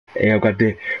É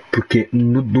HD, porque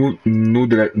no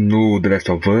The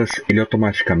Last of Us ele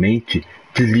automaticamente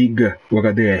desliga o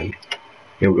HDR.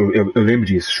 Eu lembro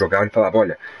disso, jogava e falava,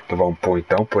 olha, então vamos pôr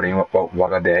então, porém o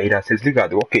HDR irá ser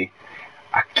desligado. Ok.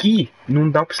 Aqui não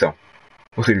dá opção.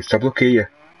 Ou seja, só bloqueia.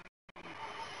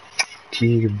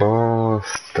 Que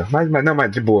bosta. Mas não, mas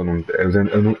de boa, não,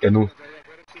 eu não.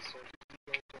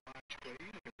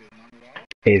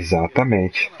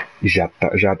 Exatamente. Já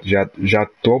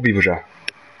tô ao vivo já.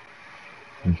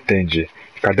 Entendi.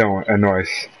 Cadão, é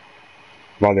nóis.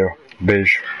 Valeu.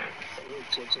 Beijo.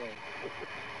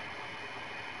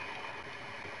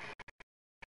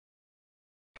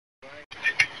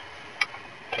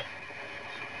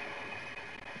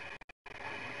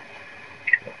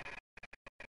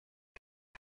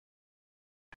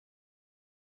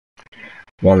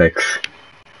 O Alex.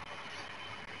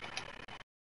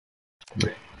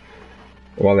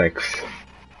 O Alex.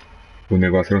 O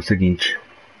negócio era o seguinte.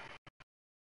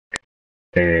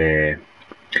 É.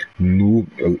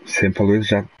 Você me falou isso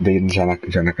já veio já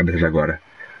na cabeça de agora.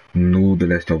 No The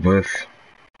Last of Us,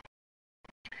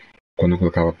 quando eu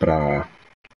colocava pra.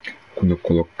 Quando eu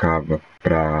colocava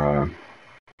pra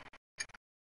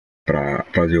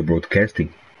fazer o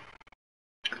broadcasting,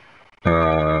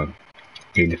 uh,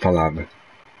 ele falava.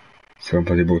 Vocês vão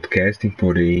fazer broadcasting,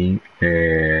 porém.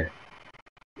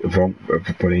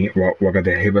 Porém, o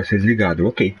HDR vai ser desligado.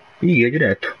 Ok. E ia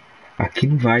direto. Aqui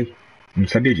não vai. Não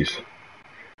sabia disso.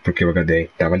 Porque o HDR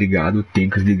estava ligado, tem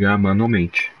que desligar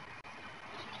manualmente.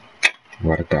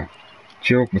 Agora tá.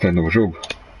 Deixa eu botar de novo o jogo?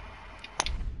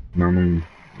 Não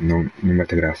vai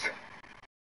ter graça.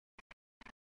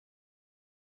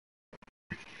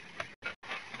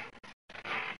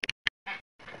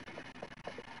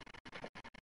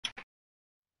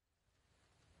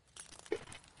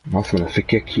 Nossa, mano,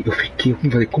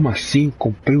 eu falei, como assim?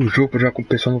 Comprei o jogo pra jogar com o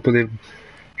pessoal não poder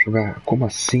jogar. Como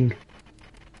assim?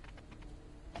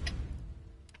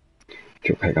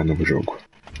 Deixa eu carregar novo jogo.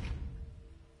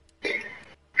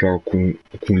 Jogo com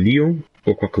o Leon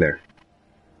ou com a Claire?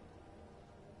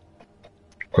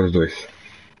 Com os dois.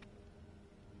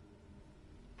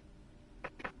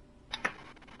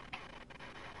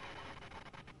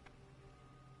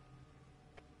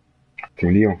 Com o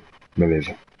Leon?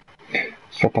 Beleza.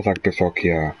 Só passar com o pessoal aqui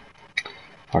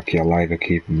a live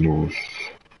aqui no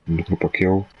grupo aqui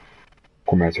eu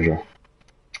começo já.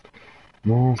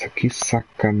 Nossa, que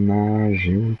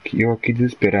sacanagem. Eu aqui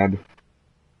desesperado.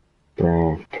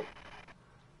 Pronto.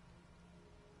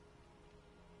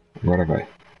 Agora vai.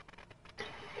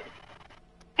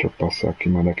 Deixa eu passar aqui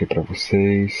e mandar aqui pra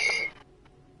vocês.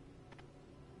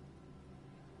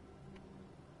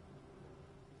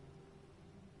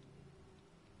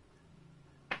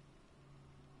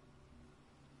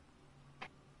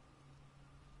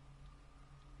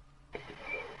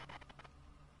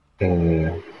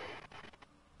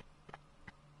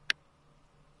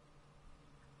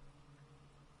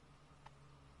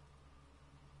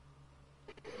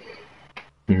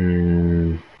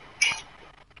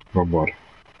 Vambora.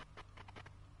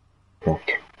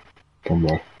 Pronto.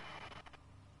 Vambora.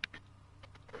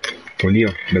 Com o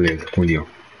Leon? Beleza, com o Leon.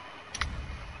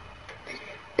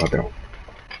 Padrão.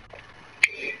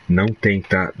 Não tem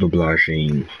tá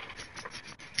dublagem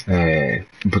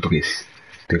em português.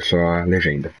 Tem só a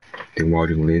legenda. Tem um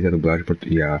áudio em inglês e a dublagem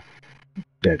e a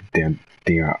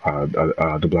tem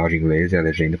a dublagem em inglês e a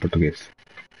legenda em português.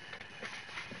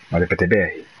 Olha pra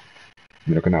TBR.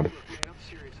 Melhor que nada.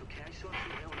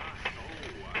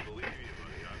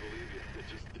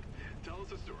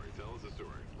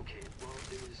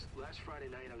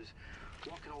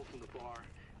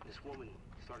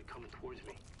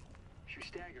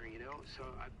 Staggering, you know, so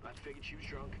I figured she was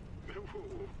drunk.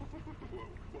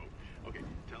 Whoa. Okay,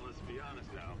 tell us, be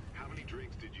honest now. How many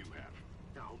drinks did you have?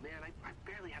 No, man, I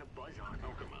barely had a buzz on.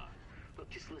 Oh, come on. Look,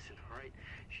 just listen, all right?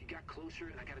 She got closer,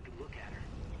 and I got a good look at her.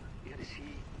 You got to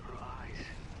see her eyes,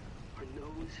 her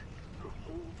nose, her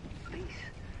whole face.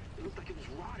 It looked like it was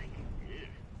rotting. Yeah.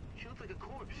 She looked like a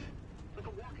corpse. Like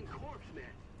a walking corpse,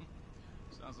 man.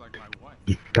 Sounds like my wife.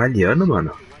 Italiano,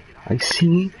 mano. Aí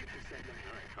sim, hein?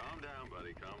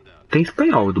 Tem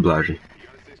espanhol a dublagem.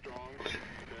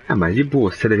 É mais de boa,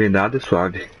 se é legendado é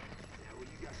suave.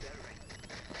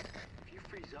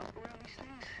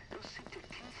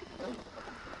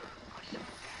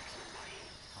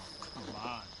 Come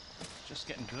on. Just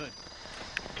getting good.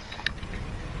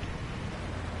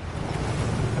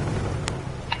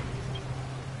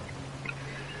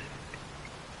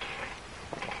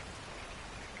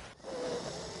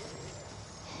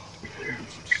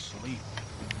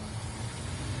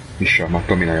 Ixi, ó,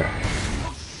 matou a mina aí, ó.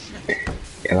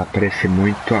 Ela parece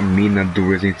muito a mina do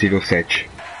Resident Evil 7.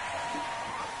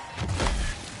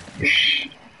 Ixi.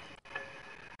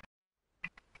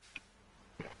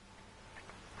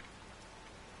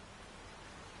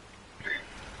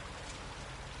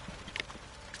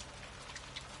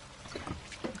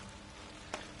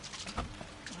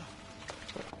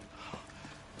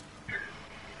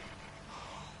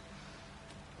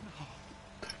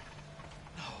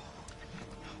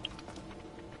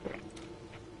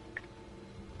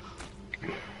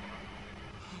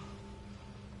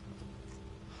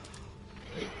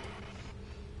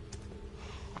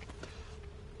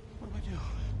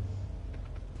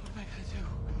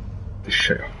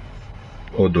 Deixa eu.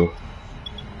 Rodou.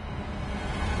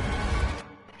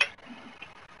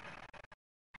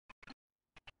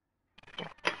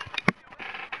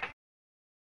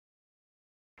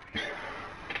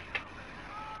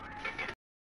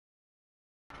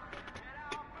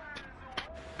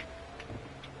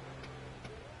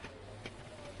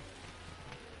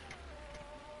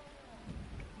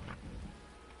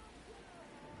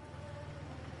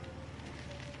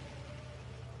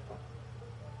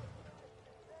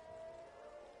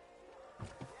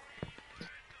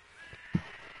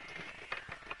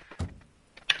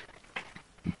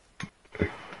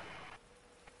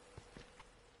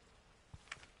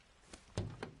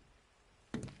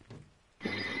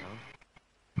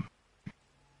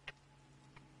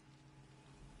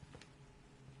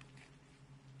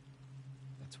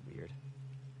 That's weird.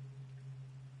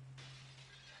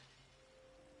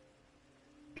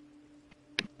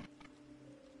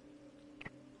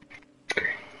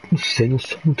 Não sei, não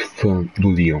sou muito fã do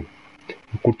Leon.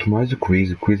 Eu curto mais o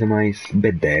Chris é mais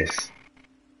B10.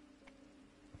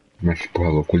 Mas porra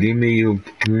louco, o Leon é meio.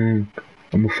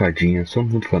 Almofadinha, sou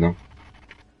muito fã não.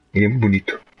 Ele é muito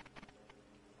bonito.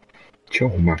 Deixa eu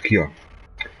arrumar aqui, ó.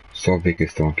 Só ver a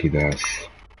questão aqui das.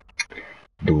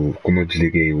 Como eu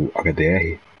desliguei o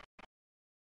HDR.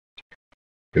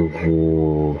 Eu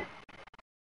vou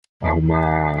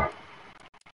arrumar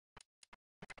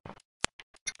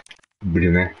o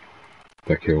brilho, né?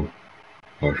 Pra que eu.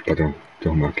 Lógico, padrão. Deixa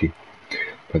eu arrumar aqui.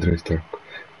 Padrão está.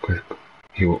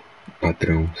 E o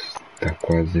padrão está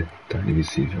quase. Tá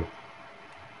invisível.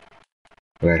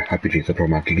 Galera, rapidinho, só pra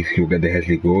arrumar aqui que o HDR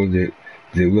desligou,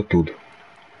 zerula tudo.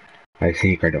 Aí sim,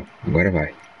 Ricardão. Agora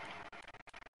vai.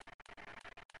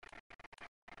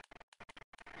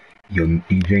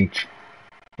 E gente,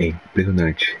 é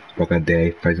impressionante. O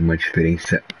HDR faz uma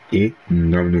diferença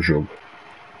enorme no jogo.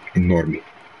 Enorme.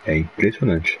 É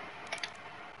impressionante.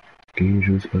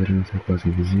 Queijos, padrão está quase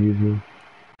invisível.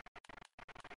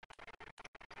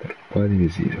 Estar quase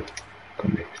invisível.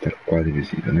 Calma aí, estar quase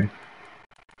invisível, né?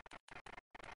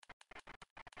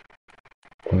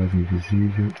 Quase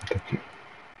invisível. Tá aqui.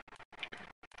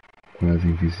 Quase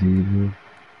invisível.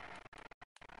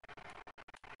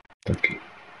 Tá aqui.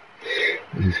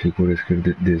 As figuras que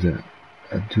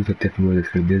ajuda até a figura da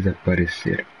esquerda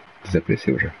desaparecer.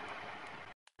 Desapareceu já.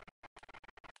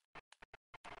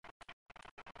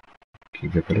 Aqui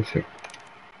desapareceu.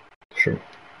 Show.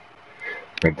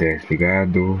 HDR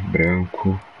ligado,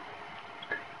 branco.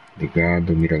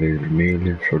 Ligado, mira laser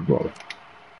vermelha. Show de bola.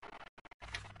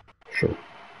 Show.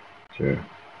 Deixa eu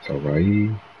salvar aí.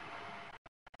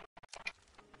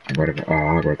 Agora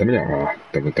tá melhor.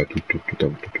 Tá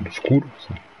tudo escuro.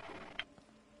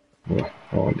 Vamos lá,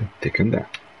 olha, tem que andar.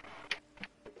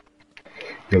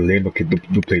 Eu lembro aqui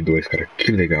do Play 2, cara,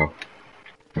 que legal.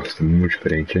 Nossa, muito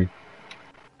diferente, hein?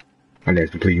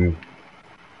 Aliás, do Play 1.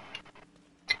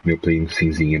 Meu Play 1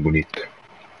 cinzinha bonito.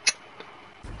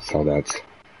 Saudades.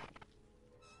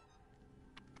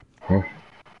 Ó.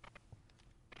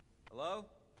 Hello?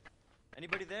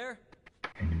 Anybody there?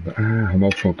 Arrumar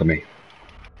o som também.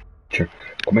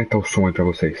 Como é que tá o som aí pra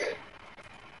vocês?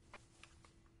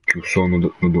 Que o som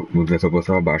no desktop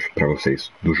estava baixo pra vocês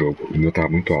do jogo. O meu tava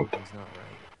muito alto.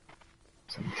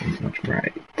 Something's not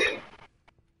right.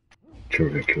 Deixa eu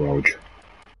ver aqui o áudio.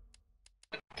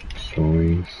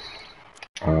 Sons.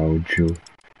 Áudio.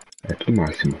 É tudo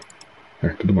máximo.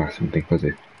 Tudo máximo, tem que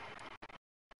fazer.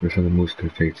 Versão da música,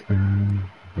 efeitos.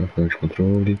 Fone de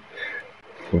controle.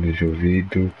 Fone de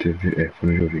ouvido. TV.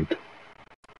 Fone de ouvido.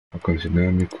 Alcance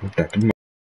dinâmico. Tá tudo máximo.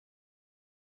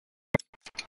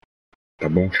 Tá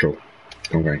bom? Show.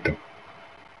 Então vai então.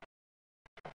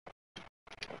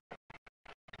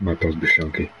 Matar os bichão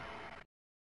aqui.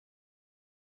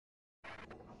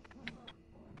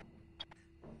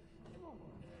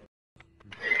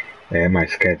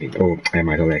 Mais Kevin,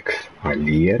 mais Alex.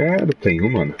 Ali era do Play 1,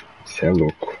 mano. Você é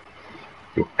louco.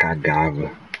 Eu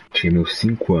cagava. Tinha meus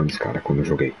 5 anos, cara, quando eu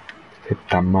joguei. Você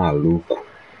tá maluco?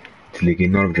 desliguei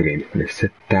na hora do videogame. Falei, você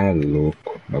tá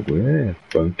louco. O bagulho é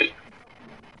punk.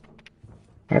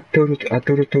 Até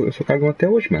hoje eu sou cagão até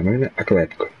hoje, mano. Mas naquela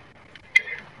época.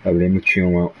 Eu lembro que tinha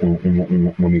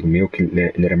um amigo meu que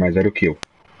ele era mais velho que eu.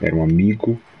 Era um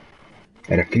amigo.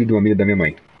 Era filho de um amigo da minha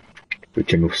mãe. Eu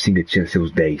tinha meu 5, ele tinha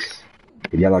seus 10.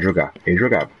 Ele ia lá jogar. Ele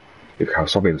jogava. Eu ficava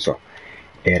só vendo só.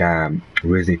 Era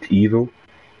Resident Evil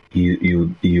e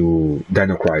o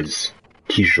Dino Crisis.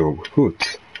 Que jogo.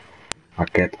 Putz. A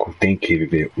Capcom tem que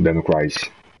viver o Dino Crisis.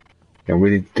 É um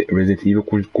Resident Evil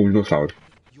com dinossauro.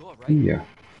 Ih, ó.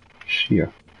 Ih, ó.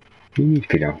 Ih,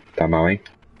 filhão. Tá mal, hein?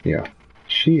 Ih, ó.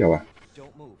 Ih, ó lá.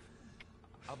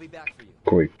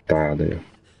 Coitada aí, ó.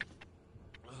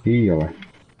 Ih, ó lá.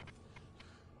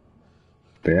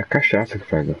 É a cachaça que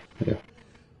faz, ó. Aí, ó.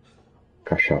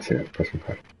 Cachaça aí, ó. Faz com o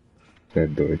cara. Você é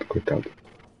doido, coitado.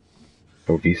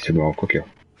 É o vício do álcool aqui, ó.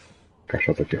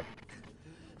 Cachaça aqui, ó.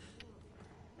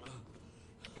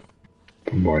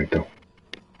 Vambora, então.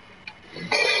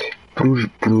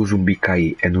 Pro zumbi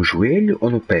cair, é no joelho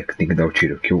ou no pé que tem que dar o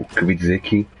tiro? Que eu ouvi dizer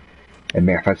que é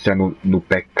mais fácil tirar no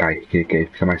pé que cai, que aí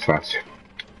fica mais fácil.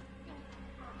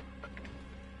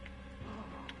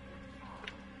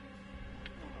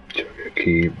 Deixa eu ver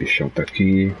aqui, o bichão tá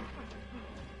aqui.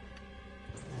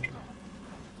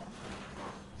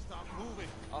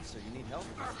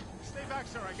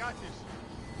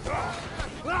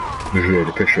 No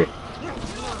joelho, fechou.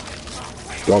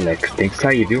 O Alex tem que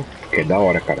sair, viu? Porque é da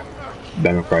hora, cara.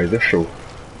 Dino Crisis é show.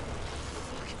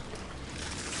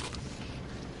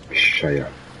 Ixi, aí, ó.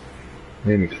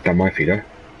 Lembra que tá mal, filho,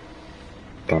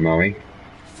 ó. Tá mal, hein?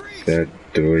 Cê é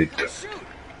doido.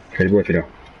 Fica de boa, filhão.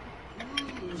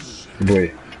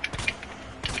 Boi.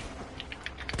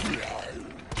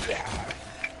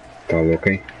 Tá louco,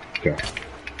 hein? Aqui, ó.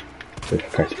 Vai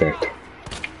ficar esperto.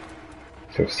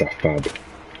 Seu safado.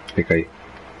 Fica aí.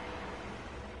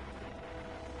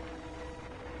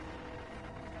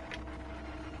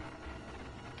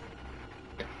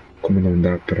 Como não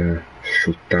dá pra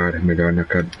chutar melhor na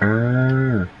cabeça?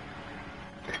 Ah!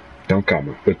 Então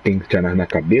calma. Eu tenho que tirar na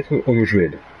cabeça ou no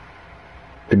joelho?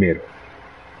 Primeiro.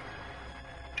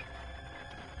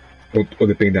 Ou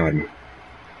depende da arma.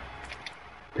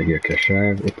 Peguei aqui a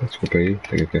chave. Opa, desculpa aí.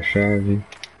 Peguei aqui a chave.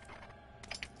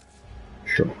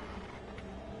 Show.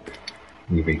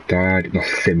 Inventário. Nossa,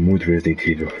 isso é muito Resident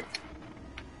Evil.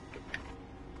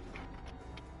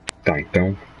 Tá,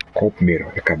 então. Qual o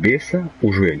primeiro? É cabeça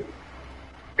ou joelho?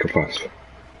 O que eu faço?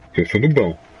 Eu sou do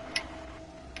bom.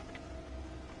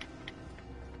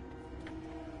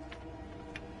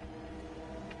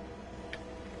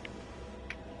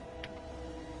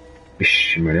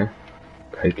 Vixe, Maria.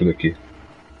 Cai tudo aqui.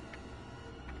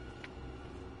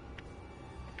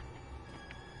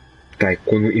 Tá, e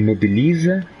quando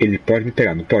imobiliza, ele pode me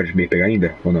pegar. Não pode me pegar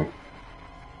ainda? Ou não?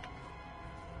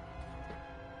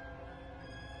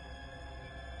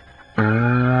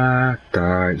 Ah,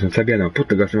 tá. Eu não sabia não.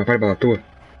 Puta, gastei uma bala à toa.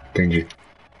 Entendi.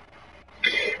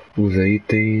 Usa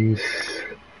itens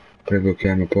para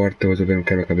bloquear uma porta, resolver um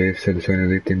quebra-cabeça, selecione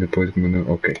os itens depois.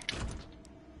 Ok.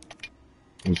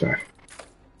 Usar.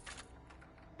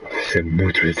 Isso é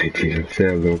muito Resident Evil, você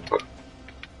é louco.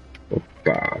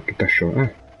 Opa, aqui tá show. Ah.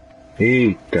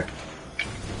 Eita.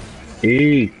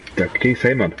 Eita, que é isso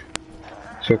aí, mano?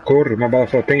 Socorro, uma bala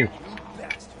só tenho.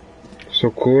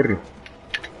 Socorro.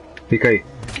 Fica aí.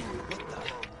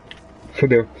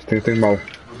 Fodeu, você tem bala.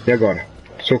 E agora?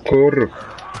 Socorro.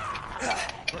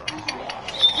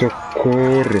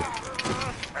 Socorro.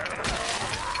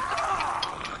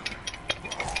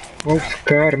 Olha os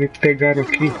caras me pegaram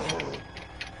aqui.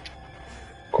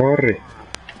 Corre.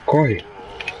 Corre.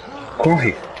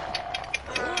 Corre.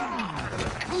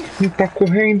 Não tá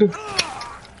correndo.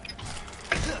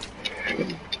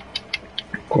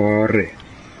 Corre.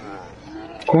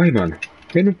 Corre, mano.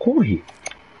 Ele não corre.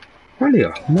 Olha aí,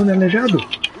 ó. Mano, é aleijado.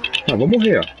 Ah, vou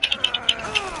morrer, ó.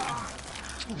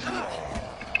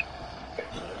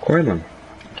 Corre, mano.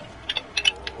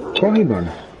 Corre,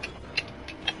 mano.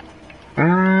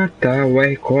 Ah, tá. O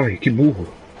R corre. Que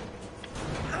burro.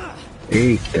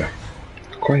 Eita.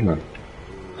 Corre, mano.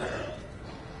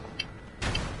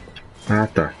 Ah,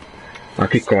 tá.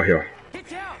 Aqui corre, ó.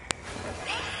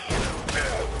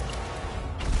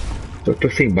 Eu tô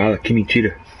sem bala. Que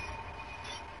mentira.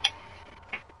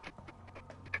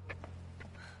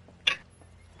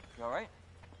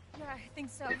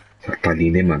 Essa tá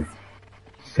linda, hein, mano.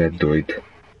 Você é doido.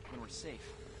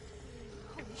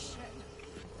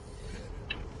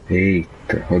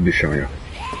 Eita, olha o bichão aí, ó.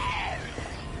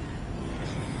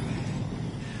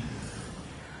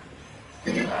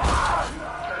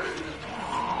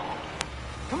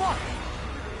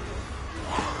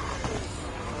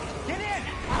 Get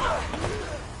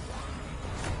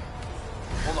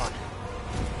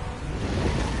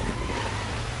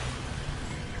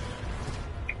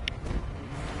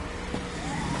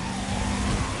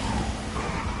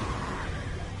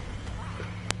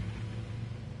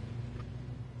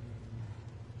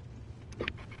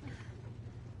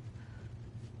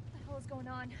is going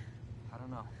on? I don't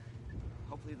know.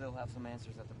 Hopefully they'll have some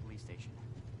answers at the police station.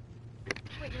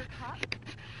 Wait, you're a cop?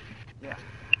 Yeah.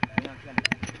 Leon Kennedy.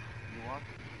 You are?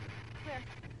 Claire.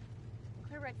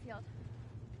 Claire Redfield.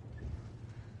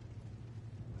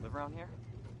 Live around here?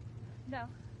 No. I'm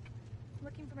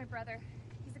looking for my brother.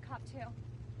 He's a cop too.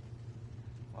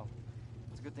 Well,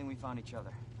 it's a good thing we found each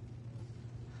other.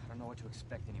 I don't know what to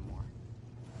expect anymore.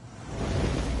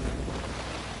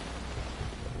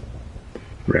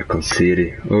 Raccoon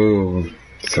City. Oh,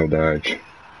 saudade.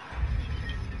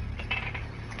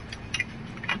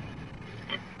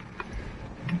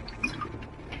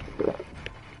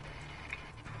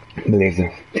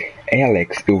 Beleza.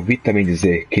 Alex, eu vi também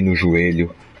dizer que no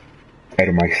joelho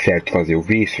era o mais certo fazer. Eu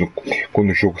vi isso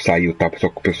quando o jogo saiu, tá? Só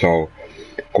com o pessoal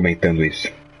comentando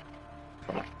isso.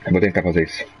 Eu vou tentar fazer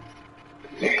isso.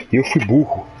 E eu fui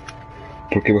burro,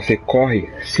 porque você corre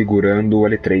segurando o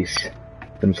L3.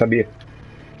 Eu não sabia.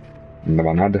 Não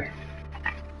dava nada.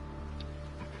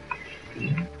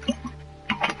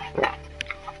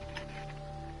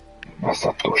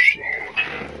 Nossa, Toshi.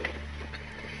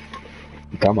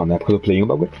 Tá, mano, na época do Play 1 o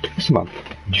bagulho é difícil, mano.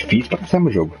 Difícil pra passar no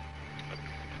jogo.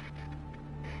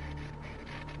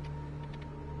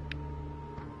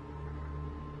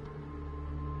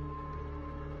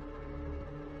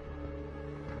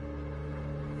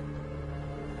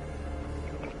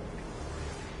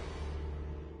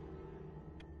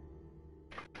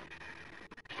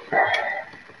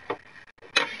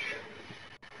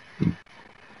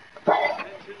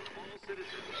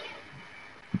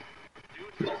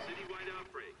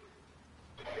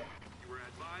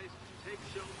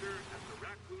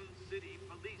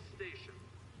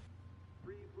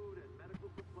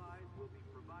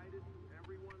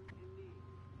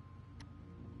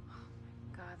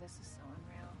 This is so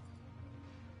unreal.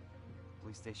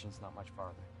 Police station's not much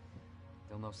farther.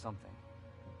 They'll know something.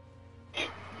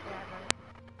 Whatever.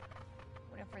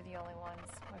 What if we're the only ones?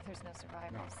 What if there's no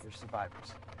survivors? No, there's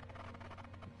survivors.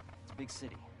 It's a big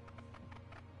city.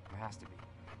 There has to be.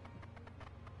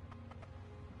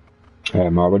 É,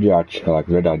 uma obra de arte, Alex,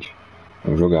 verdade. É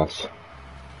um jogaço.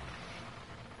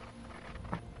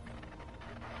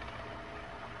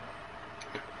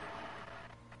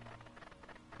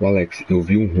 O Alex, eu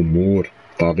vi um rumor,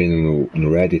 tava vendo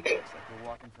no Reddit,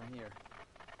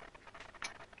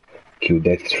 que o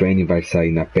Death Stranding vai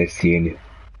sair na PSN,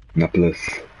 na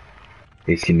Plus,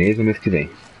 esse mês ou mês que vem.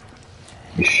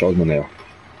 Bicho, olha o Manel.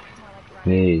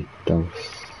 Eita.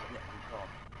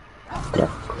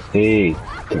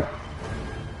 Eita.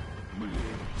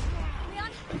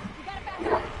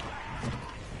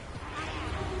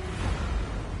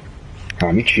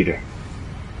 Ah, mentira.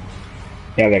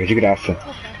 É, Alex, de graça.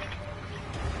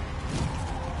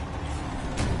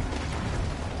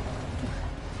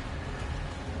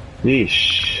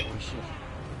 Ixi.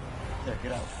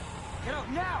 Get out. Get out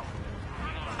now!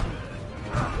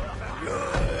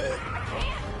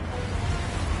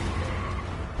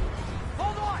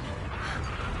 Hold on!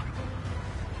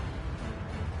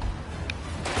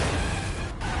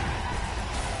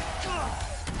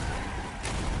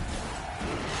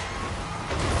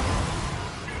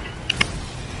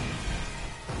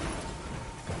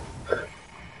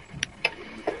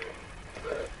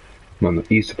 Mano,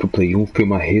 isso pro Play 1 foi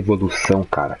uma revolução,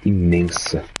 cara.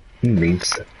 Imensa.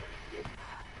 Imensa.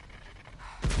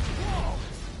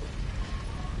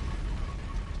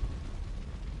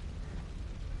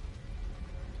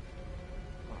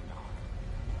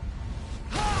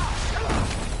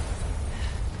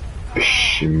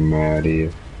 Vixe, Maria.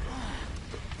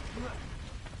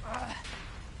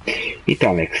 Então,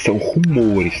 Alex, são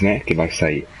rumores, né, que vai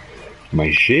sair.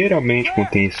 Mas geralmente quando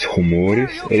tem esses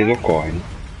rumores, eles ocorrem.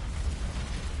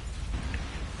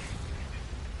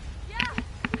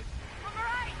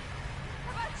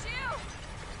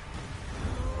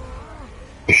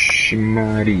 Vixe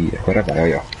Maria, agora vai,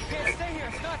 olha.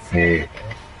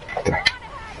 Eita.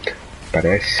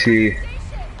 Parece...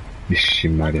 Vixe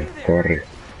Maria, corre.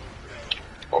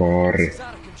 Corre.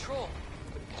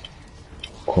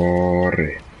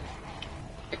 Corre.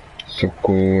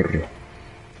 Socorro.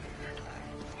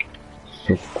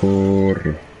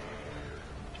 Socorro.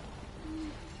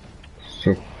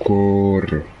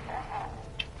 Socorro.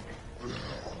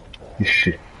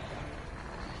 Ixi.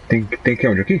 Tem que ir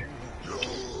onde aqui?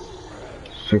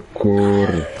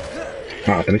 Socorro.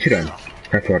 Ah, tá me tirando.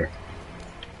 Cai fora.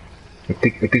 Eu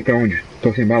tenho que ir pra onde?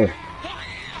 Tô sem bala.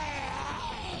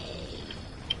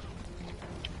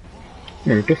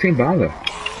 Não, eu tô sem bala.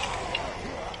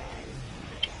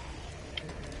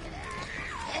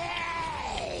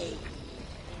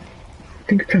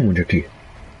 Tem que ir pra onde aqui?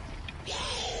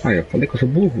 Aí, ó, falei que eu sou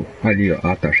burro. Ali, ó.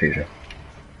 Ah, tá, achei já.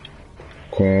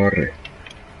 Corre.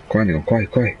 Corre, negão, corre,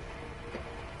 corre.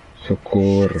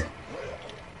 Socorro.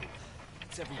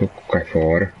 It's everywhere. Socorro, cai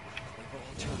fora. They've all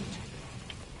turned.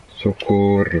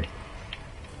 Socorro.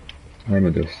 Ai,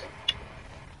 meu Deus.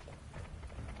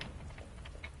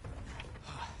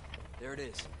 There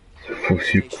it is. Se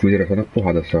fosse o Cruise, era só na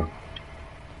porrada só.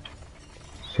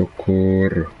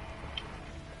 Socorro.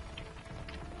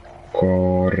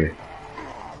 Corre.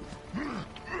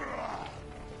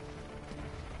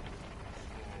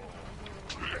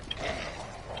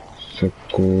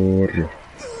 Socorro.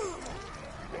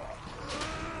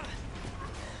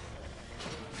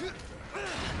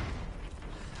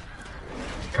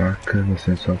 Faca,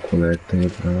 você só coleta e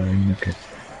vai.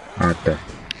 Ah, tá.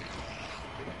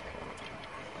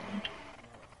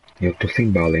 Eu tô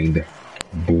sem bala ainda.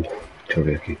 Burro. Deixa eu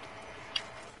ver aqui.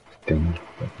 Tem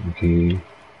aqui.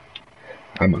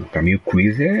 Ah, mano, pra mim o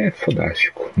Chris é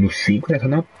fodástico. No 5 era só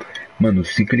na. Mano, no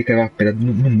 5 ele caiu uma pedra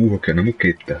no murro aqui, na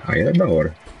muqueta. Aí era da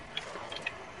hora.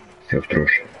 Seus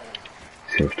trouxa.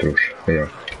 Seus trouxa. Aí, ó.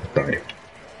 Otário.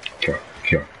 Aqui, ó.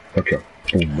 Aqui, ó. Aqui, ó.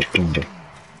 Pumba, pumba.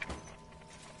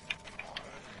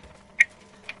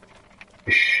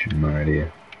 Ixi,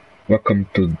 Maria. Welcome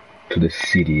to the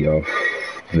city of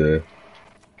the.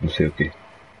 Não sei o que.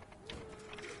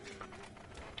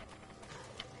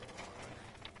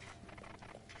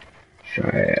 Já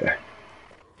era.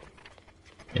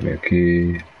 Deixa eu ver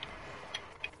aqui.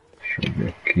 Deixa eu ver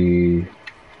aqui.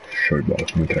 Show de bola,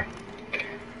 vamos entrar.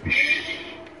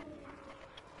 Ixi.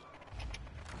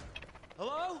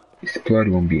 Hello? Explore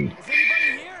o ambiente. Is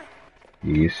anybody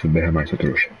here? Isso, berra mais, seu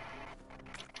trouxa.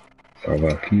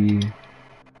 Salvar aqui.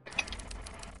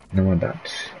 Não há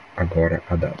dados. Agora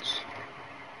há dados.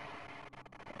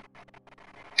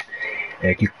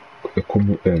 É que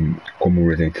como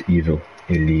Resident Evil,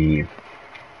 ele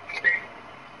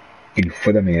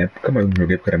foi da minha época, mas eu não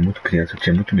joguei porque era muito criança, eu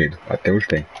tinha muito medo. Até hoje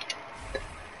tem.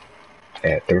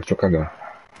 Até hoje sou cagão.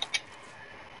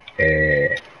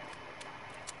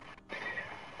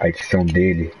 A edição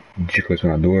dele, de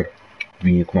colecionador,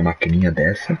 vinha com uma maquininha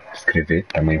dessa, de escrever,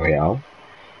 tamanho real,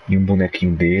 e um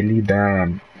bonequinho dele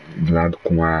do lado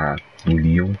com do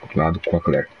Leon, do lado com a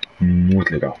Claire.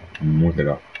 Muito legal, muito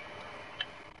legal.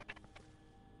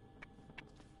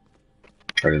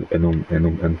 Eu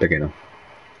não peguei não.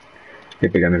 Ia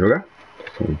pegar, não ia jogar?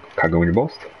 Sou um cagão de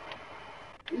bosta.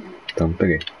 Então não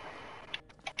peguei.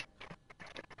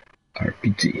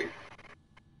 RPG.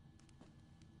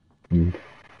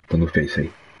 Tô no Face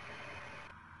aí.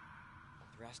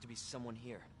 There has to be someone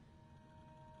here.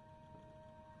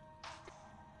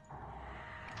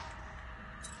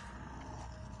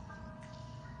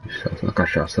 Ixi, ela tá na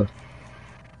cachaça.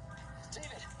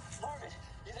 David, Marvin,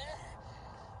 you there?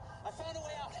 I found a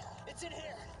way out. It's in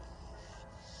here.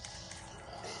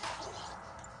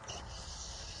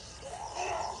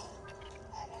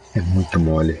 É muito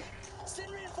mole.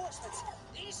 Send reinforcements.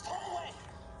 East hallway.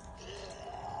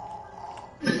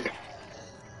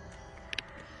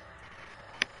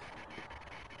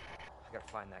 I gotta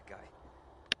find that guy.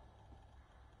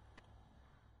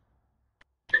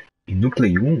 E no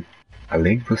Play 1,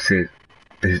 além de você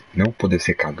não poder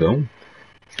ser cagão,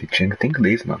 você tinha que ter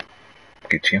inglês, mano.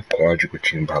 Porque tinha código,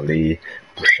 tinha valer,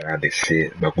 puxar,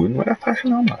 descer. O bagulho não era fácil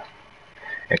não, mano.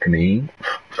 É que nem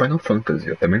Final Fantasy.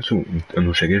 Eu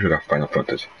não cheguei a jogar Final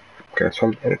Fantasy. Porque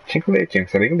tinha que ler, tinha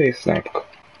que saber inglês na época.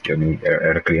 Eu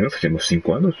era criança, tinha uns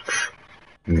 5 anos.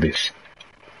 Inglês.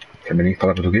 Não sabia nem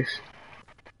falar português.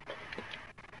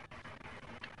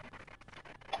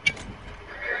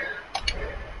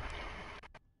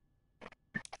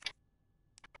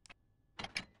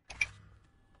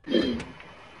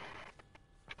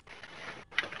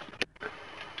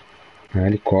 Ah,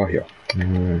 ele corre, ó.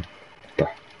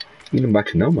 Tá. E não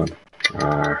bate não, mano?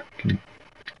 Ah,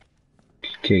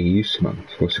 que é isso, mano?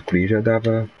 Se fosse o Chris já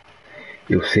dava...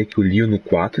 Eu sei que o Leon no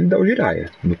 4 ele dá o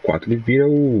Jiraiya. No 4 ele vira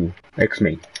o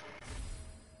X-Men.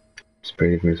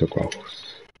 Spray de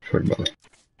socorros. Show de bola.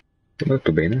 Eu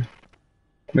tô bem, né?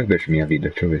 Como é que vejo minha vida?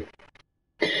 Deixa eu ver.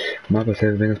 O mapa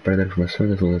serve apenas para dar informações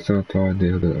da localização atual.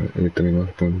 Ele também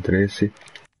mostra ponto de interesse.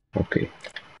 Ok.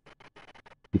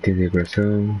 Item de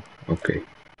decoração. Ok.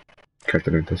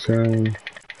 Carta de orientação.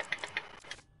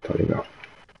 Tá legal.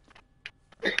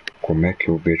 Como é que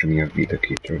eu vejo minha vida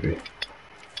aqui? Deixa eu ver.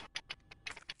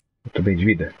 Eu tô bem de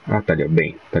vida? Ah, tá ali, ó.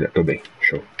 Bem. Tá ali, ó. Tô bem.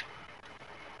 Show.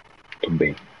 Tô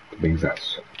bem. Tô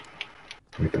benzaço.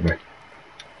 Eita, vai.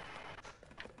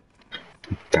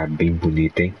 Tá bem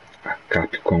bonita, hein? A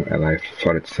Capcom, ela é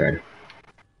fora de sério.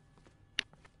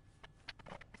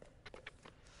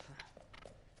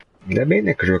 Ainda bem,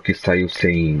 né, que o jogo aqui saiu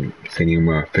sem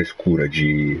nenhuma frescura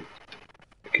de...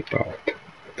 Que pauta?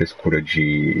 Frescura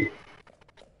de...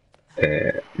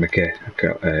 Como é que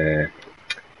é?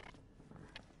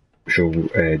 Jogo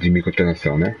de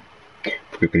microtransação, né?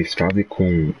 Porque o que eles fazem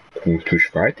com Street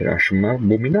Fighter, eu acho uma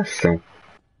abominação.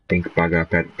 Tem que pagar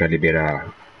pra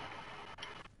liberar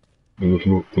os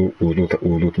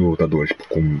lutadores tipo,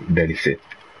 com DLC.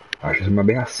 Acho uma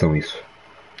aberração isso.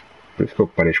 Por isso que eu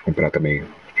parei de comprar também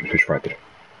Street Fighter.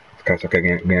 Os caras só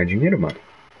querem ganhar dinheiro, mano.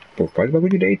 Pô, faz o bagulho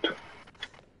direito.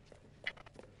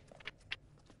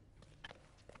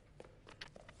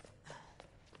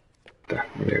 Tá,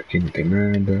 vamos ver aqui, não tem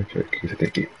nada. Deixa eu ver o que você tem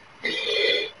aqui.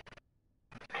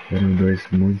 Foram dois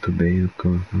muito bem,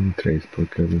 o 3,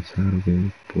 porque avançaram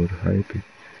bem por hype.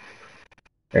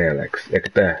 Alex, é que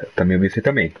tá meio BC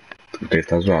também. O 3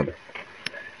 tá zoado.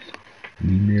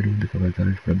 Número de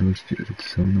capacidade para 2 tiros,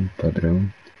 edição não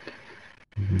padrão.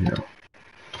 Não.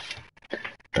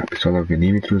 Tá, pistola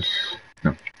milímetros.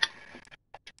 Não.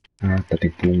 Ah, tá,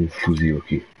 tem um fuzil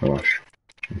aqui, eu acho.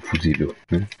 Um fusível,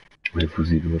 né? Não é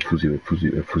fusível, é fuzil, é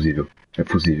fuzil, é fusível. É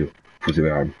fusível. Fuzil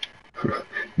é arma.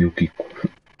 Meu Kiko.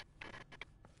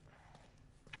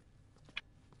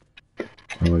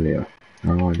 Olha,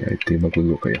 olha, aí tem bagulho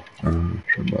louco aí, ó. Ah,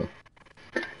 show de bola.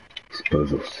 Os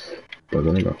puzzles.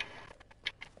 Puzzle legal.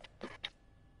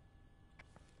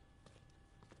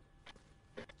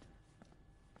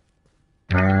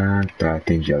 Ah, tá,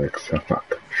 entendi, Alex. A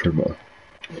faca. Show de bola.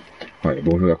 Olha,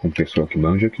 vamos jogar com pessoa que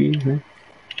manja aqui, né?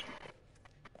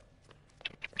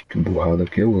 Que burrada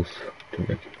aqui eu ouço. Deixa eu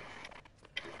ver aqui.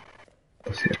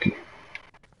 Você aqui.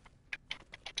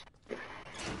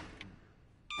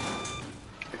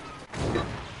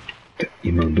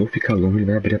 E mandou ficar longe e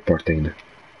vai abrir a porta ainda.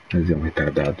 Mas é um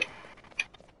retardado.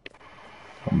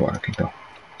 Vambora aqui então.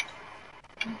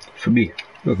 Subir.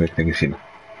 Vou ver o que tem aqui em cima.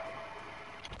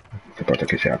 Essa porta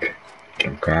aqui se abre.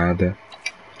 Trancada.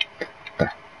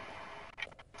 Tá.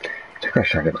 Será que a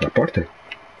chave abre aquela porta?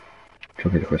 Deixa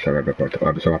eu ver se a chave abre a porta.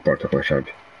 Abre só uma porta com a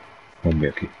chave. Vamos ver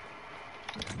aqui.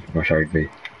 Uma chave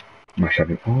veio. Uma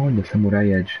chave. Olha,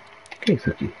 Samurai Edge. O que é isso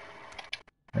aqui?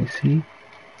 Aí sim.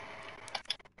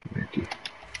 Vamos ver aqui.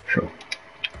 Show.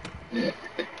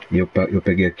 E eu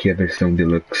peguei aqui a versão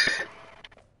Deluxe.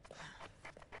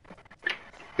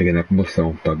 Peguei na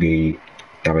promoção. Paguei.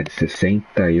 Tava de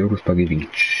 60 euros, paguei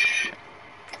 20.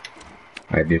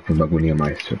 Aí veio com um bagulhinho a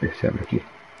mais. Deixa eu ver se abre aqui.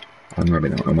 Ah, não abre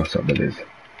não. É uma só, beleza.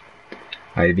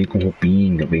 Aí vem com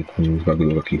roupinha, vem com uns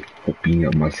bagulho aqui. Roupinha,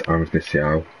 umas armas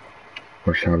especial.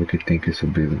 Com a chave que tem que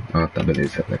subir. Ah, tá,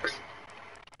 beleza, Alex.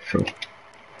 Show.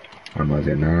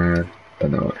 Armazenar. Tá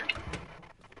da hora.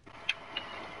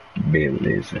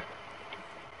 Beleza.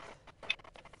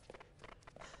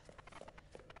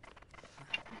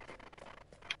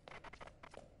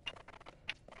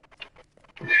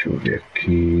 Deixa eu ver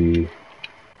aqui.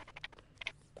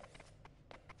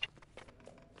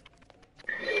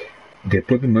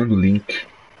 Depois me manda o link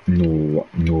no.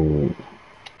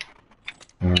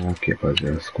 Ah, aqui é fazer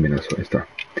as combinações, tá?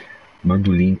 Manda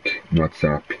o link no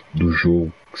WhatsApp do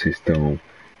jogo que vocês estão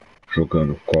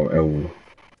jogando. Qual é o.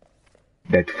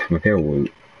 Como é que é o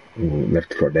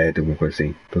Left 4 Dead, alguma coisa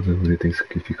assim. Todos os itens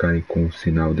que ficarem com o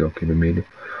sinal de OK vermelho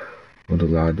do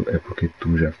lado é porque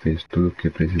tu já fez tudo o que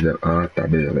precisa. Ah, tá,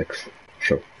 beleza, Alex.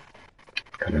 Show.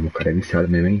 Caramba, o cara é viciado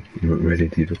mesmo, hein? No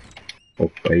Resident Evil.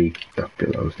 Opa, eita,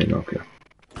 pela luz legal aqui, ó.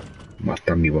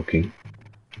 Mata 1000 aqui, hein?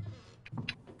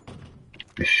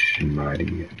 Vixe,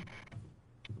 Maria.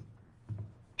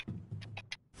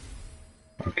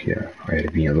 Aqui a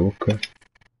ervinha louca.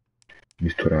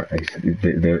 Misturar.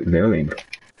 Daí eu lembro.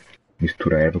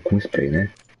 Misturar erva com spray,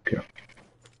 né? Aqui, ó.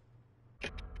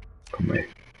 Calma aí.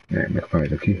 Como é que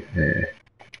faz aqui?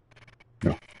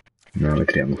 Não. Não, é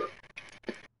triângulo.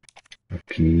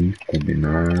 Aqui,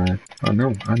 combinar. Ah,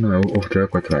 não. Ah, não. É outra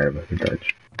com a erva,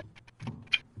 verdade.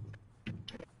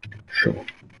 Show.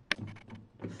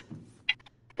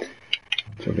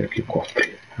 Deixa eu ver aqui,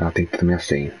 cofre. Ah, tem também a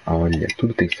senha. Olha,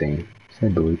 tudo tem senha. Você é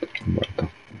doido. Vambora então.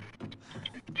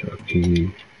 Deixa eu ver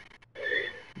aqui.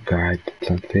 Guide,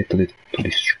 panfleto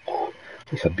turístico.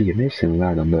 Você sabia? Mesmo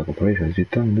celular da Umbrella Corporation,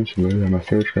 visitando no celular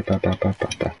farmacêutica, tá.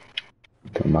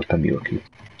 Então mata 1000 aqui.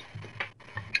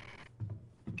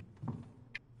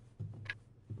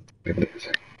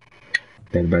 Beleza.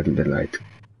 Dead by Daylight.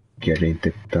 Que a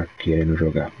gente tá querendo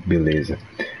jogar. Beleza.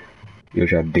 Eu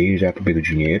já dei já pro Pedro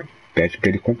dinheiro. Pede pra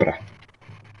ele comprar.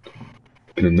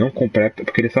 Pra ele não comprar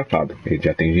porque ele é safado. Ele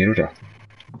já tem dinheiro já.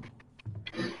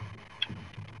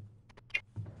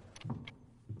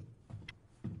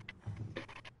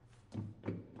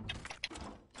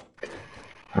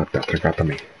 Ah, tá. Trancar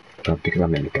também. Então tem que ir lá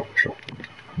mesmo, então. Show.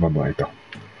 Vamos lá, então.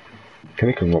 Quer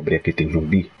ver que eu vou abrir aqui? Tem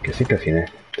zumbi? Que é sempre assim, né?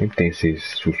 Sempre tem esse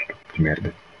susto de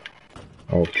merda.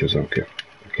 Ó o tiozão aqui, ó.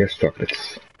 Aqui é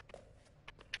Sócrates.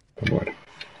 Vambora.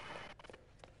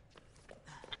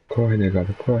 Corre,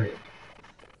 negado, corre.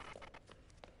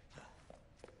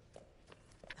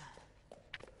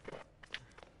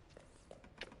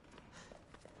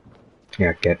 É,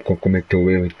 a Capcom cometeu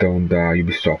o erro, então, da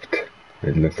Ubisoft.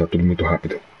 Ele lançou tudo muito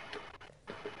rápido.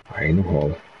 Aí não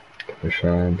rola. Tá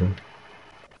fechado.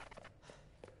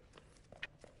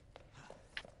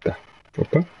 Tá.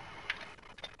 Opa.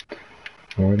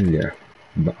 Olha.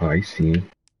 Aí sim, hein.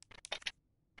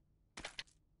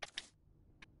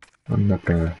 Não dá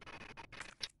pra...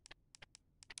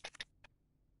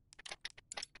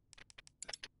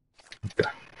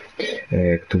 Tá.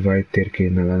 É, tu vai ter que ir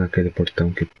lá naquele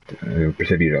portão que... Eu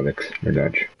percebi, Alex.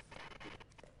 Verdade.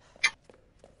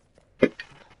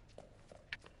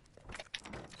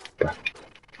 Tá.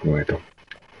 Vamos lá, então.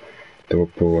 Então eu vou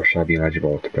pôr a chave lá de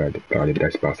volta pra liberar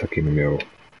espaço aqui no meu...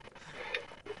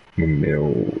 No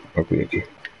meu... bagulho aqui.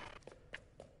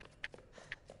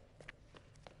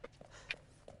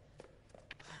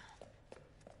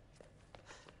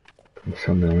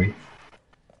 Nossa, não, hein.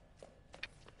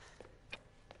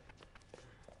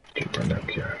 Deixa eu guardar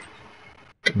aqui,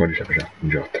 ó. Vou deixar já,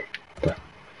 idiota. Tá.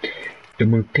 Eu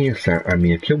mantenho essa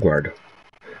arminha aqui, eu guardo.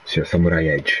 Senhor Samurai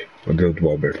Edge, o deus do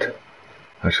Albert.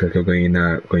 Acho que eu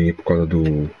ganhei por causa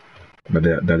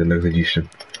da Deluxe Edition.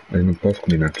 Mas eu não posso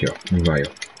combinar aqui, ó. Não vai,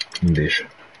 ó. Não deixa.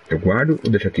 Eu guardo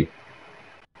ou deixo aqui?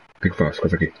 O que eu faço com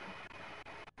essa aqui?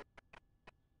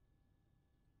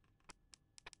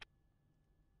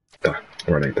 Tá,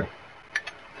 guarda então.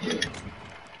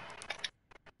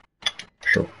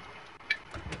 Show.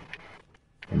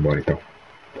 Vambora então.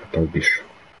 Tá o bicho.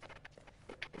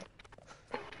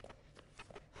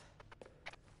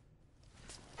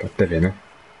 Tá até vendo?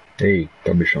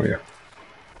 Eita, o bichão aí, ó.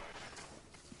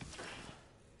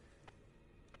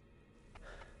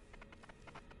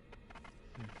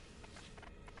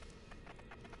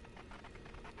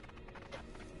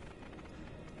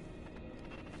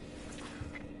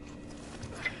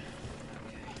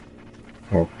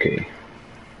 Ok.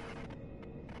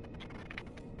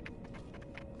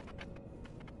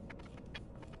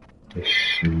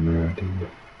 Vixe,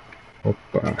 Maria.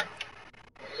 Opa.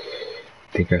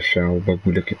 Tem que achar o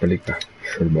bagulho aqui pra ligar.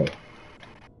 Show de bola.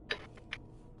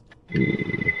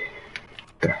 E...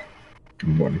 Tá.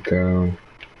 Bora então.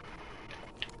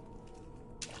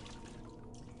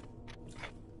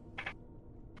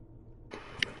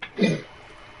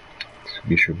 Esse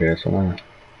bicho velho é só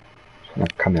na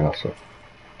canela só.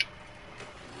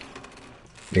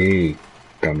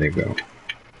 Eita, legal.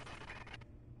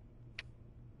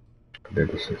 Cadê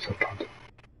você, safado?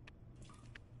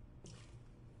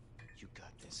 You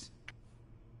got this.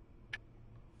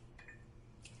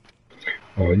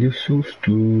 Olha o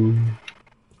susto.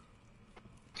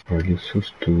 Olha o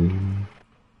susto.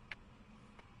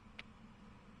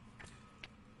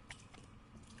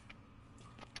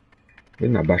 Ele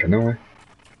não abaixa não, é?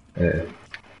 É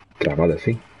travado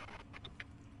assim?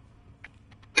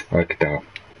 Olha que tal.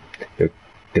 Eu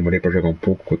demorei pra jogar um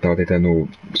pouco, eu tava tentando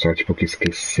só tipo que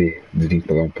esquecer,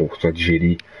 desvincular um pouco, só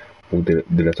digerir o The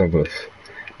Last of Us.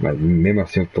 Mas mesmo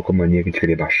assim eu tô com a mania de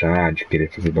querer baixar, de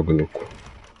querer fazer bagulho louco.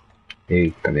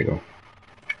 Eita, legal.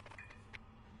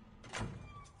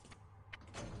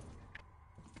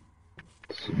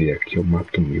 Subir aqui eu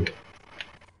mato 1000.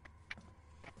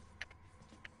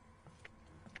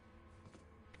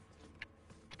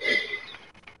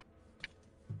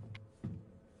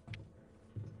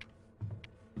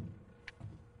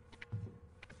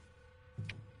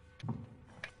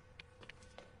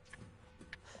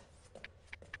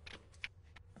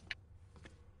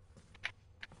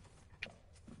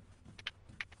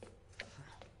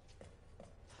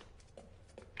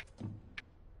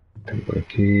 Tem por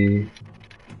aqui.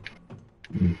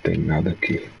 Não tem nada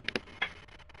aqui.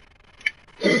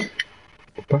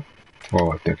 Opa.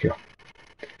 Ó, tem aqui, ó.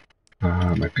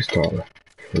 Ah, mais pistola.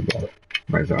 Show de bola.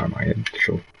 Mais arma, aí é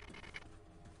show.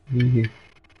 Ih,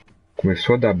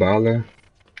 começou a dar bala.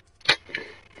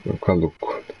 Vou ficar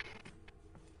louco.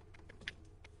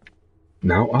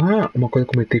 Não, uma coisa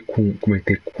que eu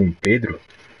comentei com o Pedro.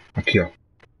 Aqui, ó.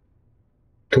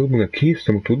 Todo mundo aqui,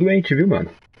 estamos tudo doente, viu,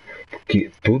 mano?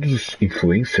 Porque todos os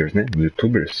influencers, né, os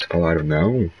youtubers, falaram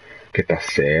não, que tá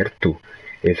certo.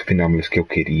 Esse final mesmo que eu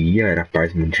queria era a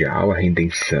paz mundial, a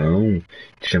redenção.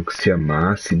 Tinham que se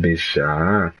amar, se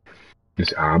beijar.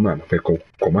 Mano, foi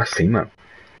como assim, mano?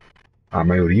 A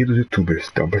maioria dos youtubers,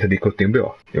 então percebi que eu tenho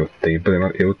BO. Eu tenho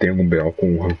problema, eu tenho algum BO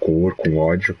com rancor, com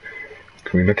ódio.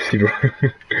 Não é possível.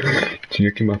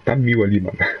 Tinha que matar 1000 ali,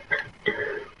 mano.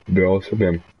 O B.O. é o seu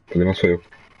mesmo. O problema sou eu.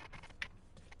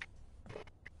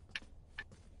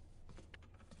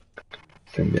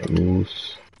 Acender a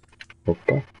luz.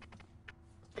 Opa.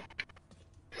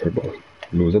 Foi bom.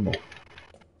 Luz é bom.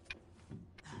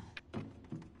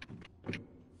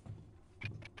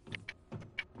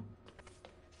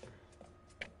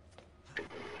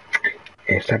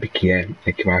 Sabe o que é?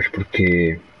 É que eu acho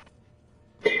porque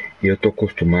eu tô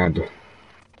acostumado.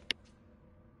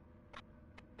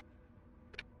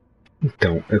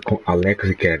 Então, com Alex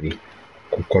e Kevin,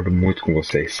 concordo muito com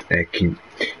vocês. É que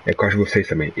eu acho vocês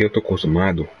também. Eu tô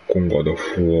acostumado com God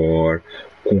of War,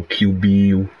 com Kill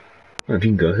Bill. A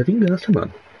vingança é vingança,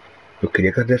 mano. Eu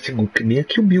queria que ela desse que nem a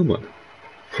Kill Bill, mano.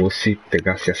 Fosse,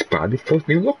 pegasse a espada e fosse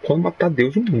nem loucão matar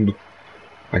Deus no mundo.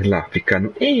 Mas lá, ficar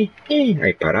no.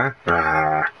 Aí parar.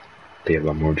 Ah,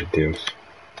 pelo amor de Deus.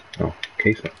 Não,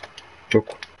 que isso, mano?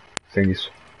 Louco. Sem isso.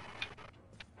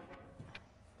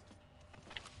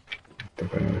 Não tá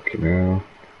parando aqui não.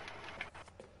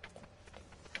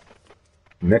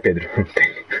 Né, Pedro?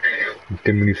 Não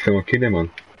tem munição aqui, né,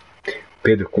 mano?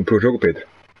 Pedro, comprou o jogo, Pedro?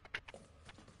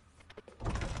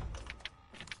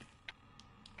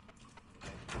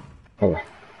 Olha lá.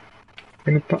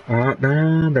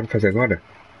 Dá pra fazer agora?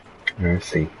 Ah,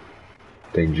 sim.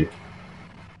 Entendi.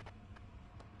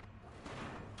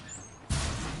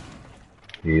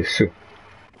 Isso.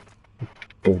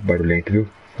 Pô, barulhento, viu?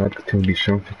 Sabe que tem um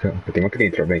bichão, fica. Tem uma aqui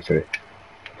dentro, ó, vem, você vê.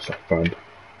 Safado.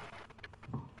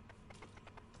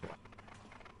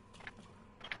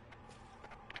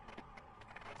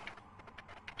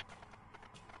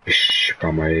 Ixi,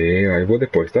 calma aí. Aí eu vou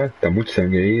depois, tá? Tá muito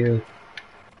sangue aí. Eu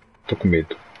tô com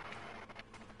medo.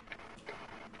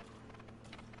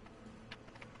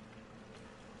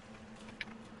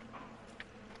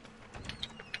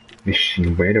 Vixe, no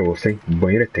banheiro é osso, hein? O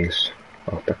banheiro é tenso.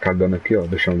 Ó, tá cagando aqui, ó.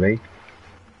 Do chão vem.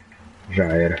 Já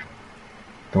era.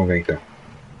 Então vem, então.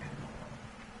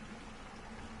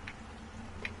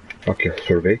 Aqui, ó.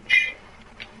 Sorvete.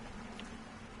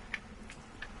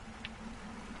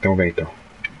 Então vem, então.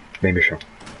 Vem, bichão.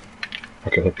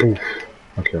 Aqui, ó. Puf.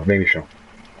 Aqui, ó. Vem, bichão.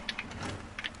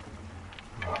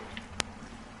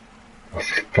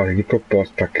 Nossa, fazem de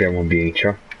propósito pra criar um ambiente,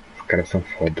 ó. Os caras são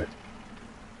foda.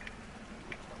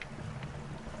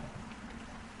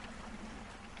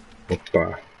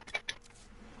 Opa.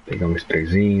 Pegar um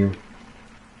sprayzinho.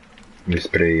 Um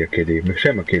spray, aquele. Como é que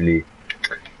chama? Aquele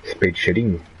spray de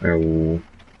cheirinho? É o.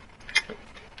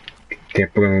 Tem a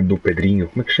plana do Pedrinho.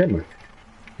 Como é que chama?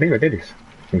 Lembra deles?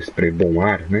 Um spray bom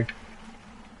ar, né?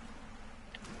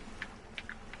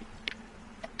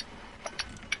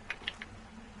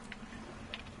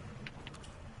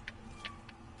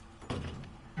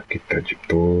 Aqui tá de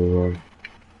boa.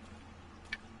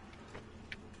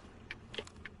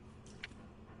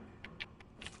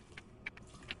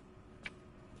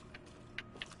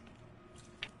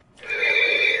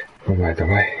 Vamos lá, então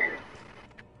vai.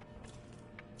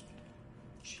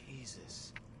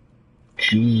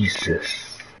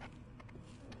 Jesus.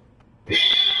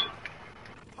 Ixi.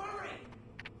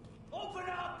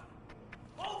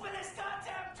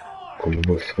 Como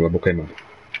você? Cala a boca aí, mano.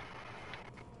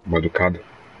 Mal educado.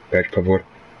 Pede, por favor.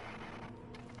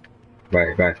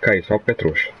 Vai, fica aí, só o pé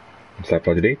trouxa. Não sai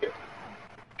pra direita?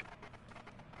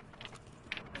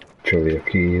 Deixa eu ver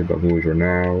aqui, bagulho,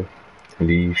 jornal,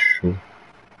 lixo.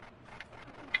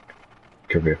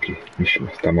 Deixa eu ver aqui. Vixe,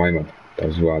 mas tá mal, hein, mano. Tá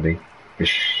zoado, hein.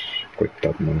 Vixe,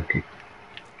 coitado, mano, aqui.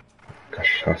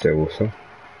 Cachaça é osso, ó.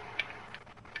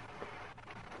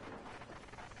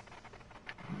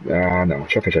 Ah, não.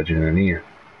 Deixa eu fechar de janelinha.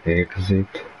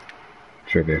 Exit.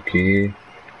 Deixa eu ver aqui.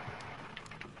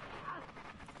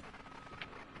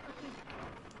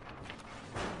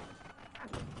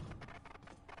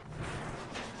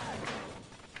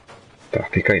 Tá,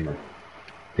 fica aí, mano.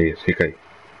 Isso, fica aí.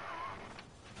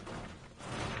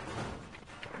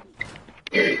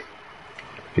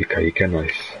 Fica aí que é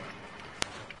nóis.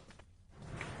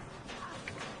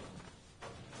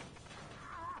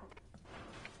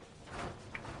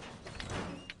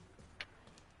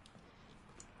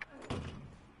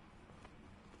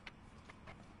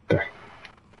 Tá.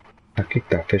 Aqui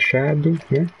tá fechado,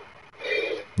 né?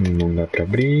 Não dá pra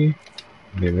abrir.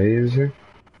 Beleza.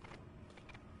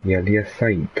 E ali a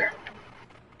saída.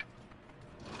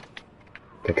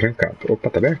 Tá trancado. Opa,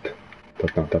 tá aberto?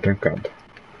 Tá, tá trancado.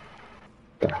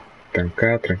 Tá.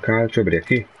 Trancado. Deixa eu abrir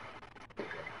aqui.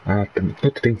 Ah,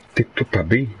 puta, tem tudo pra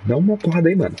abrir? Dá uma porrada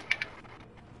aí, mano.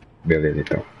 Beleza,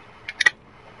 então.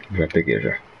 Já peguei,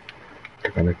 já.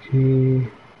 Trancado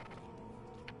aqui.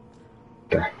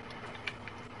 Tá.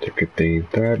 Isso aqui tem.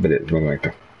 Tá, beleza, vamos lá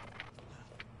então.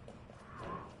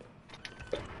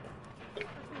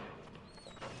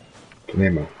 Tô nem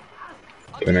mal.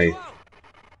 Tô indo aí.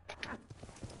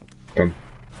 Vamos.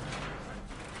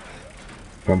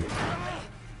 Vamos.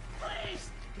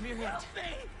 Give me your hand.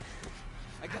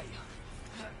 I got you.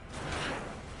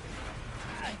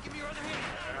 Give me your other hand.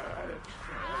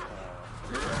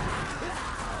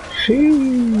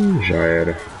 Xiii, já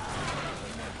era.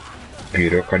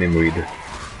 Virou carne moída.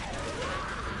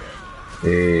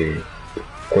 E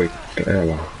coitado,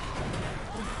 olha lá.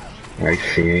 Aí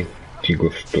sim, hein? Que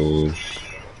gostoso.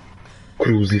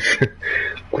 Cruzes.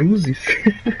 Cruzes.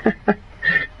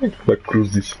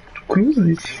 Cruzes.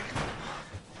 Cruzes.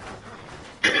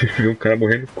 Viu um cara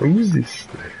morrendo cruzes.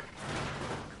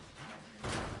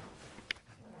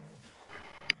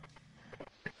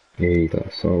 Eita,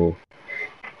 só o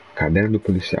caderno do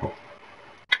policial.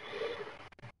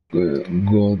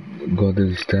 God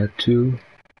statue.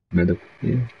 Medical.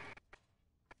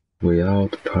 Way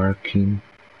out, parking.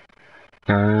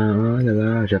 Ah, olha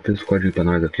lá, já fez o código pra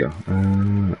nós aqui, ó.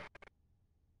 Ah,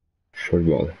 show de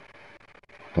bola.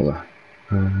 Olha lá.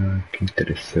 Ah, que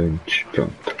interessante.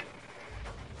 Pronto.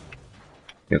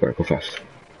 E agora o que eu faço?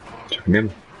 Isso aqui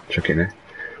mesmo? Isso aqui, né?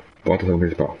 Volta ao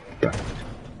principal. Tá.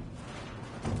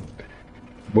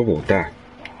 Vou voltar.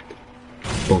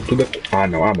 Bom, tudo aqui. Ah,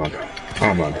 não. Ah, mano.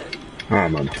 Ah, mano. Ah,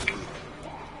 mano.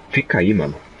 Fica aí,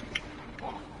 mano.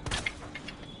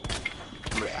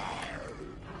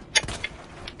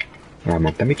 Ah,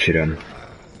 mano, tá me tirando.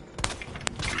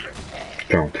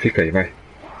 Pronto, fica aí, vai.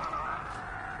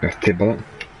 Gastei bala.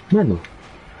 Mano.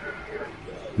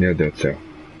 Meu Deus do céu.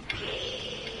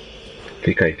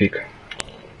 Fica aí, fica.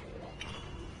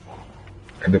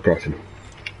 Cadê o próximo?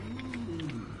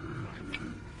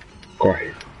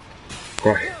 Corre.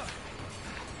 Corre.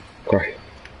 Corre.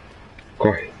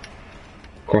 Corre.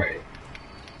 Corre.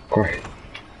 Corre.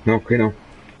 Não, corre não.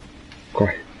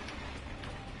 Corre.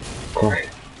 Corre.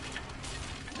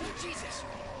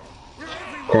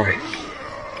 Corre.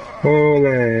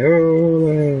 Olé,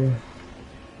 olé.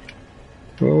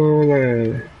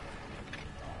 Olé.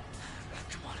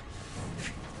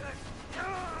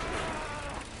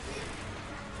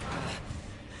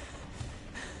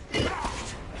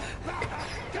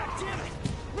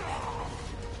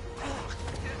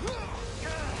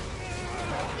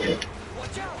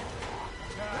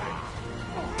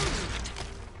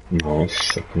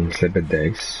 Nossa, com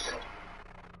CB10.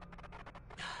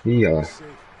 Ih, olha lá.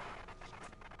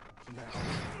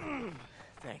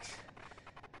 Thanks.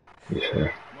 Isso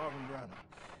é. Marvin Brown.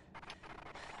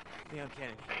 Leon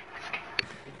Kennedy.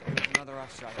 There's another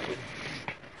offshot.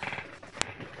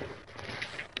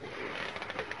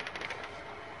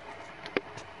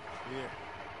 Here.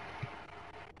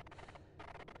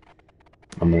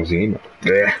 A mãozinha aí, mano.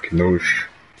 É, que nojo.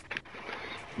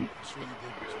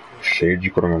 Cheio de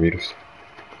coronavírus.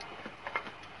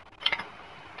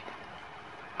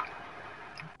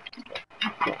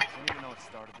 Does anyone know what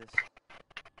started this?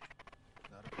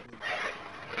 Not a clue.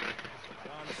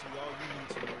 Honestly, all you need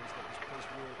to know is that this place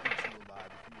will eat you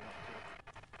alive if you aren't careful.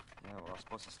 Yeah, well, I was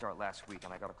supposed to start last week,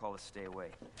 and I got a call to stay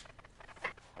away.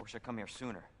 I wish I'd come here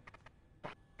sooner.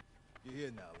 You're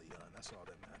here now, Leon. That's all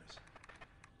that matters.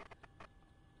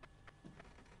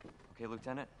 Okay,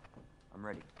 Lieutenant? I'm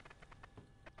ready.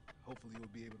 Hopefully you'll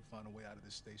be able to find a way out of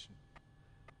this station.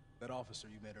 That officer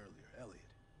you met earlier, Elliot.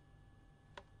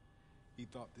 He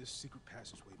thought this secret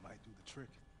passageway might do the trick.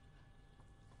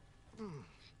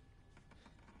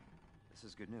 This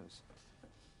is good news.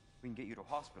 We can get you to a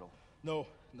hospital. No,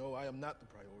 I am not the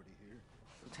priority here.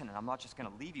 Lieutenant, I'm not just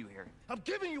gonna leave you here. I'm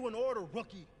giving you an order,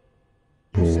 rookie.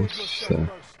 You save yourself Nossa.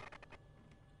 first.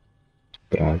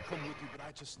 Bravo. I'll come with you, but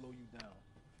I just slow you down.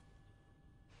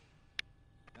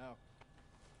 Now,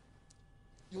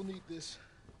 you'll need this.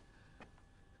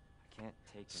 I can't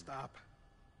take him. Stop.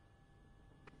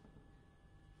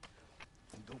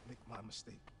 And don't make my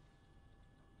mistake.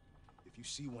 If you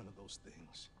see one of those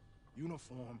things,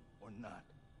 uniform or not,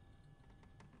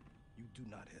 you do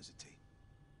not hesitate.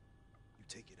 You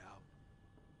take it out,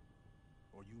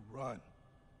 or you run.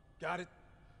 Got it?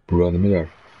 Run é melhor.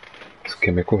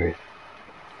 Esquema é correr.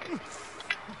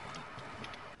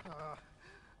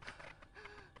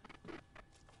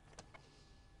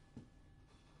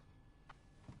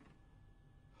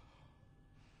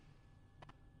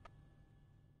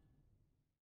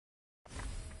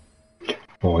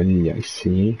 Olha, aí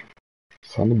sim.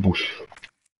 Só no bucho.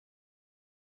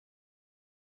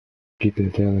 Equipe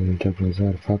de tela tentar para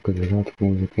usar facas de rato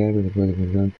com uso quebra, depois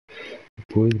avançando.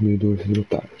 Depois, medidor se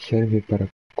lutar. Serve para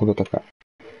contra-atacar.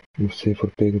 Se você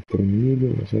for pego por um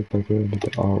inimigo, você vai para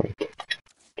contra-atacar. Alright.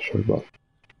 Show de bola.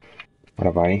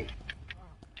 Agora vai, hein?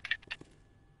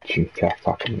 Deixa eu enfiar a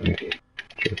faca no meio aqui.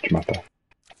 Deixa eu te matar.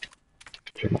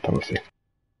 Deixa eu matar você.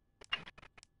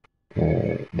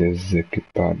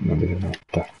 Desequipado. Não, não.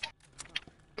 Tá.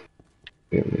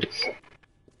 Beleza.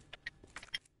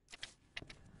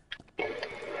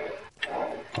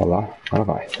 Olha lá. Agora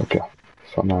vai. Aqui, ó.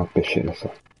 Só na peixeira, só.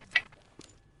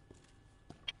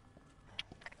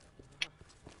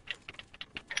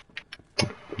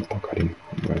 Vou botar um carinho.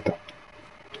 Agora então.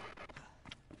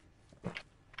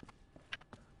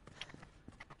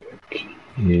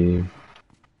 E...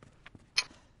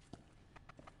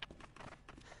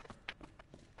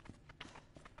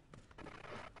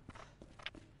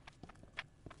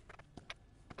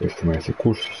 ver se tem mais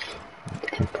recursos. Tá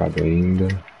trancado ainda.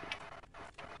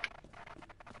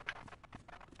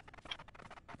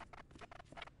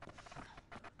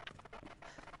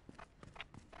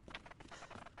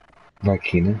 Vai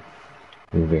aqui, né?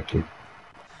 Vamos ver aqui.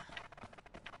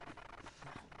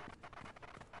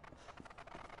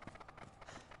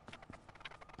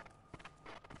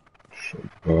 Show de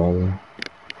bola.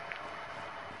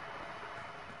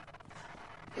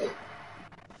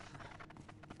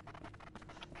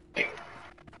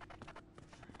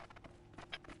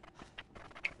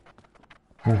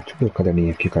 Ah, deixa eu ver o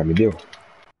caderninho aqui que o cara me deu.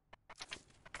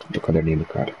 Cadê o caderninho do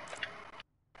cara?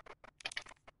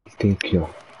 Tem aqui, ó.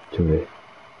 Deixa eu ver.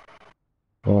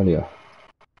 Olha,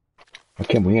 ó.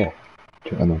 Aqui é a mulher?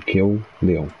 Ah, não. Aqui é o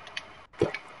leão.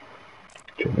 Tá.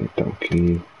 Deixa eu ver então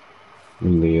aqui. O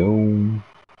leão...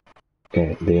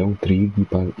 leão, trigo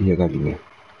e a galinha.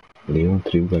 Leão,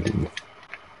 trigo, galinha.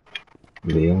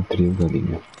 Leão, trigo,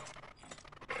 galinha.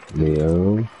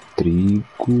 Leão,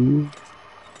 trigo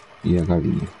e a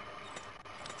galinha.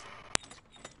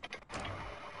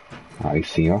 Aí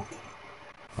sim, ó.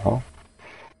 Ó.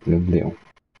 Leão.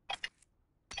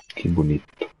 Que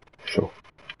bonito. Show.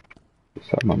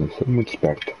 Mano, eu sou muito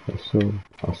esperto. Eu sou...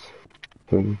 Nossa.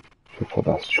 Eu sou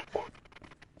fodástico.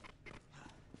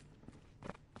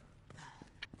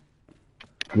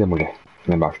 Cadê a mulher?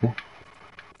 Lá embaixo, né?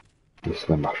 Isso,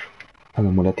 lá embaixo. Ah, a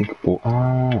mulher tem que pôr.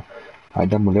 Ah! Aí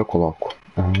da mulher eu coloco.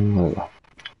 Ah, olha lá.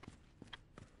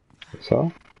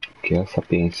 Só que é a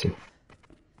sapiência.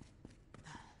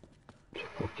 Deixa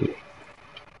eu pôr aqui.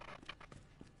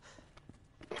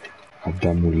 A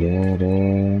da mulher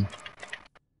é...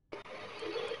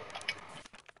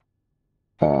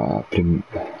 A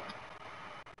primeira...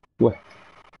 Ué?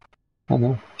 Ah,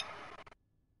 não.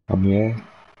 A mulher...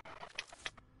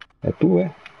 É tu,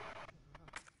 é?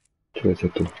 Deixa eu ver se é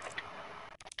tu.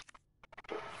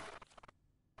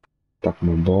 Tá com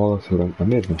uma bola segurando a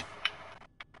mesma?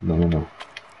 Não, não, não.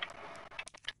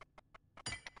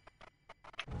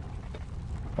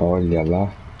 Olha lá.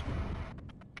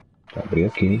 Vou abrir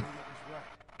aqui, hein?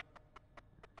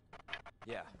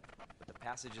 Yeah, but the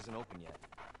passage isn't open yet.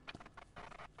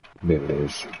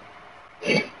 Beleza.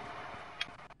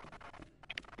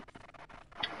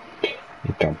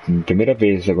 Então, primeira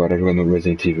vez agora jogando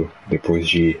Resident Evil. Depois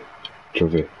de... Deixa eu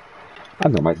ver. Ah,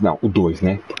 não, mas não. O 2,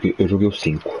 né? Porque eu joguei o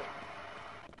 5.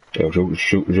 Eu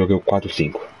joguei o 4 e o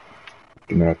 5.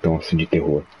 Que não era tão assim de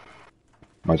terror.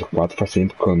 Mas o 4 faz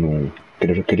tempo que eu não...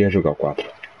 Queria jogar o 4.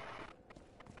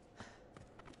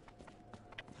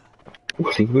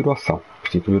 O 5 virou ação. O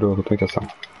 5 virou totalmente ação.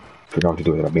 O final de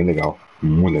 2 era bem legal.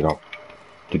 Muito legal.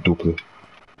 De dupla.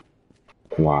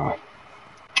 Com a...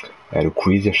 Era o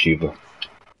Chris e a Shiva.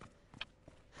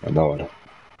 É da hora.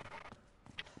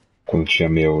 Quando tinha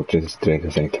meu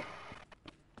 360.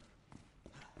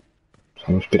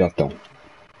 Só nos piratão.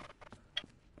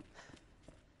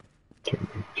 Deixa eu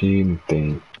ver aqui, não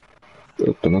tem...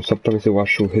 Eu tô não só pra ver se eu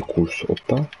acho o recurso.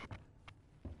 Opa.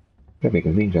 Já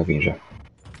vem, já vem, já.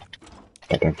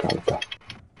 Tá trancado, tá.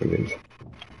 Beleza.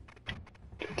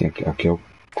 Tem aqui é o...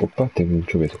 Opa, tem um...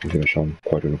 Deixa eu ver se eu consigo achar um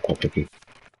código no cofre aqui.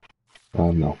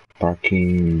 Ah, não.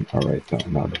 Parking... Alright,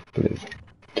 não, nada. Beleza.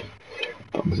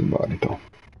 Vamos embora, então.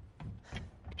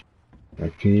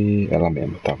 Aqui... Ela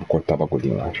mesmo, tá? Vou cortar o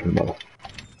bagulhinho lá. Deixa eu ver lá.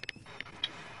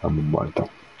 Vamos embora, então.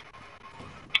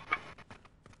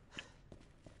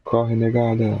 Corre,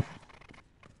 negada.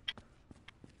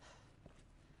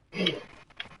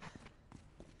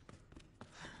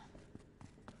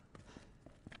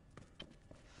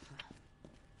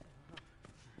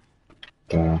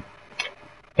 Tá.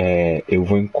 Eu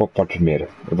vou em qual parte primeiro?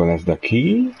 Eu vou nessa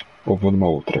daqui ou vou numa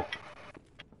outra?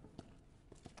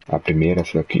 A primeira,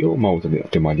 essa daqui ou uma outra?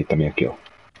 Tem uma ali também aqui, ó.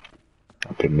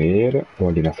 A primeira ou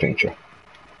ali na frente, ó.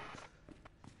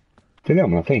 Entendeu?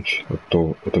 Na frente? Eu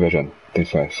tô viajando. Tem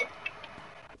só essa.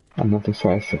 Ah, não, tem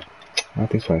só essa. Ah,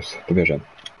 tem só essa. Tô viajando.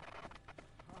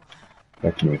 É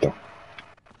aqui meu, então.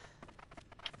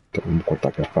 Então vamos cortar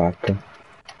aqui a faca.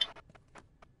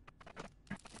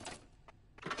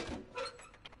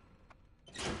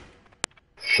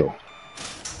 Show.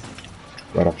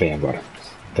 Agora vem agora.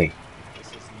 Vem.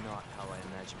 This is not how I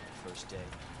imagined the first day.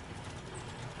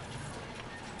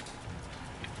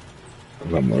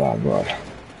 Vamos lá agora.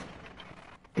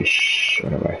 Ixi,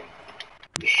 agora vai.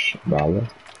 Ixi, bala.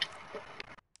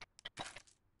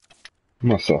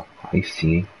 Nossa, só. Aí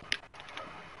sim, hein.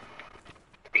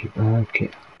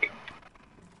 Aqui.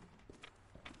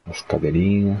 As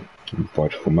cadeirinhas. Não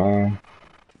pode fumar.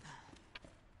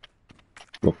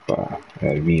 Opa,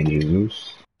 ervinha de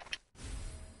Jesus.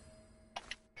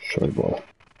 Show de bola.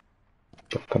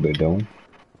 Cabedão.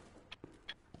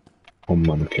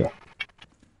 Mano, aqui, ó.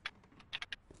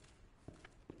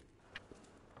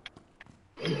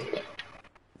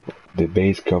 The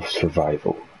Basic of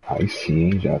Survival. Aí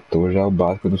sim, já tô já o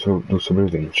básico do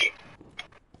sobrevivente.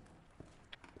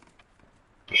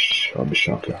 Ixi, ó o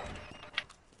bichão aqui, ó.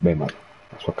 Bem, mano,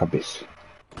 na sua cabeça.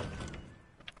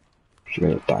 Chega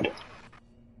aí, otário.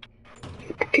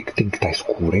 Por que tem que estar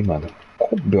escuro, hein, mano?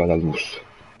 Qual o B.O. da luz?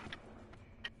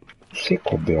 Não sei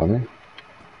qual o B.O., né?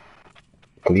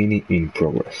 Cleaning in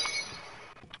progress.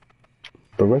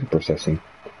 Progress processing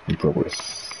in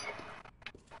progress.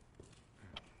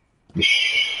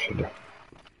 Ixi, olha.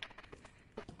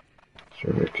 Deixa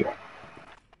eu ver aqui, ó.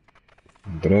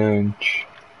 Hidrante.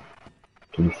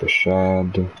 Tudo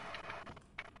fechado.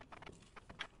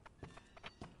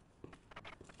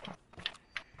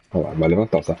 Olha lá, vai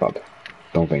levantar o safado.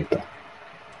 Então vem, então.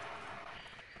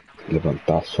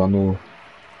 Levantar só no...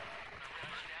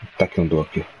 Tá aqui um do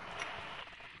aqui.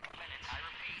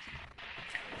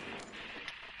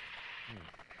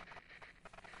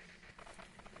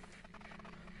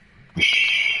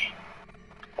 Ixi.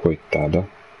 Coitada.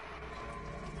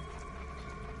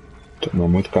 Tomou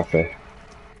muito café.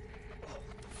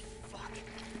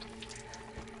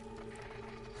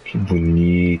 Que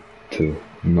bonito.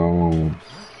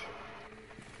 Nossa.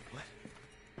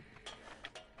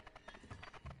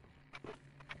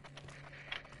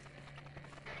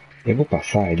 Eu vou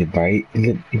passar, ele vai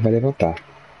levantar.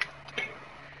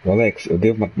 O Alex, eu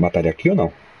devo matar ele aqui ou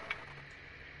não?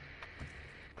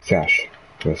 Você acha?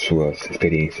 Pelas suas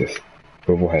experiências.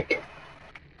 Eu vou reto.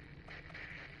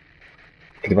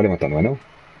 Ele vai levantar, não é não?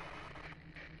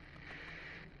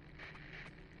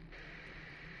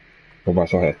 Ou vai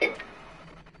só reto?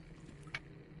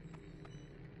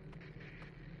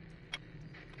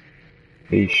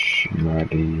 Ixi,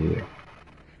 Maria.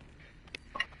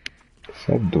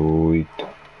 Você é doido.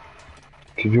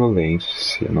 Que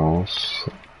violência,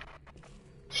 nossa.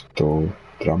 Estou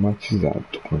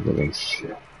traumatizado com a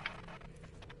violência.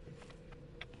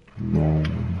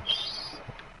 Nossa.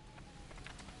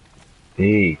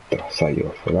 Eita,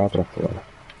 saiu. Foi lá pra fora.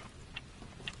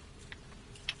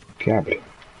 Que abre?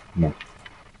 Não.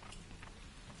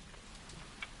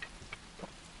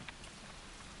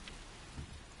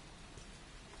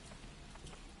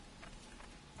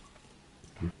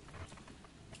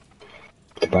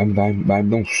 Vai me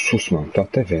dar um susto, mano. Tô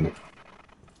até vendo.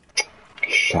 Que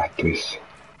chato isso.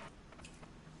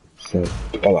 Certo.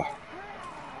 Olha lá.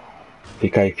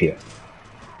 Fica aí, filha.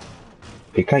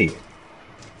 Fica aí.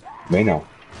 Vem não.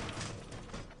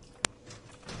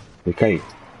 Fica aí.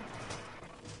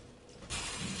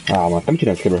 Ah, mas tá me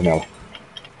tirando esse quebra nela.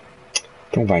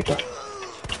 Então vai, então.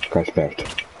 Ficar esperto.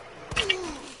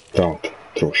 Pronto,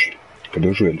 trouxa. Cadê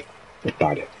o joelho?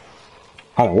 Otária.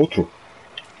 Ah, não, outro?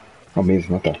 É o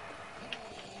mesmo, tá.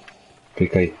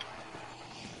 Fica aí.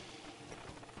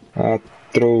 Ah,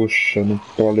 trouxa, não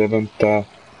pode levantar.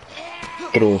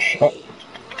 Trouxa. Ah,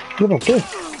 levantou?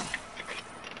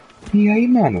 E aí,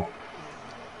 mano?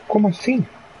 Como assim?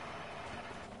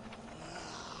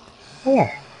 Olha lá.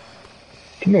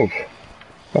 De novo.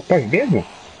 Rapaz mesmo?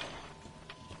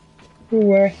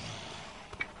 Ué.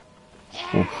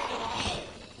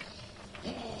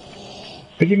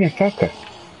 Perdi minha faca.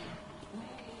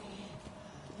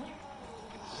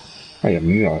 Aí, a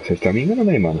minha, ó. Você está me enganando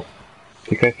aí, mano.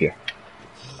 Fica aí, fia.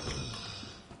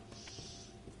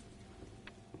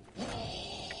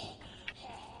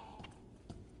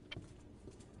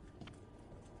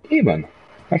 Ih, mano.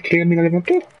 Acho que a mina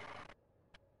levantou.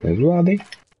 É zoado, hein?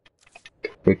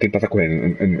 Eu tenho que passar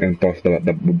correndo. Eu não posso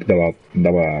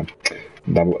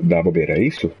dar bobeira. É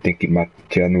isso? Tem que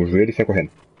tirar no joelho e sair correndo.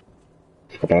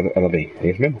 Fica parada, ela vem. É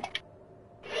isso mesmo?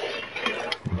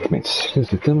 Documentos.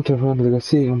 Estamos travando a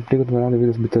delegacia. Um pego do marado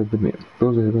devido às metas do meio.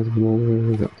 Todos os regados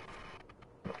do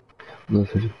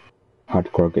nossa,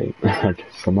 hardcore game.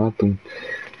 Só mata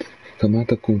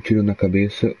com um tiro na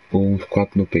cabeça ou uns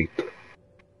 4 no peito.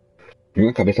 E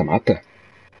na cabeça mata?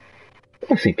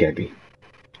 Como assim, Kevin?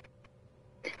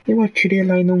 Eu atirei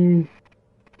lá e não...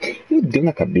 Eu dei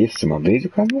na cabeça uma vez e o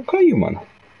cara não caiu, mano.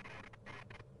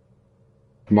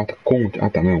 Mata com... Ah,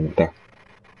 tá, não, tá.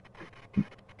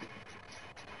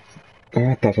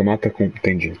 Ah, tá, só mata com...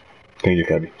 Entendi. Entendi,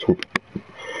 Kevin, desculpa.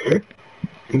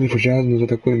 Os refugiados nos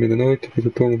atacou na meia-noite,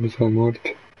 executou uma pessoa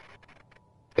morta.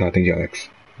 Tá, entendi, Alex.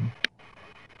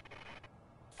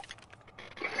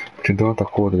 Então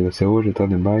atacou a delegacia hoje, tá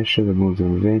em baixa, alguns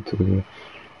eventos,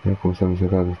 já começaram a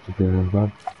cercar as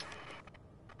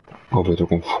houve outro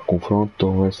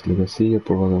confronto essa delegacia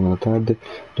por volta da tarde,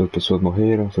 2 pessoas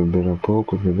morreram, sobreviveram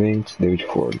poucos eventos, David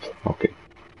Ford. Ok,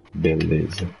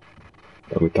 beleza.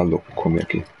 O bagulho tá louco, comer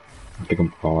aqui.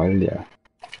 Olha.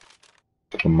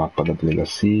 O mapa da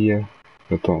delegacia.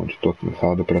 Eu tô onde? Tô aqui na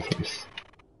sala de operações.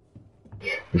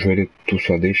 O joelho tu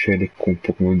só deixa ele com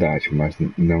pouca mobilidade, mas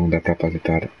não dá pra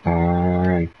capacitar.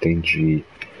 Ah, entendi.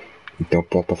 Então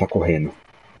pode passar correndo.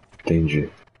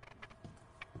 Entendi.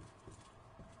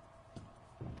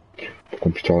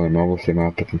 Com pistola normal você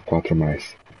mata com 4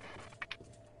 mais.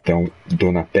 Então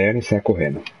dou na perna e sai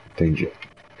correndo. Entendi.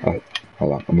 Olha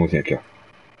lá, a mãozinha aqui, ó.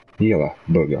 Ih, olha lá,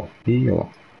 bug, ó. Ih, olha lá.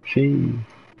 Xiii.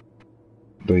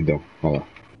 Doidão, olha lá.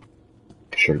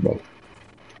 Show de bola.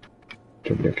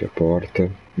 Deixa eu abrir aqui a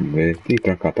porta. Vamos ver. Ih,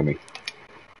 trancar também.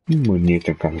 Mania de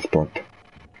trancar essas portas.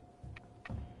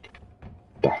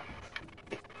 Tá.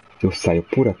 Eu saio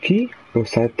por aqui ou eu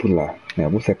saio por lá? Eu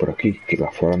vou sair por aqui, que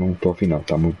lá fora não tô afim não.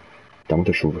 Tá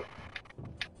muita chuva.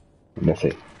 Desce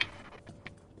aí.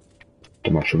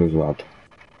 Tomar chuva zoado.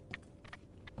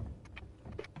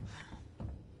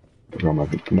 Vou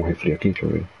pegar um refri aqui, deixa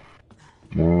eu ver.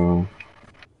 Não.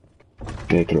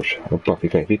 E aí, trouxa? Opa,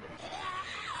 fica aí, fica.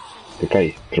 Fica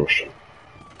aí, trouxa.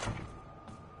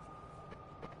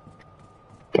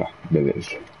 Tá,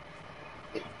 beleza.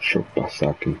 Deixa eu passar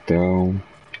aqui então.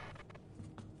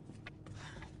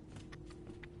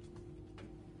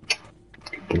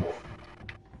 Que burro.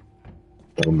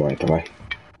 Tá bom, então vai.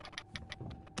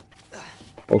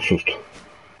 Olha o susto.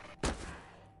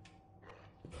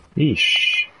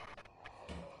 Ixi.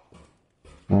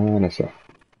 Ah, olha só.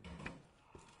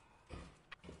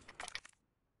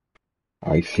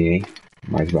 Aí sim, hein?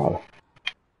 Mais bala.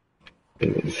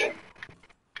 Beleza.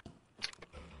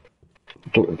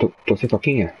 Tô sem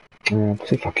faquinha? Ah, tô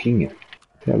sem faquinha.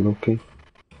 Você é louco, hein?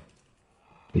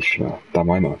 Ixi, mano. Tá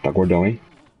mais, mano. Tá gordão, hein?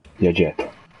 E a dieta?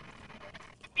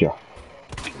 Aqui, ó.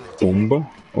 Pumba.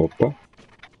 Opa.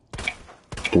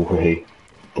 Empurrei.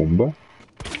 Pumba.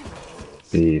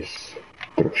 Isso.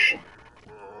 Trouxa.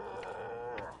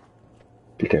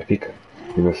 Fica, fica.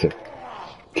 E você?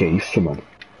 Que isso, mano?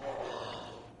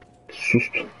 Que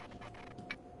susto.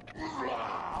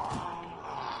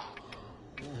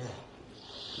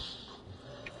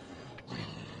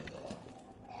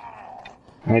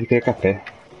 Ah, ele queria café.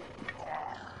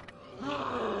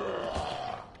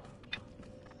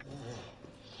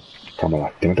 Calma lá,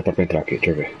 tem muita pra entrar aqui,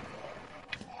 deixa eu ver.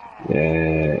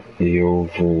 Eu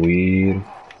vou ir...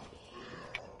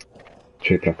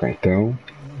 Deixa eu ir pra cá então.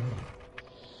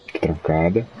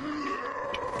 Trancada.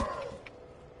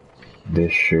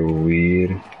 Deixa eu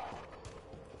ir...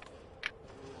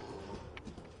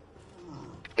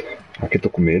 Aqui eu tô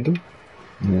com medo,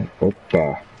 né?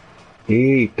 Opa!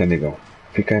 Eita, negão.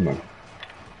 Fica aí, mano.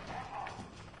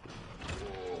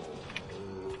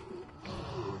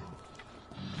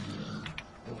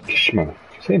 Ixi, mano.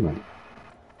 Sei, mano.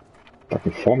 Tá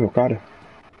com fome o cara?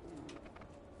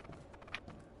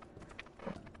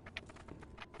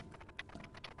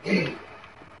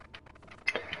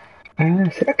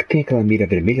 Ah, será que tem aquela mira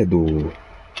vermelha do...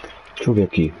 Deixa eu ver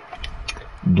aqui.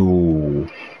 Do...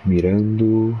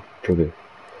 Mirando... Deixa eu ver.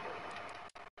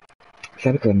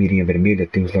 Sabe aquela mirinha vermelha?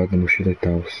 Tem os lados da mochila e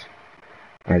tal.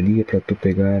 Ali é pra tu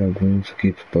pegar alguns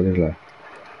que tu pode lá.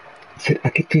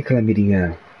 Aqui tem aquela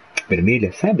mirinha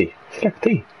vermelha, sabe? Será que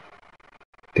tem?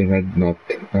 Tem red dot.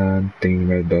 Ah, não tem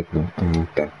red dot não. Ah,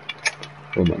 tá.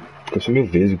 Ô, mano. Porque eu sou meio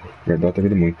vesgo. Red dot tá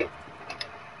vindo muito.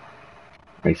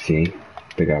 Aí sim, hein?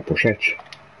 Pegar a pochete?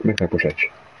 Como é que tá a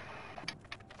pochete?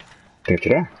 Tem que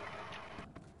tirar?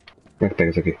 Como é que pega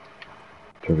isso aqui?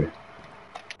 Deixa eu ver.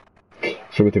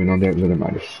 Sobre o terminal dos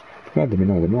armários. Ah,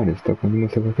 terminal dos armários? Tá com uma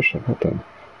você vai fechar. Ah, tá.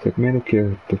 Você recomenda que a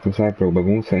responsável por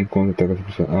bagunça encontre até essa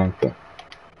pessoa. Ah, tá.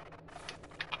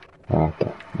 Ah,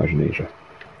 tá. Imaginei já.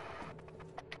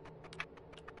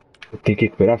 Tem que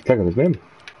recuperar as teclas mesmo?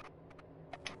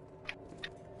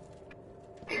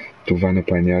 Tu vai no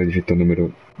painel e digita o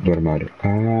número do armário.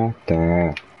 Ah,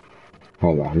 tá.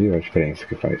 Olha lá, viu a diferença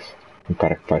que faz? Um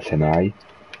cara que faz Senai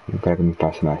e um cara que não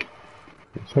faz Senai.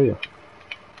 Isso aí, ó.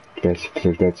 Se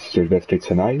eu tivesse feito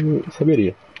Senai, eu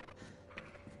saberia.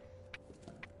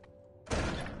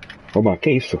 Ô, mano,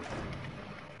 que isso?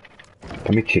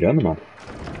 Tá me tirando, mano?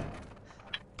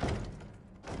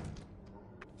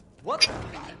 What?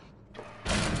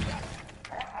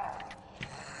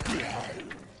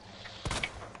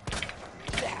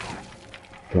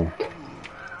 Pronto.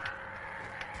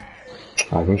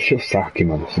 Ah, vou encher o saco aqui,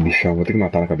 mano. Esse bichão, vou ter que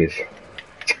matar na cabeça.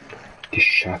 Que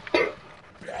chato.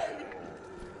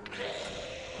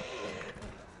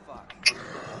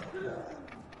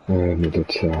 Ai, meu Deus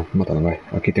do céu. Vou matar, não vai.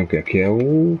 Aqui tem o quê? Aqui é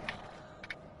o...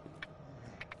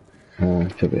 Ah,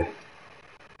 deixa eu ver.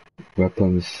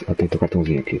 Weapons... Ah, tem o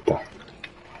cartãozinho aqui, tá.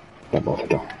 Tá bom,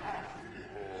 então.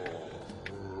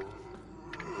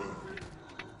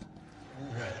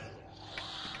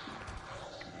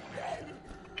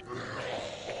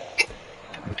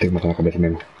 Vou ter que matar na cabeça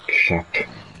mesmo. Que chato.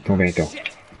 Então vem, então.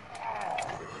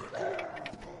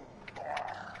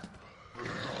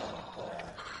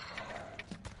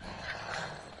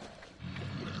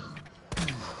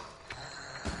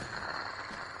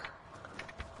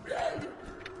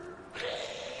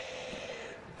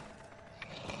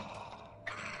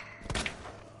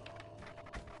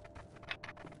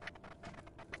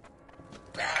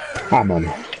 Ah,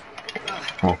 mano.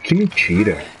 Ah, que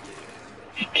mentira.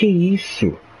 Que é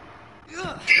isso?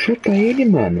 Chuta ele,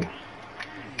 mano.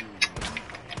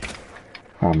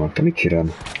 Ah, mano, tá me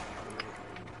tirando.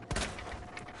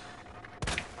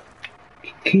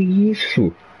 Que é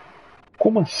isso?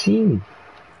 Como assim?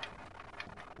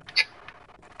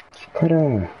 O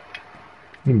cara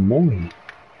me morre.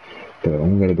 Tá,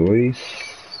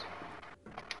 102.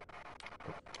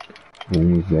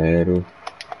 10.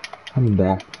 Ah, não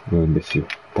dá. Não, imbecil.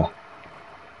 Tá.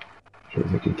 Deixa eu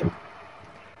ver aqui então.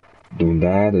 Não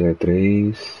dá,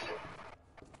 03.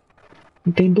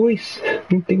 Não tem 2.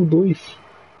 Não tenho 2.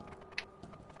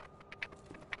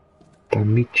 Tá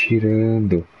me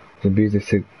tirando. Zumbis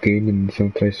desse game são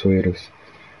traiçoeiros.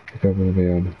 Acabou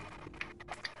ganhando.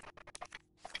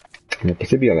 Já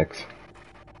percebi, Alex.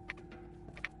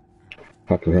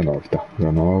 Aqui o R9, tá.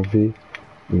 R9.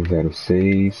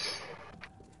 106.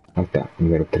 Ah, tá.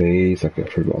 103. Aqui, ó,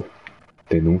 show de bola.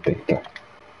 Tem, não tem, tá.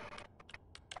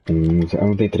 Ah,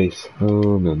 não tem 3.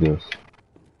 Oh, meu Deus.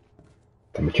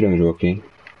 Tá me tirando o jogo aqui, hein?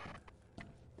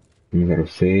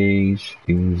 106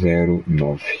 e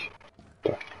 109.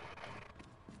 Tá.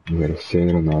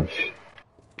 10609.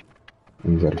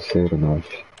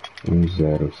 10609.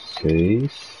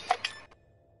 106.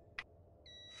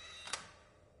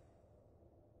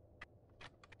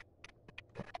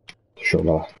 Deixa eu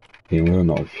lá. E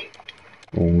 109.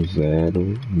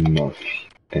 109.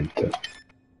 Enter.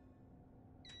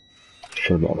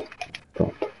 Show de bola.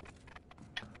 Pronto.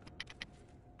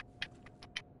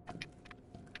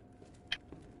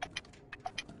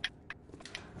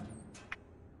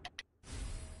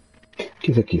 O que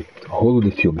é isso aqui? Rolo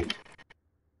de filme.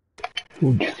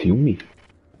 Rolo de filme?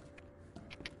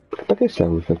 Pra que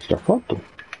serve? Pra tirar foto?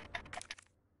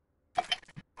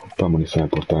 Opa, munição é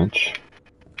importante.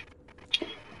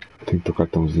 Tem que ter o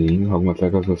cartãozinho. Algumas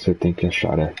regras você tem que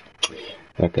achar, é.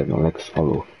 É que o Alex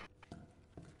falou.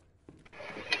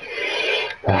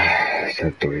 Ah, isso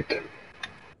é doido.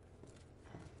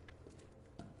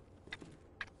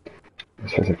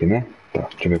 Isso faz aqui, né? Tá,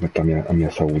 deixa eu ver como tá a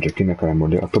minha saúde aqui, né? Cara,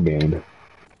 mordeu. Eu tô bem ainda.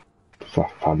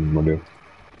 Safado, me mordeu.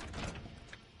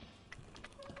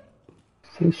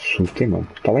 Sem susto, hein, mano?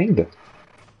 Tá lá ainda?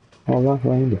 Olha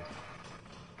lá ainda.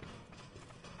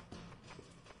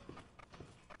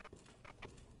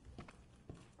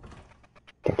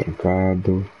 Tá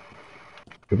trancado.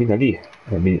 Eu vim dali?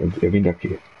 Eu vim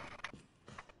daqui.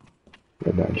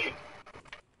 Verdade.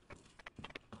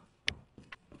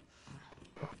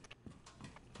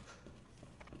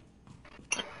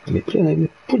 Ele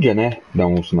podia, né? Dar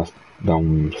uns.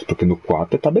 Porque no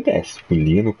 4 tá BDS. O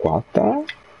linha no 4 tá.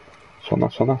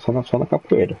 Só na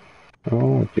capoeira.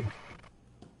 Ah, aqui.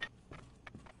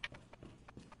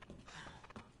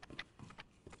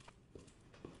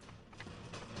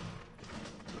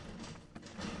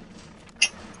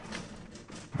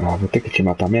 Ah, vou ter que te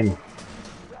matar mesmo?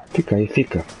 Fica aí,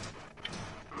 fica.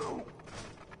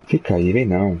 Fica aí, vem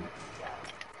não.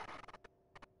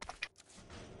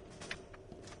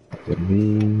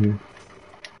 Reservinho.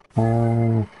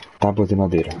 Ah, tábuas de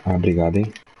madeira. Ah, obrigado,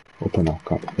 hein. Opa, não,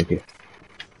 calma, aqui.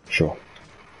 Show.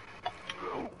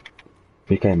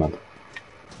 Fica aí, mano.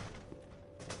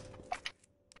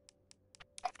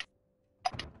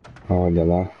 Olha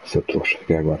lá, seu trouxa.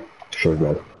 Fiquei agora. Show de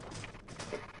bola.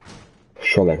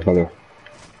 Show, Leque, valeu.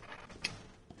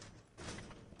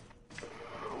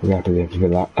 Lugar pra dentro,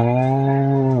 ver lá.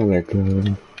 Ah, Leque.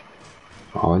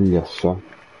 Olha só.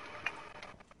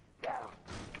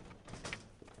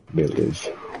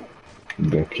 Beleza.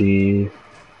 Daqui.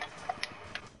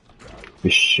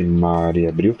 Vixe, Maria,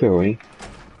 abriu, ferrou, hein?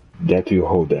 That will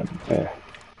hold them. É.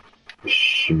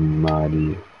 Vixe,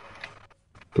 Maria.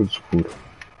 Tudo escuro.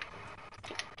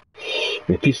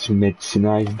 Benefícios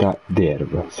medicinais de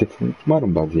erva. Se fumar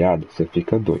um baseado, você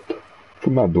fica doido.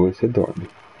 Fumar 2, você dorme.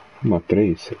 Fumar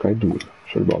 3, você cai duro.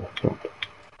 Show de bola. Pronto.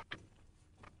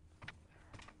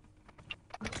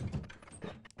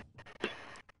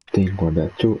 Tem que guardar.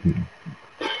 Deixa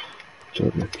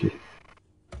eu ver aqui.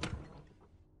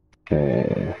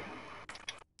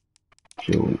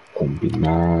 Deixa eu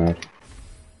combinar.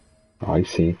 Aí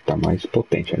sim, tá mais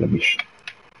potente ainda, bicho.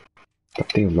 Tá,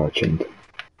 tem slot ainda.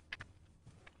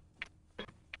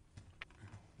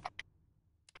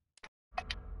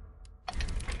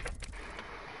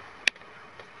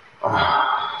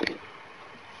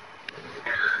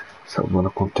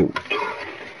 Salvando conteúdo.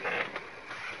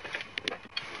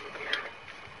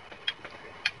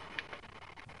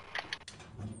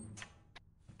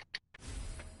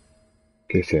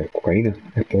 Que esse é cocaína?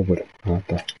 É pólvora. Ah,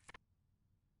 tá.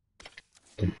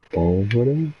 Tem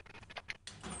pólvora.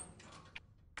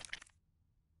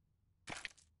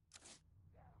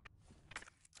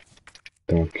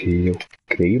 Então aqui eu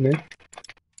creio, né?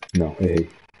 Não, errei.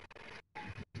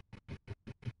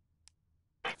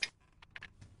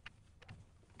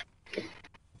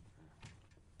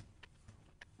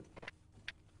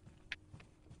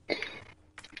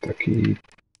 Tá aqui.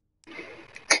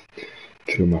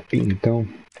 Tira o mapinha então.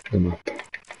 Do mapa.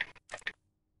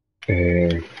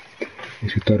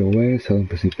 Escritório Oeste, salão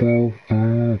principal.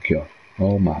 Ah, aqui ó.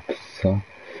 Ó o mapa. Só.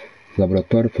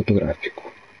 Laboratório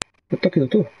fotográfico. Eu tô aqui, não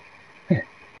tô? É.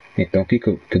 Então o que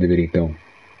eu deveria então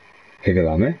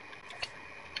revelar, né?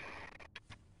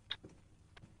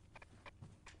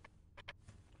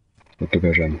 Eu tô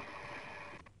viajando.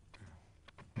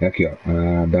 É aqui ó.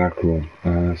 Ah, Dark Room.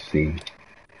 Ah, sim.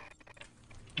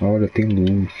 Olha, tem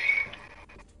luz.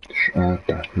 Ah,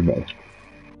 tá. De bola.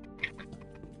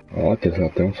 Ó, tem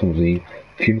um somzinho.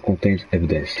 Film contains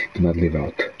evidence. Do not leave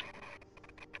out.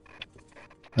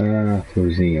 Ah,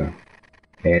 florzinha.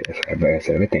 É,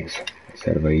 essa erva é tensa.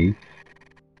 Essa erva aí.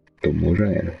 Tomou, já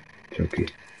era. Deixa eu aqui.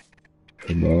 Show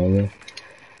de bola.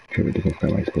 Deixa eu ver se vai ficar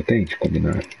mais potente.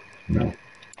 Combinar. Não.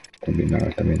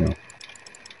 Combinar também não.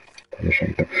 Vou deixar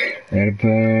então.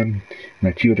 Erva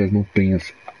nativa das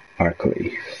montanhas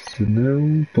Arkley. Se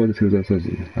não, pode ser usada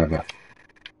sozinha. Ah, vá.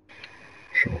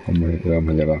 Show.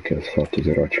 Vamos levar aqui as fotos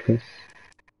eróticas.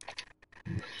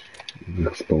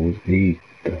 Expose.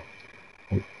 Eita.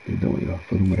 Perdão aí, ó.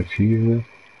 Foto numerativa.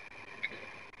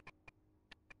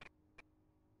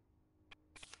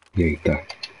 E aí, tá.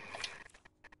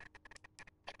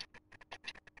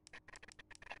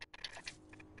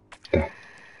 Tá.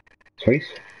 Só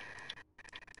isso?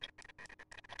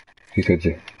 O que isso quer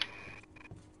dizer?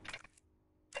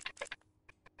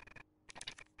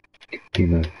 Tem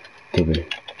nada. Deixa eu ver.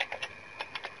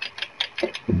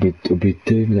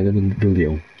 Obter medalha do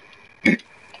leão.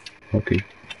 Ok.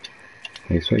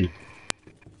 É isso aí.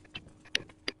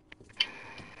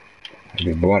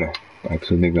 Aí, bora. Aí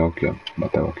preciso negar aqui, ó.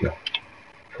 Matar aqui, ó.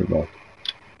 Show de bola.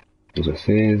 Luz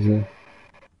acesa.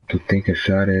 Tu tem que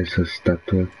achar essa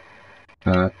estátua.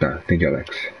 Ah, tá. Entendi,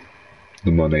 Alex.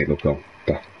 Do mano aí, loucão.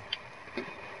 Tá.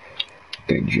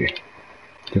 Entendi.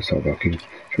 Deixa eu salvar aqui. Deixa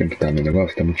eu ver que tá meu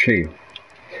negócio. Tá muito cheio.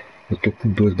 Eu tô com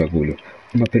 2 bagulho.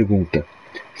 Uma pergunta.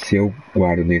 Se eu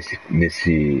guardo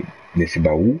nesse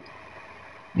baú,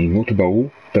 em outro baú,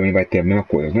 também vai ter a mesma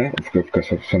coisa, né? Ou fica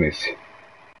só nesse?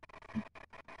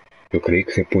 Eu creio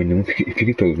que você põe num e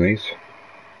fica em todos, não é isso?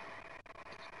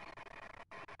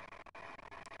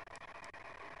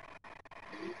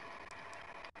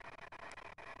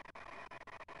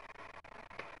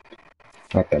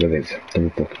 Ah, tá, beleza. Então, um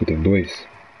pouco aqui tem 2.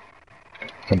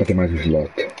 Só pra ter mais um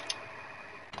slot.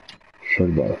 Show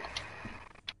de bola.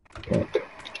 Pronto.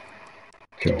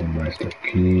 Deixa eu arrumar isso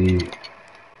aqui.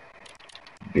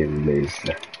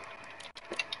 Beleza.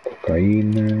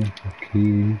 Cocaína.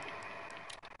 Aqui.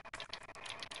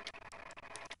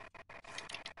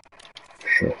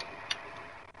 Show.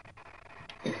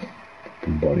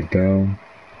 Vambora então.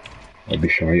 Ó o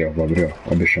bichão aí, ó. Vou abrir, ó.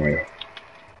 Ó o bichão aí, ó.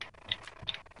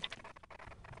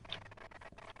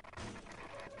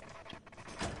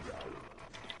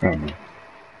 Ah, mano.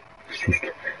 Que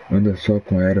susto. Anda só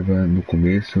com erva no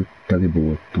começo, tá de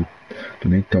boa. Tu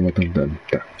nem toma tanto dano.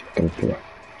 Tá, então vou pular.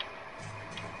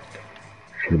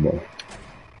 Show de bola.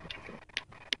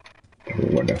 Então,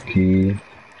 vou guardar aqui.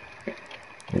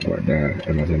 Vou guardar,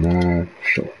 armazenar.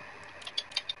 Show.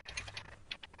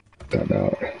 Tá da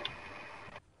hora.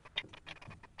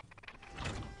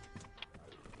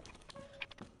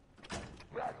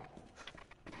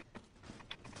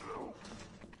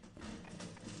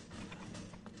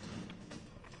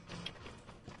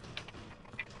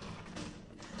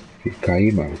 Fica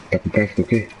aí, mano. Tá com pressa do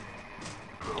quê?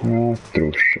 Ah,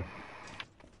 trouxa.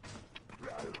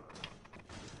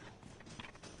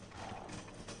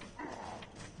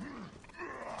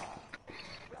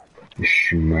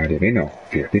 Ixi, Maria, vem não.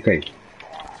 Fica aí.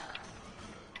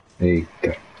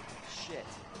 Eita. Shit.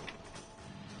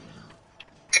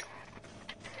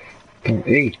 Então,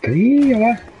 eita, ih, olha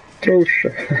lá. Trouxa.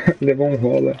 Levou um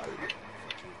rola.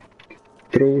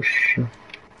 Trouxa.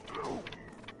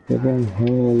 Levou um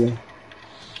rola.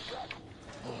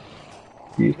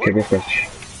 Ih, quebrou a frente.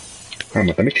 Ah,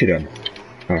 mas tá me tirando.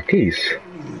 Ah, que isso?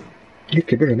 Ih,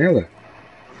 quebrou a janela?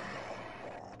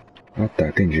 Ah, tá,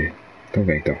 entendi. Então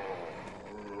vem, então.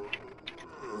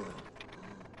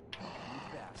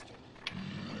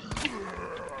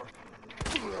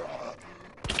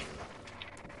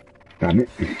 Tá, não...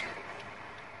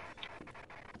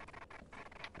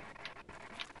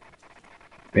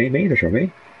 Vem, deixa eu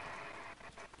ver.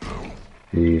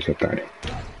 Isso, otário.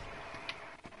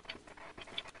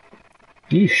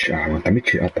 Ixi, ah, mas tá me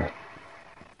tirando. Ah, tá.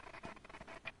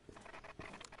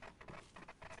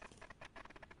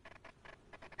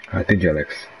 Ah, entendi,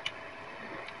 Alex.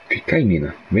 Fica aí,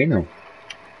 mina. Vem não.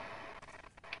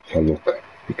 Sua louca.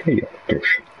 Fica aí, ó,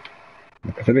 trouxa.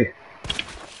 Não quer saber?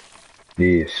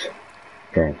 Isso.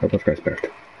 Pronto, só pra ficar esperto.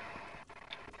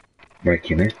 Vai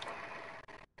aqui, né?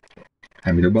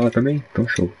 Ah, me deu bala também? Então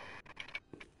show.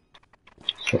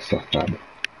 Sua safada.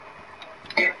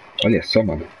 Olha só,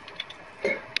 mano.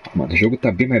 Mano, o jogo tá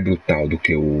bem mais brutal do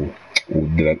que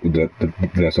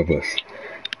The Last of Us.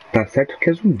 Tá certo que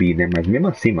é zumbi, né? Mas mesmo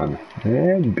assim, mano,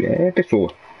 é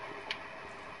pessoa.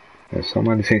 É só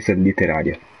uma licença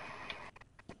literária.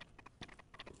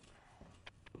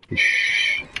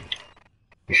 Ixi,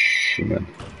 ixi, mano.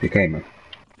 Fica aí, mano.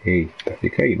 Eita,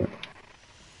 fica aí, mano.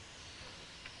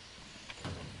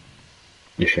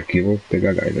 Deixa aqui, eu vou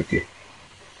pegar gás aqui.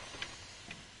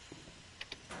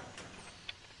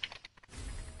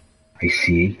 Aí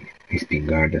sim, hein?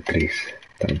 Espingarda 3.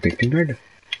 Tá, não tem espingarda?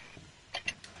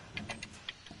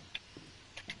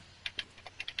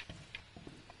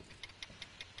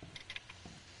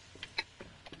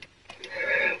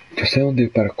 Você onde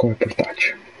para qual é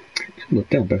portátil?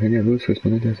 Botão para acender a luz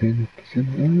correspondente a acender.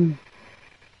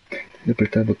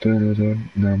 Apertar o botão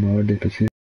na uma ordem precisa.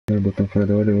 O botão fora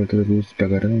da ordem, outras luzes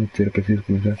apagarão. Será preciso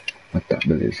começar. Ah tá,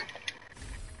 beleza.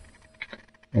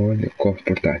 Olha, cofre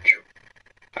portátil.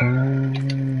 Ah.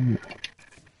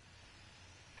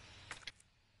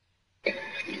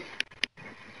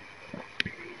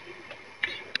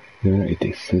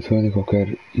 Itens. Selecione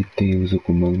qualquer item e use o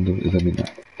comando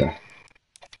examinar. Tá.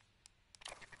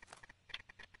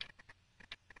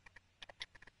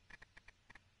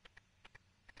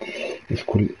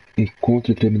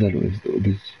 Encontre o terminadores.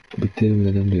 Obter o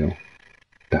medalhão leão.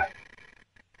 Tá.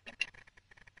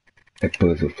 É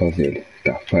puzzle, fazer ele.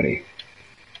 Tá, farei.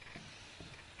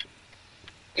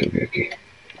 Deixa eu ver aqui.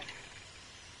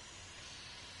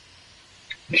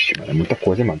 Ixi, mano, é muita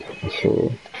coisa, mano.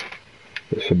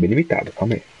 Eu sou bem limitado,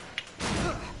 calma aí.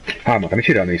 Ah, mano, tá me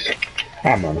tirando isso.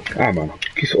 Ah, mano.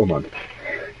 Que isso, mano.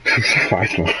 O que você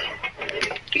faz, mano?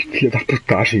 Que filha da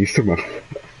putagem isso, mano.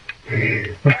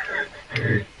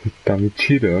 Tá me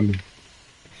tirando.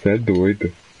 Você é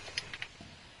doido.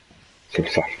 Seu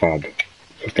safado.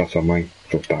 Assustar sua mãe,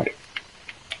 seu otário.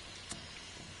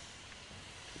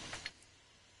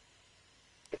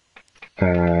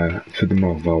 Ah, preciso de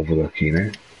uma válvula aqui,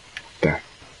 né? Tá.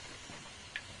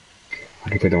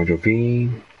 Aqui foi de onde eu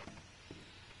vim.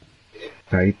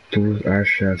 Aí tu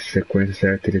acha a sequência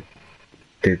certa e ele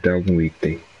te dá algum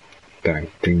item. Tá,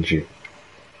 entendi.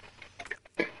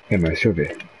 Mas deixa eu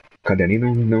ver. O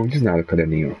caderninho não diz nada, o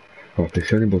caderninho. Ó,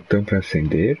 pressione o botão para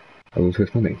acender a luz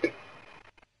correspondente.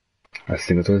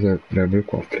 Acenda todas as para abrir o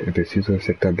cofre. É preciso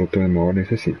acertar o botão em uma ordem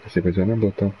específica. Você pressiona o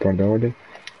botão fora da ordem.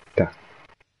 Tá.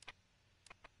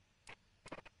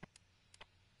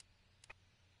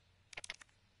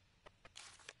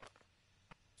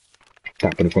 Tá,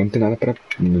 por enquanto não tem nada pra.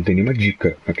 Não tem nenhuma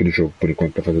dica naquele jogo, por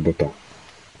enquanto, pra fazer o botão.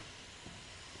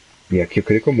 E aqui eu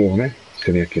creio que eu morro, né? Se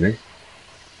eu vem aqui, né?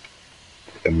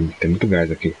 Tem muito gás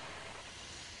aqui.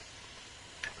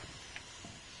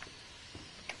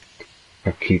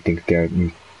 Aqui tem que ter.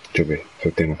 Deixa eu ver se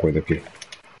eu tenho uma coisa aqui.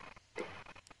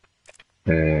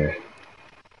 Deixa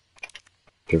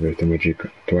eu ver, tem uma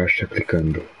dica. Tu acha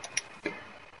clicando.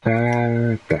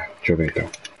 Ah, tá. Deixa eu ver então.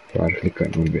 Tu acha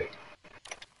clicando, vamos ver.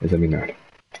 Examinar.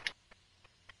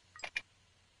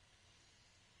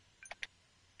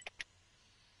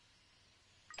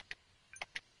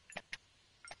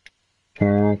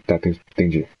 Ah, tá,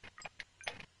 entendi.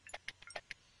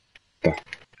 Tá.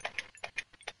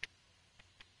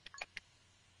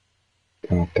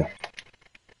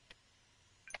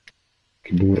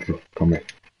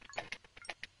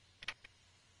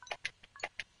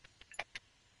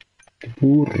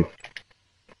 burro.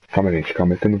 Calma, gente,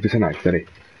 calma, eu não vi sinais, peraí.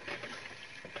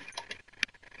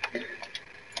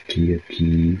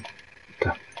 Aqui,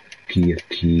 tá. Aqui,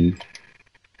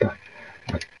 tá.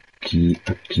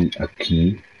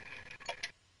 Aqui.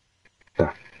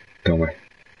 Tá. Então é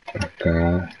pra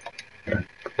cá,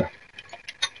 tá.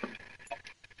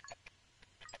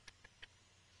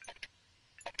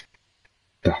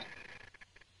 Tá.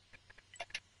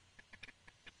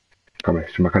 Calma aí,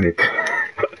 tinha uma caneta.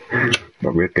 O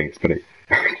bagulho é tenso, peraí.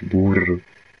 Que burro.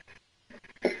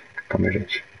 Calma aí,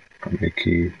 gente. Calma aí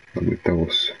que o bagulho tá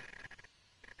osso.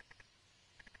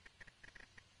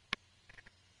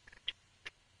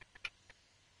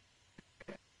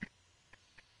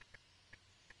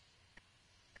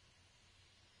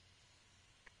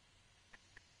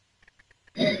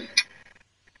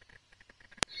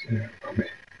 Calma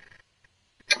aí.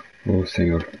 Ô,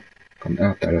 senhor.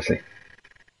 Calma. Ah, tá, já sei.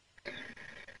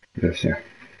 Já sei.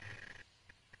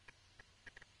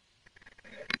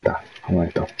 Tá, vamos lá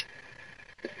então.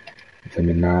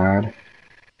 Examinar.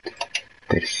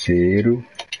 Terceiro.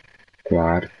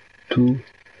 Quarto.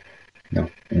 Não.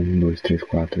 1, 2, 3,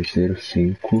 4. Terceiro.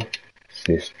 5.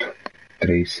 Sexto.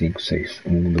 3, 5, 6.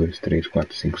 1, 2, 3,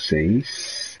 4, 5,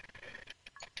 6.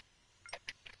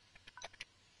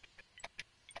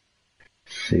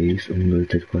 6. 1, 2,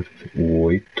 3, 4, 5,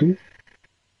 8.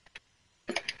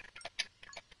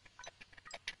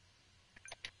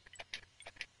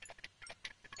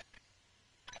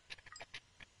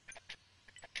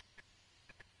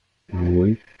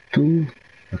 8.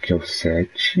 Aqui é o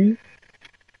 7.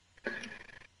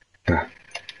 Tá.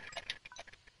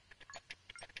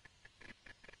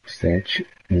 7.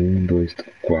 1, 2,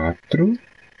 4.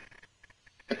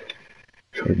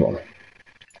 Show de bola.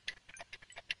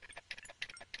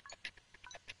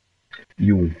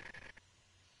 E 1.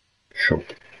 Show.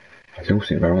 Fazer um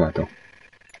sim. Vamos lá então.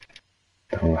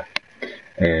 Então vamos lá.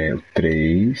 O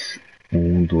 3.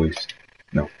 1, 2.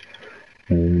 Não.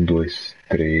 1, 2,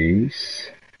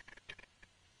 3.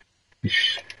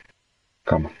 Ixi.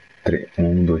 Calma.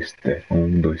 1, 2, 3.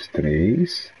 1, 2,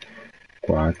 3.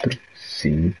 4,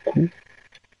 5.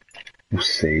 O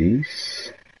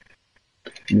 6.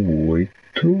 O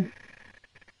 8.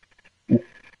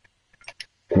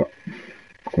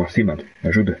 Como assim, mano? Me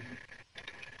ajuda.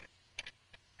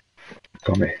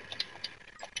 Calma aí.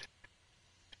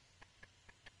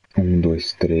 1,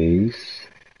 2, 3,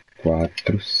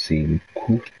 4,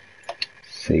 5,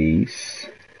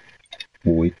 6,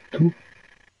 8,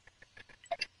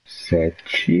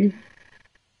 7.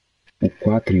 O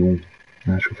 4 e 1.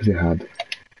 Acho que eu fiz errado.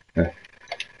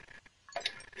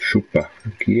 Chupa.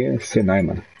 Aqui é Senai,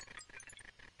 mano.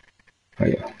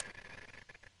 Aí, ó.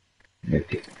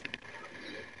 Aqui.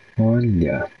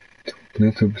 Olha.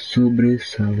 Planeta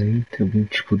sobressalente, algum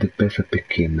tipo de peça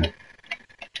pequena.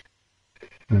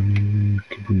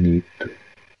 Que bonito.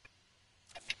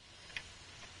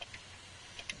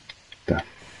 Tá.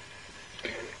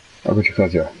 Olha o que eu tinha que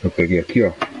fazer, ó. Eu peguei aqui,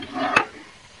 ó.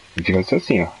 Eu tinha que fazer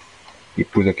assim, ó. E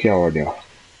pus aqui a ordem, ó.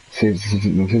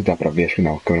 Não sei se dá pra ver, acho que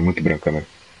não. A câmera é muito branca, né?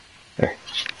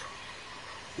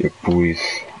 Eu pus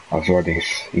as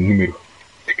ordens em número.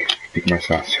 Fica mais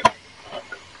fácil.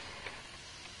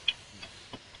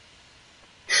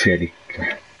 Série.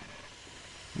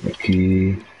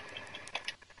 Aqui.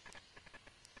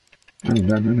 Ah, não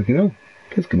dá nada aqui não?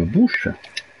 Que isso aqui é uma bucha?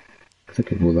 Isso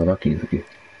aqui, vou lavar aqui isso aqui.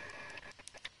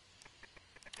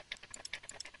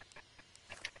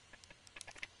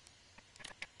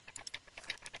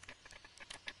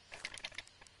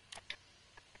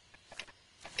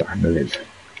 Tá, beleza.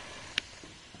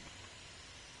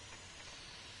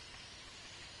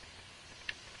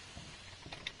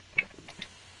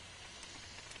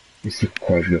 Esse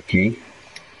código aqui, hein?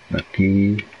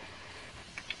 Aqui.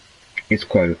 Esse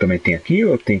código também tem aqui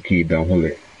ou tem que dar um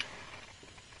rolê?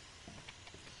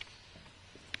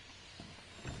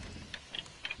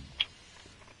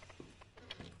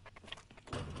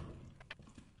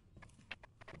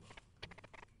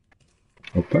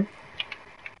 Opa.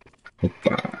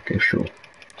 Opa, que show.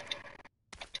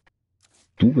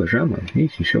 Duas já, mano?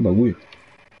 Ixi, encheu o bagulho.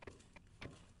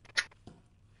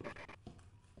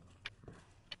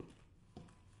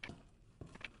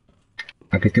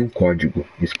 Aqui tem um código.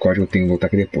 Esse código eu tenho que voltar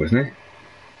aqui depois, né?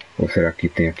 Ou será que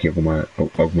tem aqui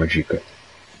alguma dica?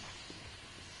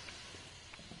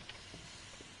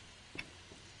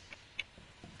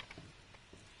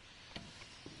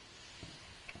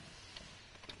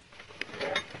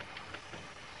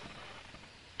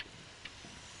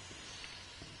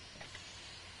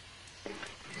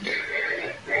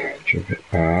 Deixa eu ver.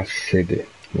 ACD.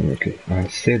 Vamos ver aqui.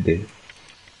 ACD.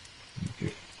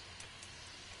 Aqui.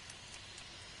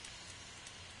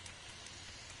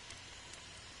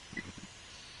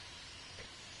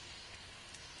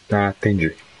 Tá,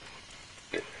 entendi.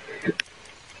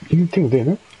 E não tem o D,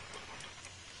 não?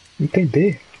 Não tem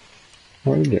D.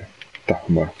 Olha. Tá,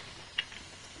 bora.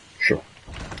 Show.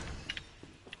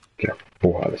 Aqui, ó.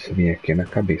 Porrada, se vir aqui na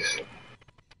cabeça.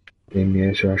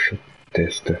 MS eu acho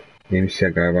testa.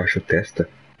 MCH eu acho testa.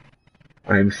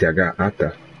 Ah, MCH? Ah,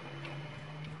 tá.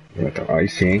 Aí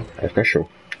sim, hein? Aí fica show.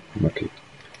 Vamos aqui.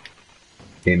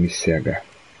 MCH.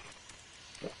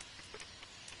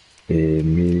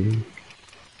 M.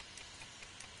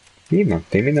 Ih, mano,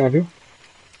 tem M não, viu?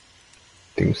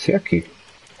 Tem um C aqui.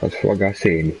 Faz for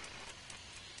HCM.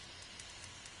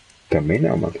 Também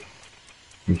não, mano.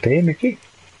 Não tem M aqui?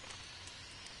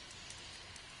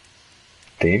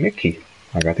 Tem M aqui.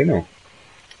 H tem não.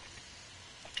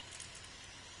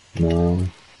 Não.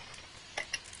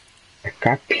 É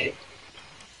CAP.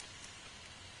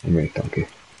 Vamos ver então aqui.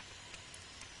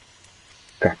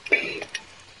 CAP.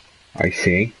 Aí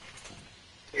sim, hein?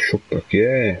 Chupa, aqui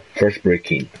é First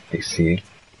Breaking. Aí sim, hein?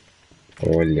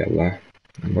 Olha lá.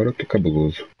 Agora eu tô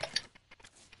cabuloso.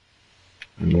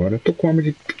 Agora eu tô com arma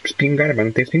de espingarda, mas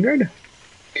não tem espingarda.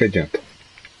 Que adianta?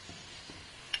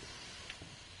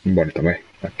 Vambora então, vai.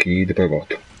 Aqui e depois eu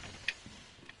volto.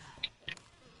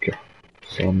 Aqui, ó.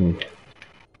 Só no...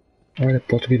 Olha,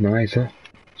 pode vir mais, ó.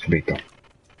 Subir então.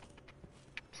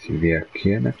 Se vier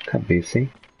aqui é na cabeça,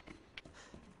 hein?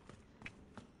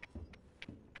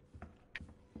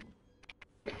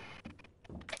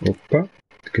 Opa.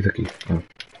 O que é isso aqui? Ah.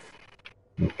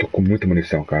 Eu tô com muita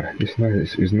munição, cara. Isso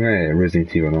não é Resident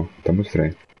Evil, não. Tá muito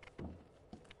estranho.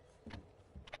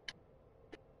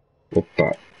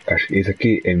 Opa. Acho que esse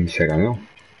aqui é MCH, não?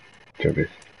 Deixa eu ver.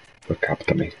 É cap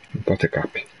também. Não pode ser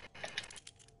cap.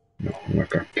 Não, não é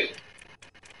cap.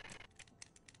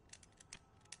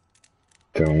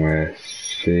 Então é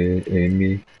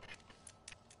CM...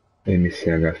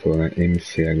 MCH, falou, né?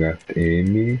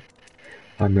 MCHM...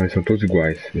 Ah, não, eles são todos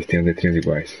iguais. Eles têm as letrinhas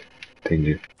iguais.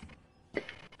 Entendi.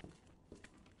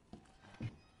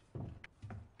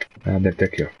 Ah, deve ter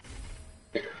aqui, ó.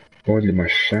 Olha, uma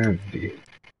chave.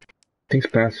 Tem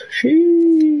espaço.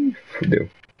 Xiii, fudeu.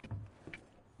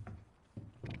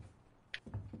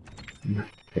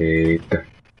 Eita.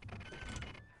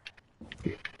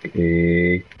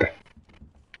 Eita.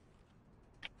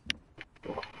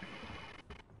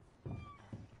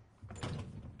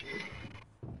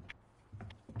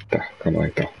 Tá, calma lá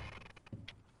então.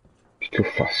 O que eu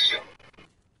faço?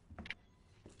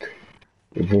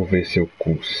 Eu vou ver se eu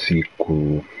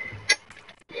consigo...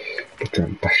 Puta,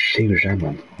 tá cheio já,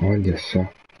 mano. Olha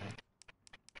só.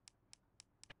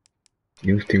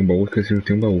 Eu tenho um baú, esqueci, eu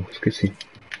tenho um baú. Esqueci.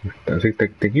 Tá, eu sei que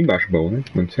tem aqui embaixo o baú, né?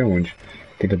 Não sei aonde.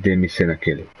 Tenta DMC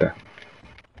naquele. Tá.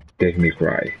 Dave Me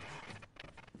Cry.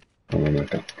 Vamos lá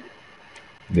então.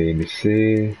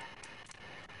 DMC...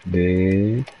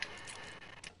 D...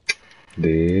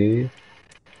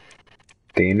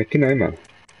 Tem M aqui não, hein, mano.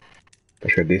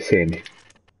 Acho que é DCN.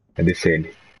 É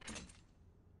DCN.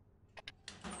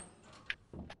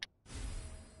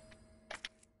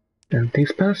 É, não tem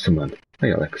espaço, mano.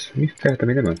 Aí, Alex. Me ferra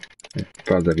também, né, mano?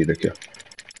 Faz da vida aqui, ó.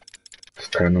 Os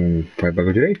caras não fazem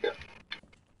bagulho direito.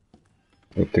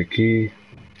 Vou ter que...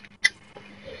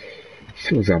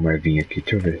 Se eu usar uma ervinha aqui,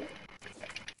 deixa eu ver.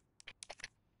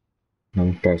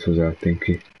 Não posso usar, tem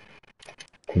que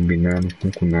combinar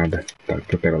com nada. Tá,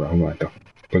 eu pego lá, vamos lá então.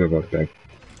 Depois eu volto, pego.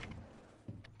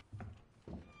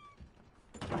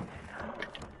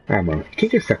 Ah, mano, o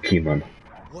que é isso aqui, mano?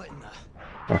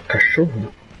 Ah,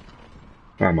 cachorro?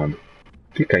 Ah, mano,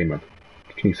 fica aí, mano.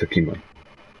 O que é isso aqui, mano?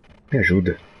 Me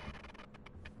ajuda.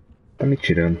 Tá me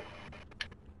tirando.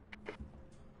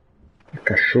 É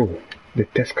cachorro?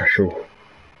 Detesto cachorro.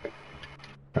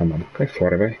 Ah, mano, cai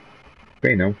fora, vai.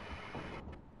 Vem não.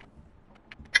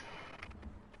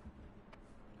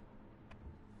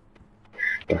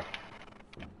 Tá.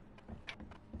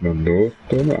 Mandou,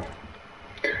 toma.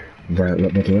 Vai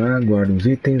lá, guarda os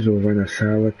itens ou vai na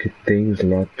sala que tem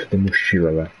slot da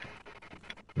mochila lá.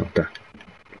 Não, tá.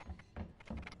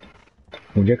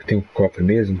 Onde é que tem o cofre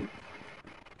mesmo?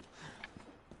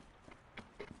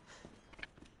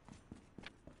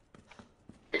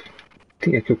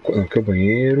 Tem aqui aqui é o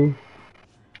banheiro.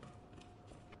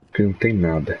 Aqui não tem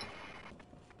nada.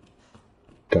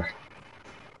 Tá.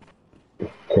 O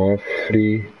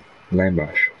cofre lá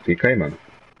embaixo. Fica aí, mano.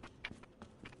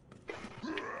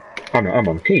 Ah, não. Ah,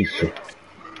 mano, que isso?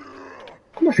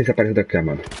 Como assim você apareceu daqui,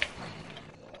 mano?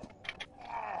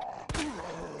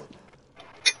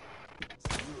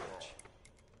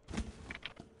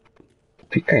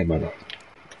 Fica aí, mano.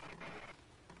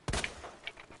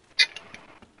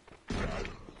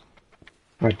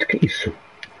 Ah, que isso?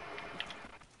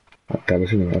 Ah, tá,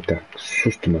 você não. Ah, tá. Que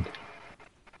susto, mano.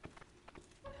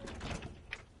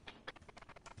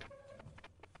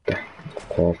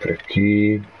 cofre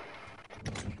aqui.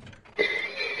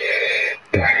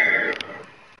 Tá.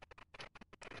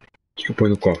 O que eu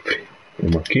ponho no cofre?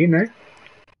 Uma aqui, né?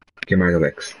 O que mais,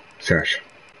 Alex? Você acha?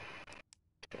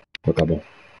 Ou tá bom?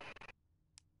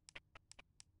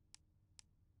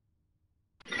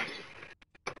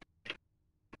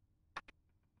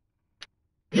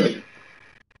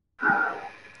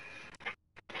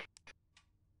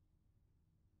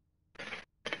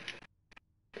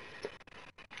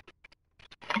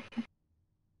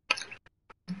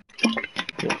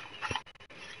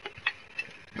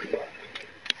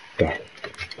 Tá.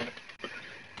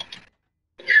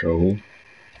 Show.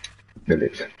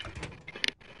 Beleza.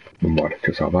 Vambora. Deixa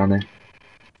eu salvar, né?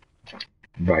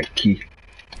 Vai que...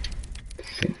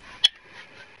 Sim.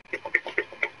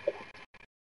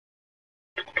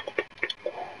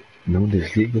 Não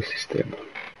desliga o sistema.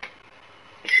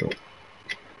 Show.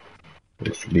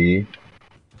 Vou subir.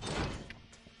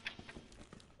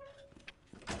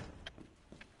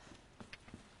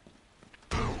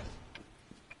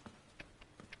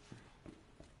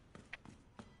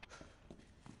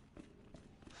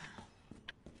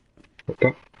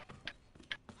 Opa.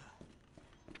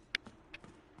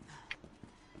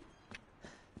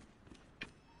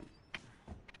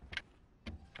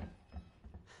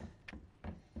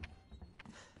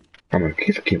 Ah, mano, que é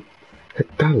isso aqui? Você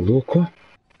tá louco, ó?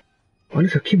 Olha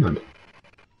isso aqui, mano.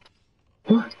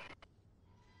 Ó.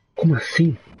 Como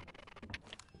assim?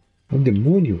 É um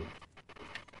demônio?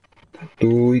 Tá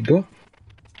doido,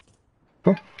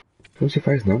 ó. Ó. Não se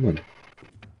faz não, mano.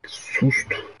 Que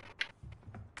susto.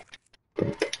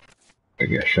 Pronto.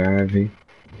 Peguei a chave.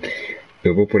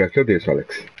 Eu vou por aqui ou desço,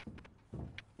 Alex?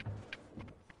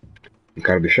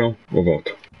 Encara o bichão ou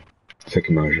volto? Você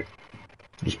que manja.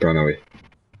 Dos Paranauê.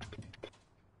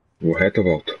 Vou reto ou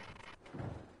volto?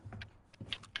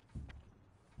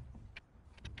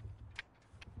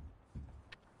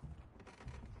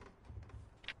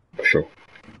 Show.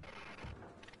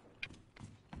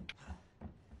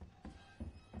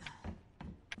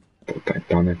 Tá,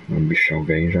 então, né? Um bichão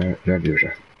bem já viu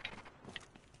já.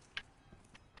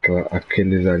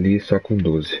 Aqueles ali só com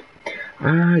 12.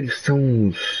 Ah, eles são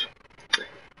os...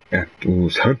 É,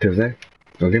 os Hunters, né?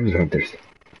 Eu lembro dos Hunters.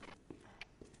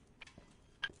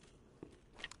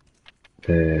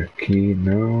 É, aqui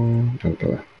não... Olha pra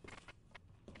lá.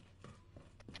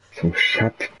 São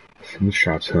chatos. São muito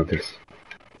chatos, Hunters.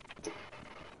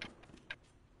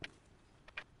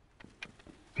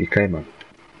 Fica aí, mano.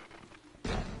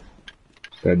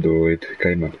 Você é doido. Fica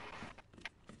aí, mano.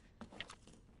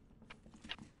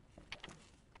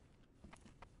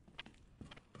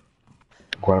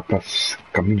 Agora pra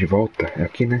caminho de volta. É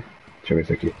aqui, né? Deixa eu ver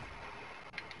isso aqui.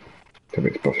 Deixa eu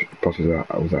ver se posso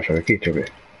usar a chave aqui. Deixa eu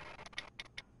ver.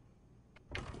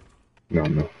 Não.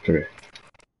 Deixa eu ver.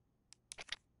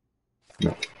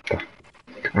 Não. Tá.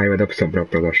 Aí vai dar opção pra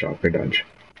usar a chave. Verdade.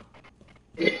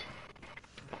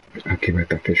 Aqui vai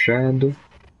estar fechado.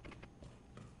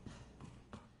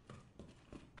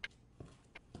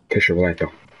 Fechou, vou lá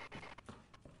então.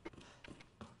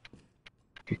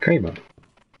 Fica aí, mano.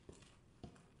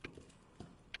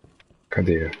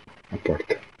 Cadê a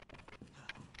porta?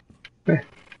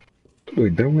 Tô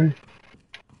doidão, né?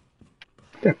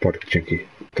 Cadê a porta que tinha aqui?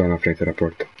 Tá na frente da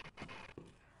porta.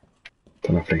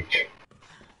 Tá na frente.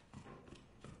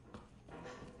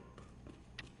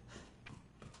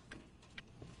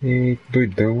 E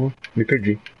doidão, ó. Me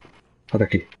perdi. Ó,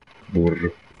 daqui.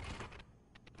 Burro.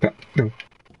 Tá, não.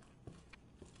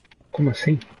 Como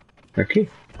assim? É aqui?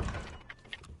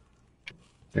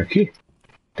 É aqui?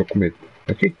 Tô com medo.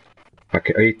 É aqui?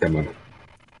 Aqui. Eita, mano.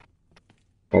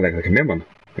 Olha, aqui mesmo, mano.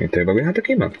 Entrei bagulho errado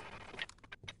aqui, mano.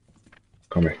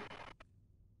 Calma aí.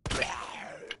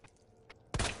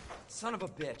 Son of a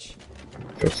bitch.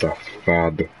 Seu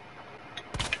safado.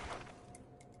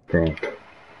 Pronto.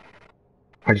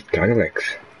 A de trás,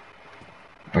 Alex.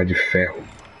 A de ferro.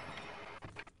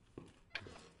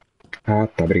 Ah,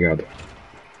 tá, obrigado.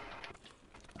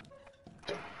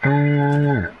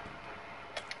 Ah,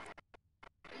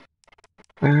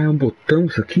 um botão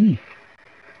isso aqui?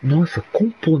 Nossa,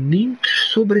 componente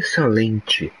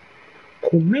sobressalente.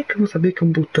 Como é que eu vou saber que é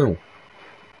um botão?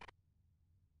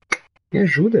 Me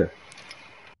ajuda.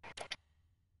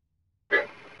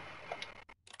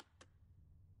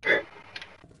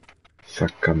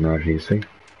 Sacanagem isso, hein?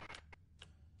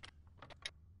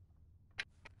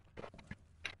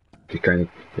 Fica aí.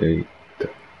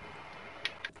 Eita.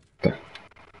 Tá.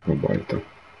 Vambora então.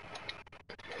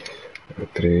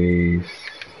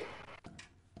 3.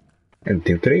 Não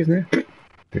tem o 3, né?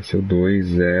 Tem seu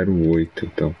 208,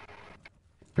 então.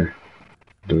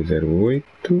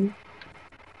 208.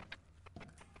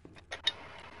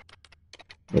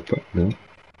 Opa, não.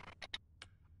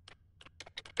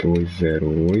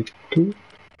 208.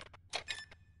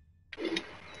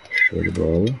 Show de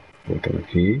bola. Voltando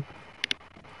aqui.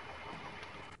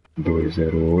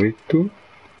 208.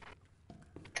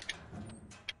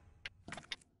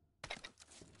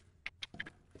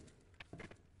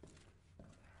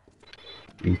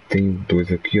 E tem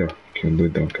dois aqui, ó. Que é um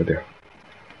doidão, cadê?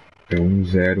 É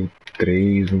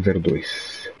 103,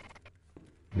 102.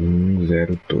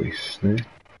 102, né?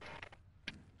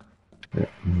 É,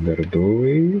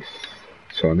 102.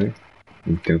 Só, né?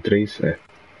 Não tem o 3? É.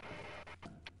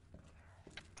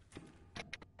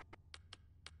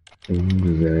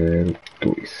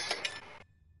 102.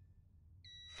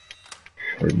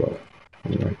 Show de bola.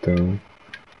 Vamos lá então.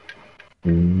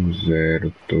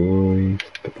 102.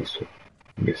 Tá, passou.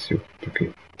 Imbecil. Por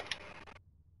quê?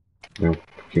 Não,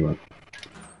 aqui, mano.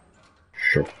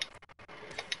 Show.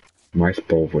 Mais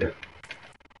pólvora.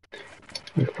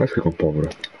 Como é que faz com pólvora?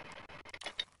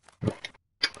 Não.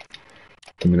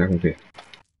 Combinar com o quê?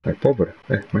 É pólvora?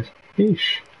 É, mas.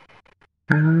 Ixi.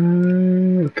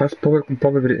 Ah, faz pólvora com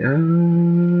pólvora.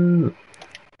 Ah,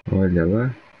 olha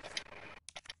lá.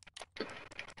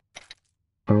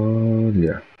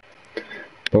 Olha.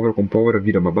 Pólvora com pólvora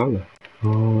vira uma bala?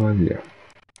 Olha.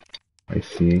 Aí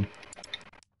sim, hein?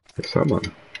 É só,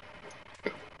 mano.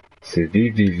 Você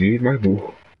vive mais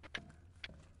burro.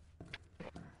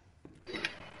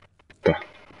 Tá.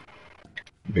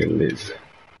 Beleza.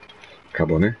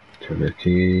 Acabou, né? Deixa eu ver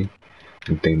aqui.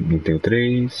 Não tem o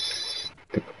 3.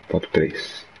 Falta o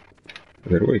 3.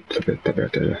 08, tá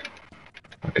aberto já.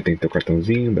 Aqui tem que ter o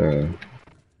cartãozinho da.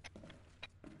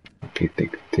 Aqui tem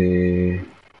que ter.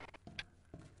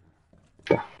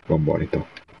 Tá, vambora então.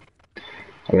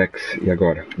 Alex, e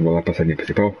agora? Vou lá pra salinha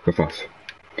principal? O que eu faço?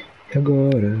 E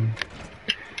agora?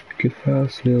 O que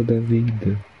faço eu da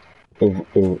vida?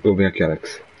 Ou eu venho aqui,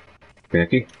 Alex? Vem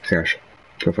aqui? O que você acha?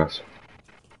 O que eu faço?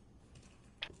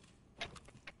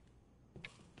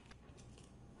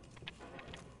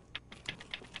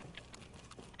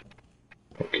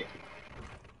 Ok.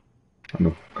 Ah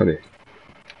não, cadê?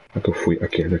 Aqui eu fui.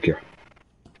 Aqui, é daqui, ó.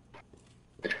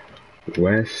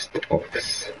 West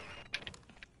Office.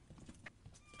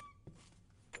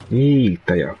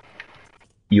 Eita, aí, ó.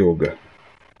 Yoga.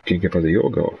 Quem quer fazer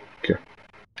yoga, ó? Aqui, ó.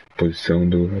 Posição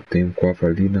do. Eu tenho um cofre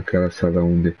ali naquela sala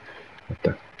onde. Ah,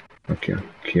 tá. Aqui, ó.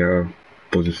 Aqui é a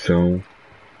posição.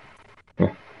 Ó.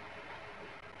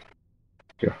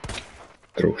 Aqui, ó.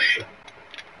 Trouxa.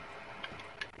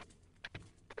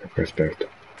 Fica esperto.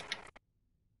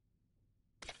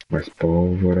 Mais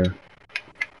pólvora.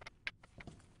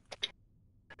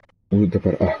 Usa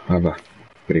para. Ah, vá.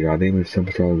 Obrigado, hein? Munição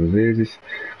para falar 2 vezes.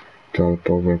 Toda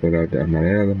pólvora quadrada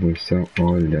amarela. Munição.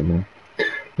 Olha lá.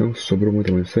 Não sobrou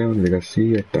muita munição.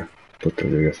 Delegacia. Tá. Puta,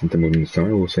 delegacia não tem munição.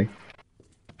 É osso, hein?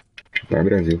 Vai,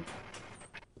 Brasil.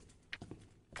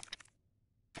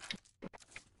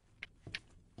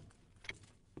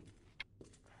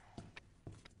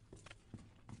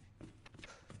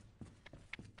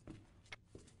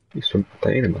 Isso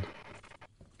tá indo, mano.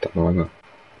 Tá mal, não.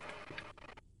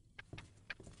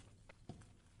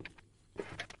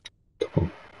 Tá bom.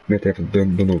 Minha tarefa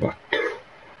do novato.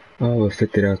 Ah, você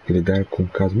terá que lidar com um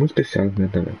caso muito especial no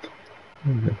tratamento.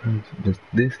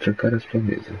 Destrancar a sua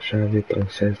mesa. Chave para o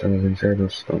acesso está nas iniciais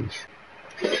dos nomes.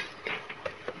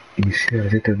 Iniciar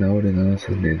as letras na ordem das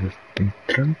nossas mesas. Tem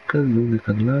trancas um de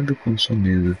cada lado com sua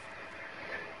mesa.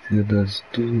 Se das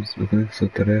duas documentos, sua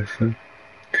tarefa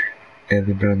é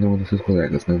lembrar o nome dos seus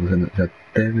colegas, mas você já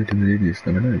deve entender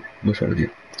isso, na verdade. Boa sorte.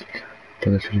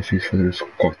 Pode ser difícil fazer o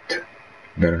Scott.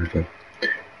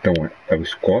 Então é o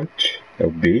Scott, é o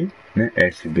B, né?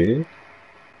 SB.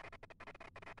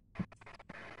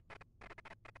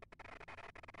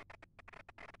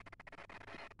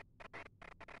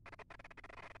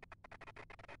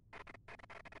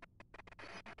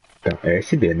 Então, é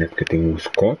SB, né? Porque tem o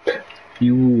Scott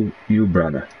e o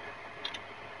Branagh.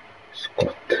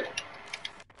 Scott.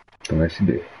 Então,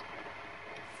 SB.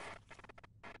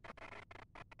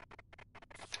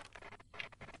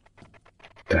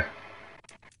 Tá.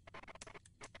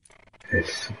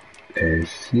 S.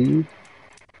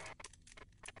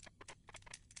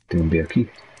 Tem um B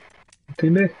aqui? Não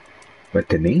tem B. Vai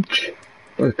tenente?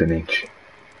 Olha, tenente.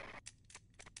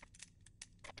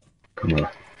 Calma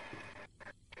lá.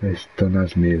 Estão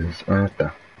nas mesas. Ah,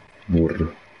 tá.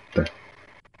 Burro. Tá.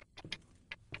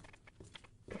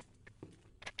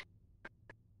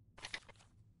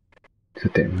 Você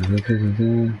tem.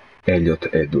 Elliot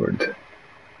Edward.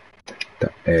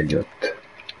 Tá. Elliot.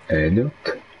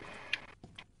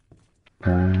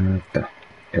 Ah, tá.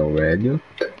 É o Elliot.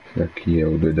 Esse daqui é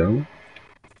o doidão.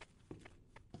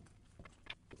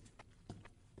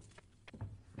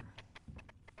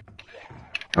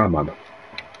 Ah, mano.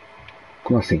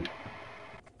 Como assim?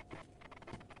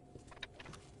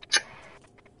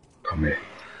 Calma aí.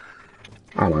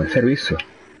 Ah, mano, é sério isso?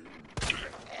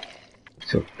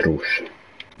 Seu trouxa.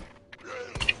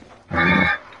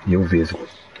 Ah, e eu vejo.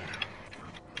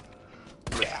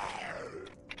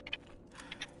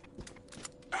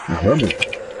 Ah, vamos?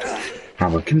 Ah,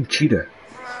 mano, que mentira.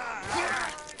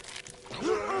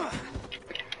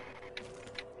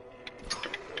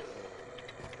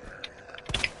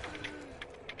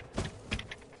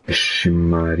 Vixe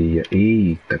Maria.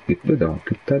 Eita, que doidão,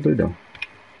 que tá doidão.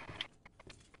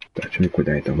 Tá, deixa eu me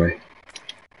cuidar então, vai.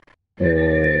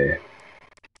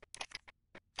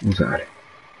 Usar.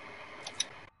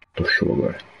 Tô show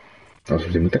agora. Nossa,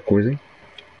 usei muita coisa, hein?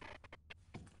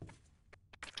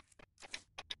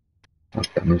 Ah,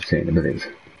 tá, não sei ainda,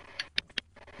 beleza.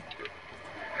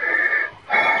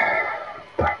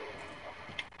 Tá.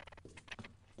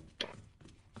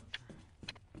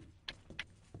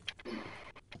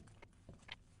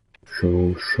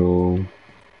 Show, show.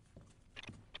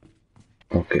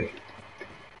 Ok.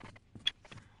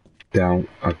 Então,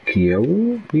 aqui é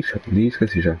o... Ixi,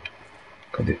 esqueci já.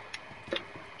 Cadê?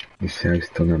 Iniciais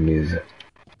estão na mesa.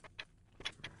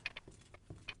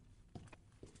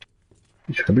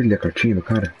 Ixi, acabei de ler a cartinha do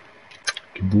cara.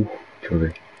 Que burro. Deixa eu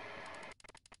ver.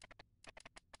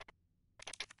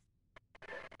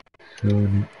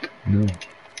 Sony... Não.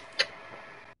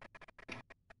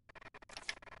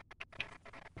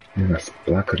 As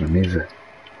placas na mesa.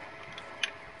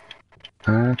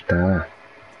 Ah, tá.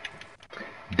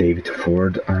 David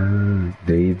Ford. Ah,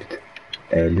 David.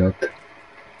 Elliot.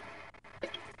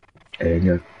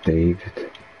 Elliot,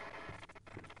 David.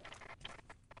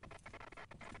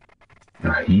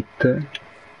 A Rita.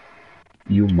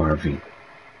 E o Marvin.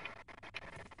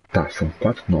 Tá, são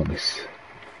 4 nomes.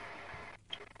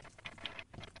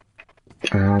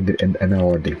 Ah, é na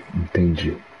ordem.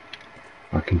 Entendi.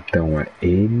 Aqui então é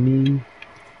M,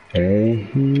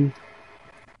 R.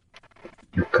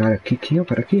 E o cara aqui, quem é o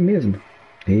cara aqui mesmo?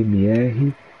 M,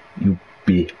 R e o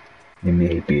B. M,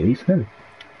 R, B, é isso mesmo?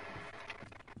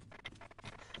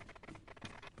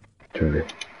 Deixa eu ver.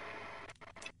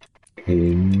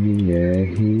 M,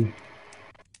 R.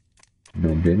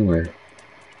 Não, B não é.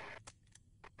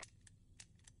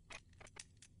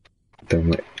 Então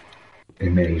é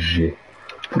M, R, G.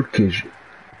 Por que G?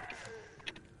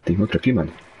 Tem outro aqui,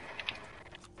 mano?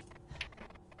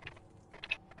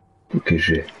 Por que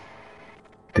G?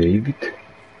 David.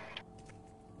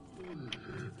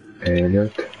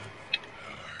 Elliot.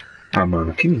 Ah,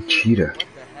 mano, que mentira.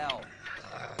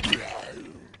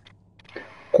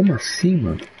 Como assim,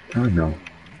 mano? Ah, não.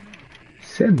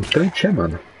 Você é mutante, é,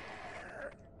 mano?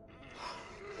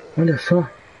 Olha só.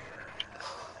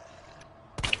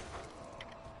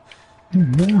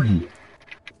 Não morre.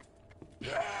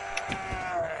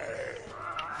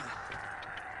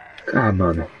 Ah,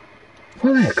 mano.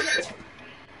 Alex.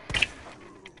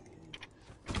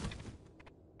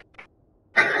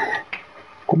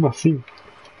 Como assim?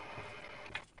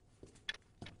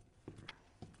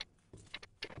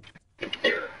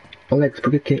 Alex,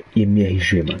 por que é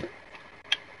MRG, mano?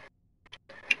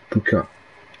 Porque, ó.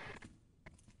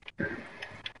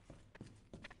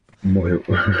 Morreu.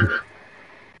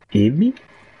 M,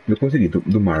 eu consegui,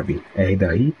 do Marvin. R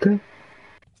da Rita.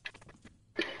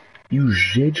 E o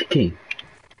G de quem?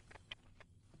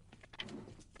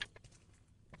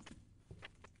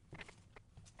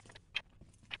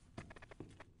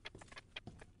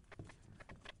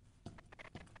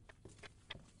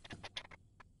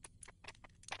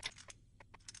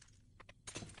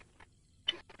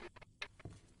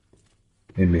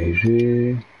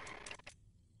 MRG.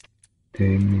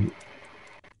 M.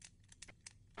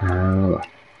 Ah lá.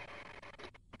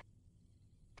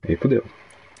 Aí fodeu.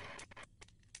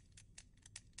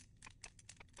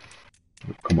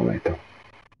 Calma lá então.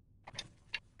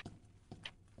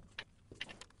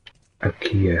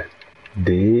 Aqui é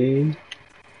D.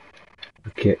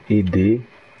 Aqui é ED.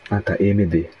 Ah tá,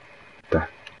 MD. Tá.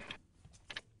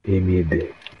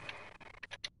 MED.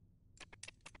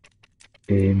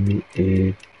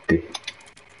 MED.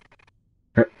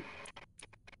 Ah,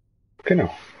 por que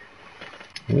não?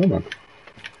 Não, mano.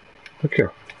 Aqui,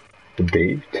 ó. O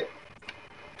David.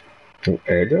 O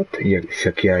Elliot. E esse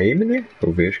aqui é a M, né?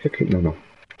 Eu vejo que aqui. Não, não.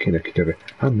 Aqui daqui, deixa eu ver.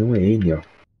 Ah, não, é N, ó.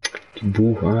 Que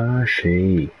burro. Ah,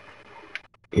 achei.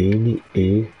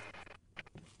 N-E-D.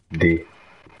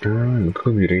 Ah, nunca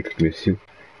vi direito que imbecil.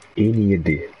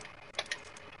 N-E-D.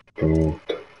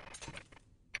 Pronto.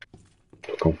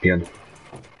 Tocar um piano.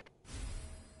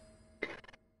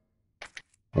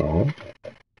 Ó.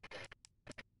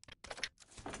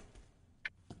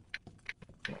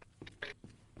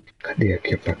 Cadê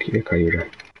aqui a plaquinha? Caiu já.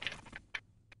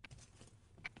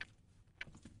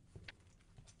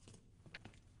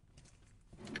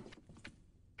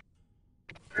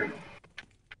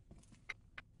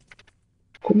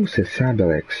 Como você sabe,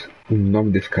 Alex, o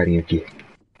nome desse carinha aqui?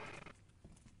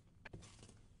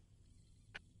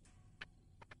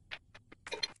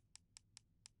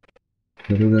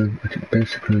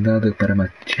 Pensa sincronizada para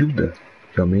Matilda,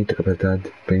 que aumenta a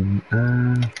capacidade.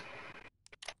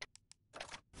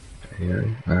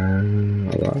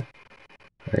 Olha lá.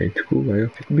 Aí tipo, aí eu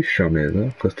fico bichão mesmo,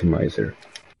 né? Customizer.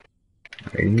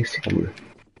 Aí me segura.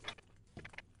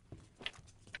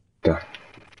 Tá.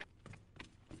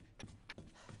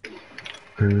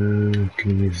 Que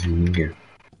mesinha.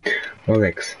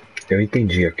 Alex, eu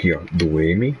entendi aqui, ó, do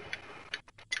M,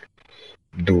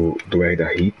 do R da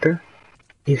Rita.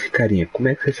 E esse carinha, como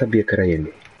é que você sabia que era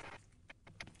ele?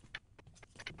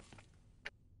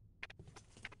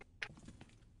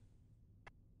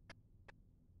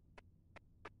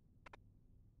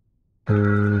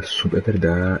 É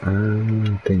verdade.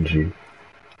 Entendi.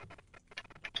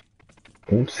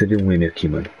 Onde você viu um M aqui,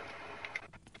 mano?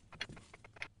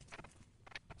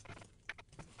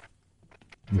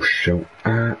 No chão.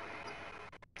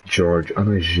 George.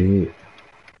 Não é G.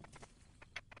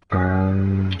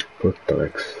 Puta,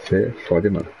 Alex. Você é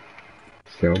foda, mano.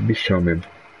 Você é um bichão mesmo.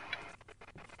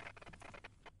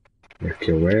 E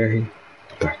aqui é o R.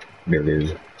 Tá,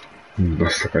 beleza.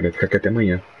 Nossa, cara, vai ficar aqui até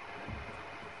amanhã.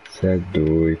 Você é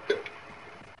doido.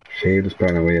 Cheio dos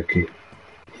Paranauê aqui.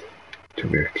 Deixa eu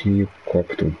ver aqui. O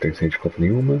copo, tu não tem sede de copo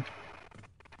nenhuma.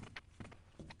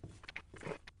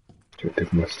 Deixa eu ter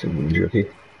uma segundinha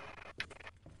aqui.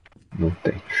 Não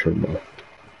tem, show de bola.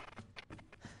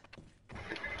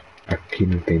 Aqui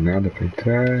não tem nada pra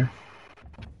entrar.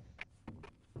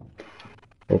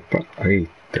 Opa,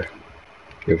 eita.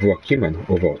 Eu vou aqui, mano,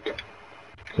 ou volto?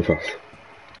 O que eu faço?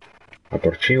 A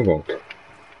portinha eu volto.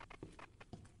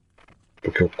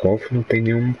 Porque o cofre não tem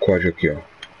nenhum código aqui, ó.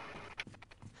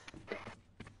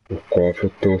 O cofre eu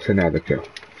tô sem nada aqui, ó.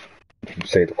 Não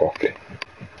sei do cofre.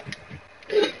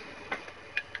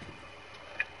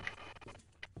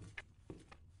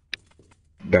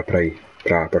 Dá pra ir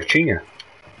pra portinha?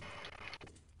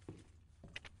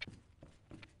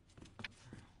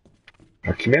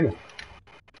 Aqui mesmo?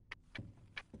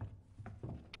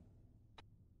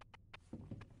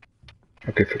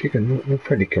 Ok, foi aqui que não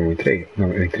foi ali que eu entrei?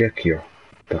 Não, eu entrei aqui, ó.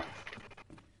 Tá.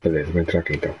 Beleza, vou entrar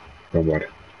aqui então.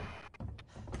 Vambora.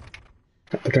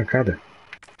 Tá trancada.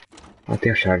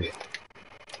 Tem a chave.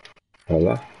 Olha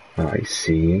lá. Aí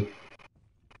sim, hein.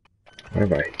 Agora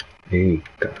vai.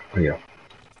 Eita, aí ó.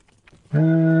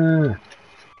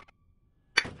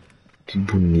 Que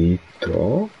bonito,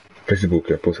 ó.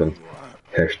 Facebook, ó, postando.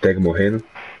 Hashtag morrendo.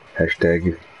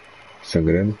 Hashtag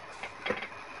sangrando.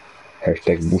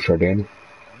 Hashtag bucho ardendo.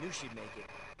 I knew she'd make it.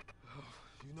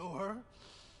 You know her?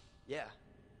 Yeah,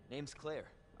 name's Claire.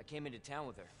 I came into town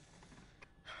with her.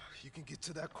 You can get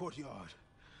to that courtyard.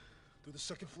 Through the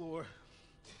second floor.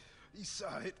 East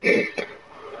side.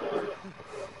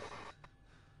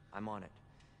 I'm on it.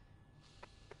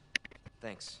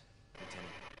 Thanks, Lieutenant.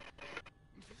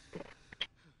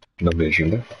 Dá um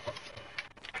beijinho, né?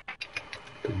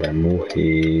 Tu vai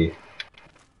morrer.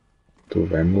 Tu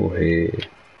vai morrer.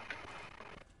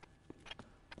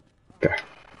 Tá.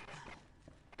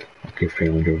 Aqui foi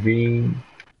onde eu vim.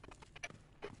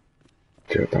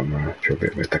 Deixa eu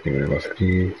ver, vai estar aqui meu negócio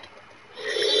aqui.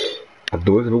 A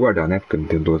 12 eu vou guardar, né? Porque eu não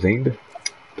tenho 12 ainda.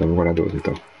 Então eu vou guardar 12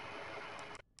 então.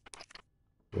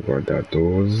 Vou guardar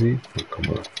 12.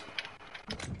 Calma lá.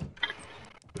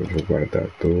 Eu vou guardar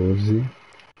 12.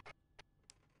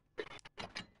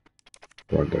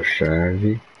 Guarda a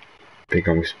chave.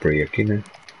 Pegar um spray aqui, né?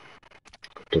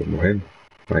 Eu tô morrendo.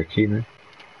 Vai aqui, né?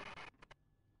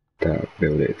 Tá,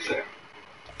 beleza.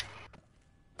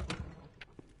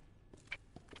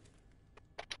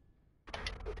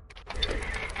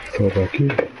 Salvar aqui.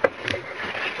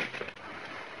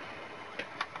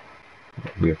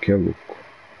 E aqui é louco.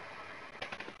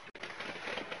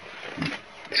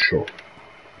 Show.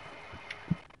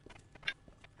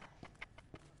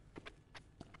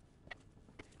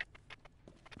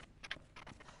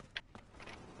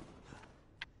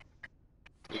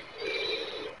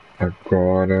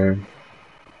 Agora. O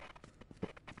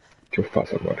que eu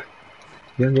faço agora?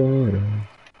 E agora?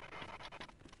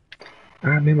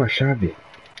 Mesma chave.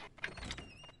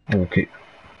 Ok.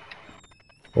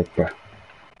 Opa.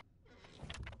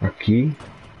 Aqui.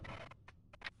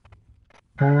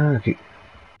 Aqui.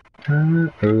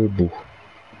 Burro.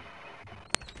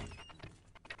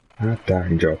 Tá,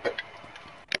 idiota.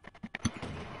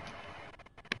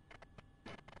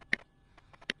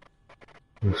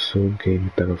 Eu sou game,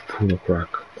 tava full no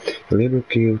crack. Eu lembro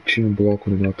que eu tinha um bloco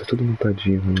de nota tudo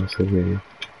montadinho nessa veia.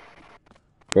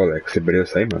 Ô Alex, você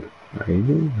beleza aí, mano? Aí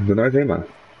do nós aí, mano.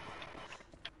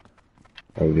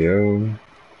 Valeu.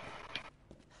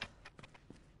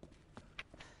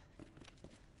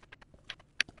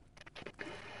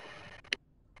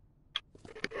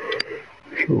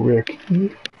 Deixa eu ver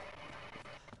aqui.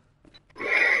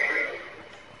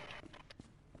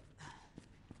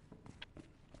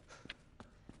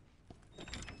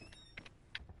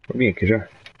 Eu vim aqui já.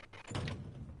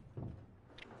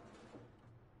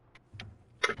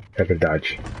 É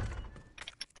verdade.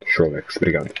 Show, Alex.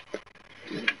 Obrigado.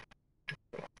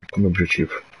 Como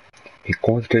objetivo.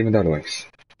 Encontre medalhões.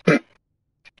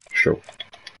 Show.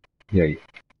 E aí?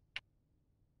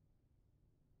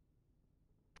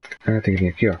 Ah, tem que vir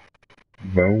aqui, ó.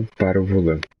 Vão para o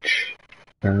volante.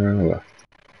 Ah, lá.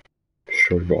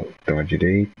 Show de bola. Então, à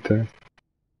direita.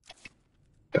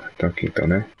 Tá, então aqui, então,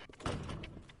 né?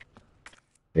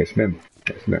 Esse mesmo?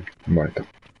 Esse mesmo. Bora, então.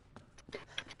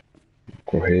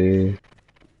 Correr.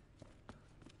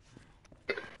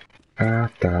 Ah,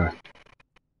 tá.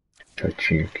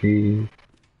 Certinho aqui.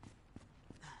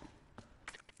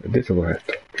 Eu desço ou vou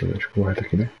reto? Eu acho que eu vou reto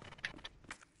aqui, né?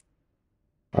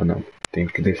 Ah, não. Tenho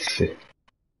que descer.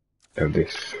 Eu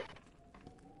desço.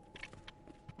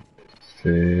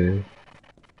 Descer.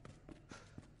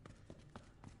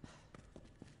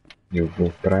 Eu vou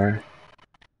pra...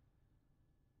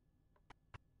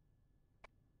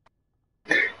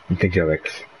 Entendi,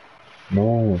 Alex.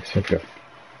 Nossa, aqui, ó.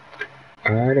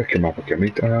 Ah, olha aqui o mapa aqui.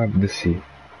 Ah, desci.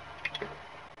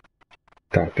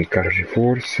 Tá, tem caixa de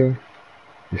força.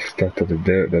 Estátua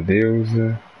da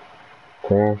deusa.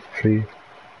 Cofre.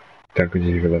 Tanque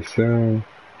de revelação.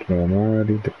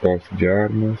 Armário. Depósito de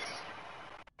armas.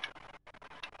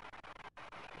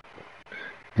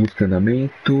 Busca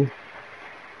andamento.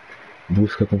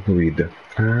 Busca concluída.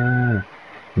 Ah,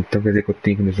 então quer dizer que eu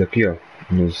tenho que ir nos aqui, ó.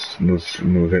 Nos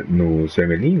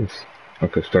vermelhinhos?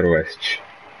 Aqui, o Store West.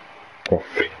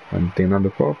 Cofre. Ah, não tem nada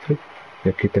no cofre. E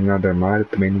aqui tem nada armário,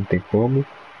 também não tem como.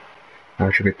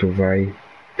 Acho que tu vai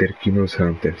ter que ir nos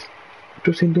Hunters. Eu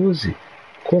tô sem 12.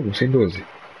 Como sem 12?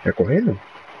 É correndo?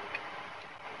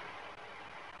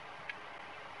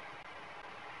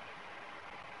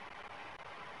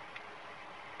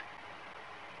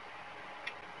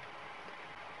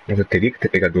 Mas eu teria que ter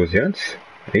pegado 12 antes?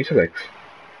 É isso, Alex?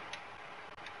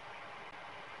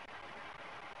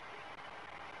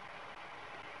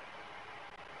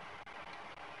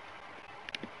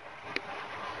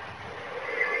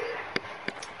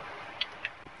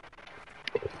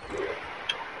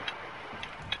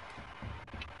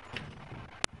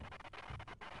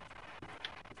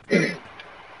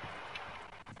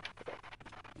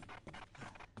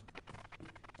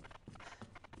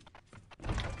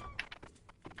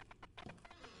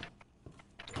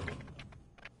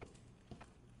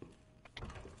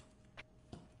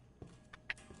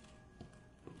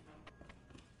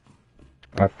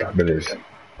 Ah tá, beleza.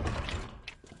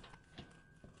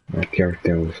 Aqui ó,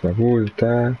 tem os bagulhos,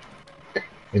 tá?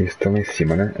 Eles estão lá em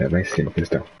cima, né? É lá em cima que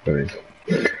eles estão, beleza.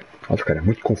 Nossa, cara, é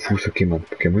muito confuso aqui, mano.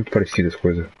 Porque é muito parecido as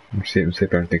coisas. Não sei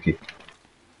pra onde tem que ir.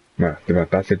 Mano,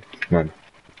 levantar, você. Mano.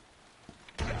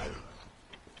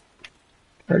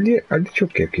 Ali tinha o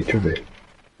que aqui? Deixa eu ver.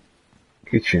 O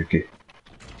que tinha aqui?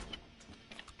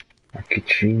 Aqui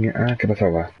tinha. Ah, que é pra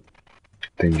salvar.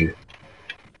 Entendi.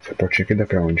 Essa portinha aqui dá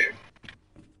pra onde?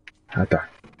 Ah tá.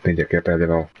 Entendi. Aqui é pra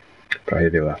levar. Pra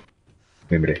revelar.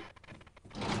 Lembrei.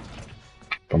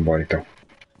 Vambora então.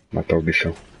 Matar o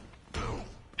bichão.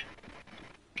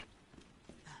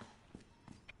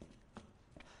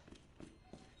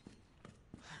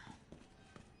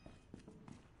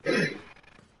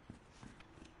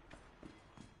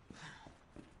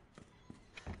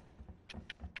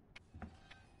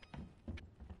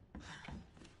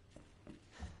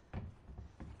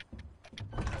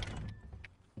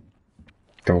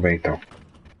 Então vem então.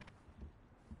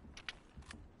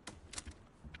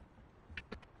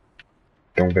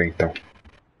 Então vem então.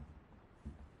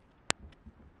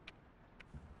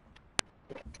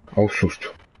 Olha o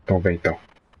susto. Então vem então.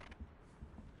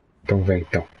 Então vem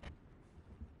então.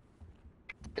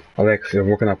 Alex, eu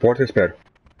vou aqui na porta e espero.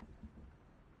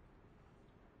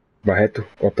 Vai reto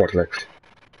ou a porta, Alex?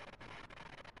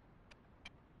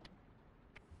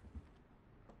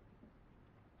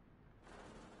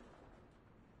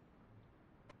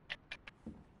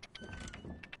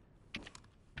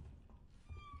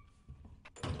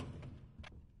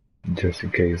 Just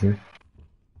in case, né?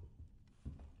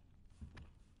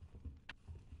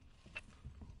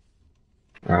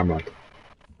 Ah, mano.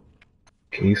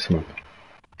 Que isso, mano?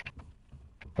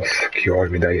 Que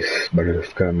ódio me dá esse barulho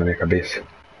ficando na minha cabeça.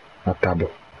 A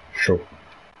tábua. Show.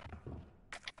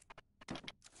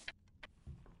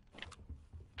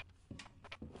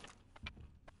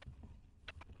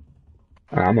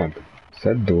 Ah, mano. Você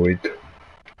é doido.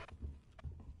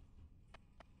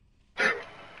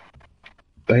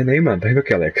 Tá rindo aí, mano? Tá rindo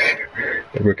aqui, Alex?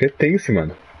 Porque é tenso,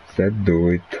 mano. Você é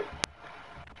doido.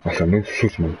 Nossa, me deu um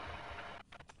susto, mano.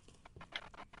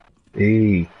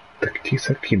 Eita, que é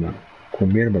isso aqui, mano?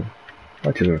 Comer, mano. Olha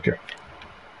a tesoura aqui, ó.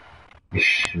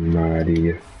 Vixe,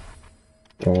 Maria.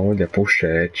 Olha,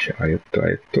 pochete. Eu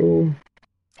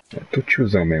tô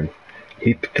tiozão mesmo.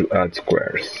 Hip to add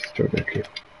squares. Deixa eu ver aqui.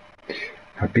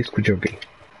 Rabisco de alguém.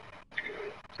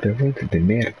 Levante de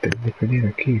merda. Vou cair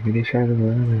aqui. Me deixar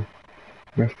no.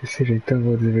 Mas que seja então,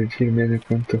 vou divertir mesmo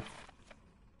enquanto.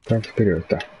 Tá superior,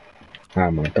 tá.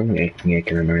 Ah, mano, tá um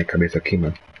aqui na minha cabeça aqui,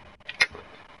 mano.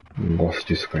 Não gosto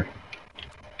disso, cara.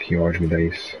 Que ódio me dá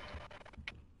isso.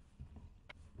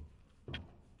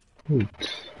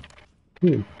 Putz.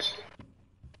 Putz.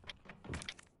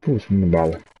 Putz, uma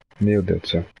bala. Meu Deus do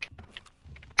céu.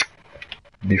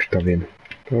 O bicho tá vindo.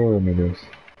 Oh, meu Deus.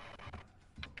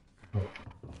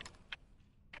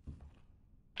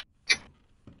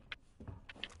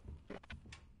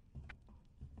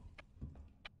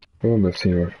 Oh, meu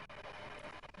senhor.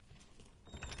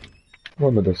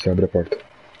 Oh, meu Deus do céu, abre a porta.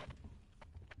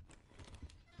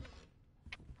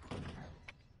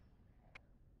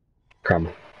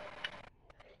 Calma.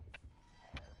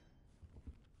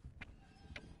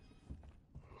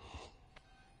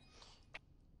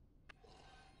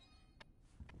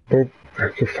 Bom,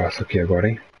 o que eu faço aqui agora,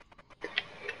 hein?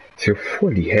 Se eu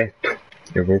for ali reto,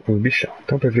 eu vou com os bichão.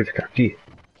 Então, pra verificar aqui,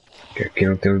 que aqui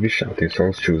não tem os bichão, tem só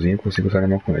os tiozinhos e consigo usar a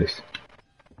mão com eles.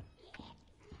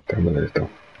 Tá, beleza, então.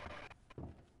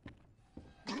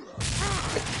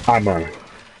 Ah, mano.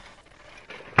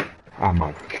 Ah,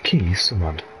 mano. Que é isso,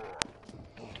 mano?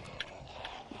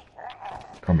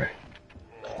 Calma aí.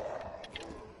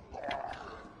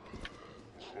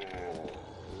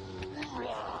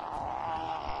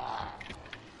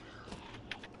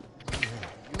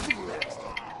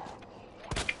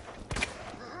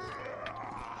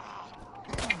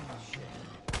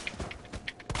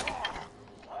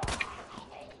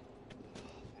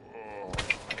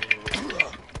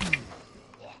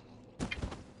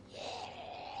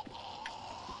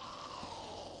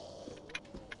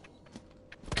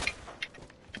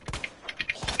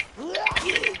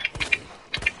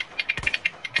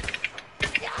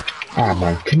 Ah,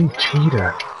 mano, que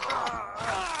mentira!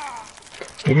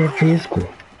 Ele é vesgo.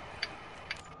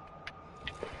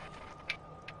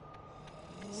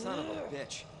 Son of a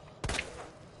bitch.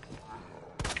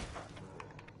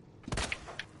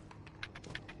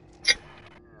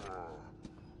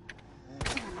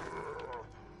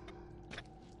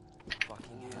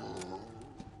 Fucking hell.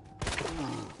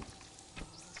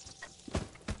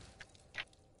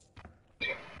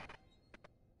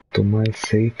 Tô mais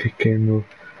safe que no.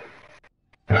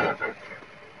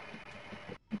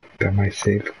 Tá mais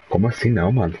safe. Como assim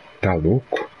não, mano? Tá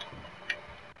louco?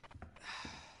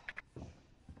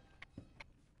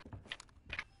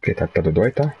 Que tá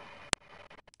dodói, tá?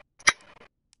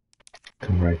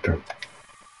 Então vai, então.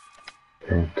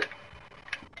 Pronto.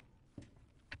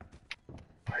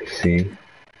 Aí sim.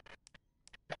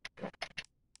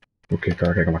 O que?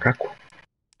 Carrega macaco?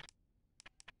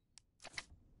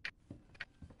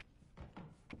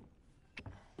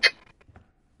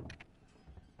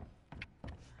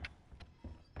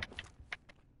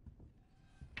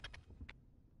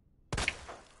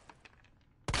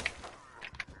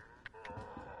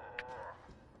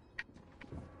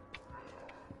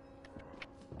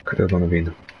 Cadê o dono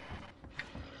vindo?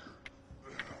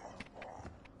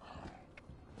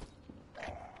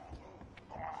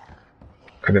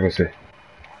 Cadê você?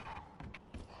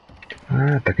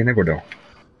 Ah, tá aqui, né, gordão?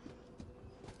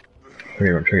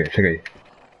 Cheguei, mano, cheguei.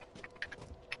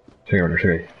 Cheguei, mano,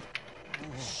 cheguei.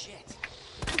 Shit.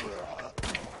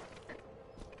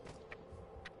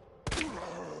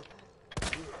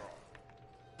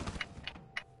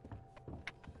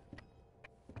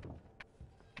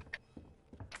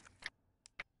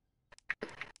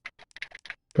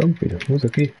 Vamos, filho, vamos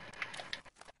aqui.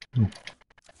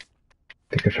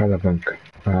 Tem que achar a alavanca.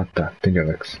 Ah, tá, entendi,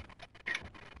 Alex.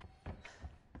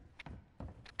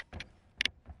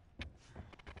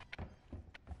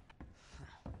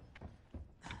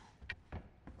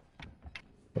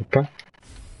 Opa.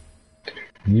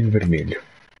 Nível vermelho.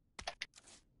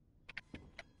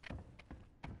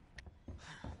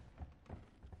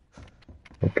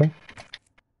 Opa.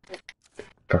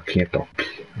 Faquinha top.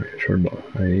 Show de bola.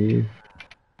 Aí.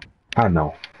 Ah,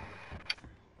 não.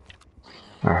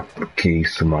 Ah, por que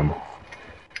isso, mano?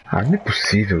 Ah, não é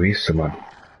possível isso, mano.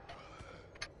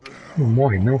 Não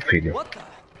morre não, filho. What the?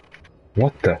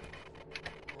 What the?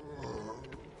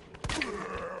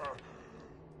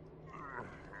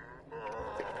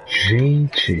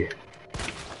 Gente,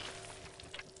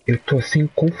 eu tô assim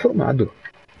conformado.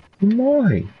 Não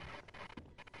morrem.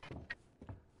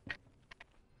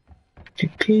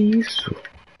 Que é isso?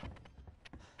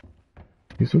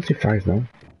 Isso não se faz, não.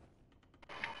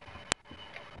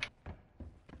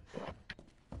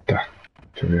 Tá,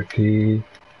 deixa eu ver aqui.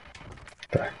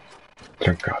 Tá,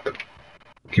 trancado.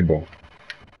 Que bom.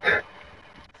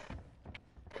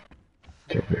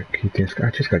 Deixa eu ver aqui. Tem tinha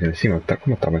escadinha em cima? Tá,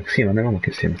 como eu tava em cima, né? Vamos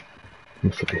aqui em cima.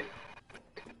 Vamos subir.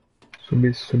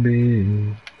 Subir,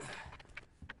 subir.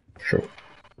 Show.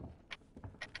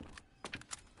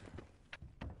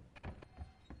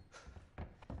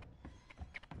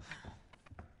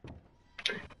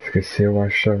 Esqueceu a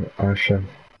chave.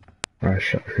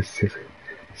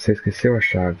 Você esqueceu a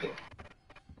chave.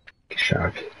 Que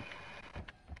chave?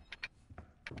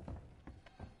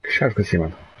 Que chave que é assim,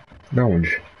 mano? Da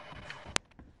onde?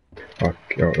 Ó,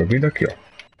 aqui, ó, eu vim daqui, ó.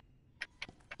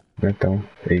 Então,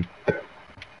 eita.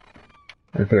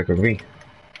 Não foi daqui que eu vim?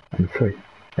 Ah, não foi?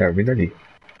 É, eu vim dali.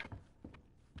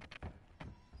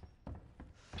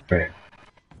 É,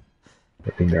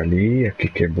 eu vim dali, aqui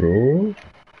quebrou.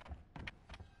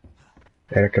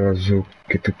 Era aquela azul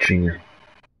que tu tinha.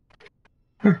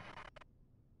 Ah,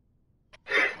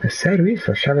 é sério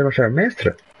isso? A chave é uma chave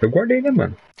mestra? Eu guardei, né,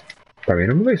 mano? Tá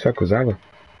vendo? Não veio só que usava.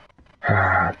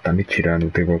 Ah, tá me tirando,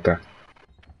 vou ter que voltar.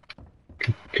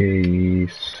 Que é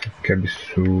isso? Que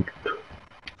absurdo.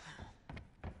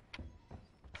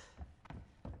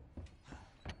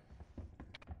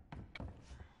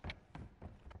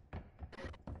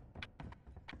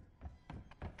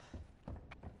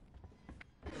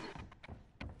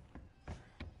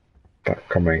 Tá,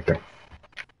 calma aí então.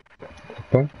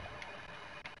 Opa.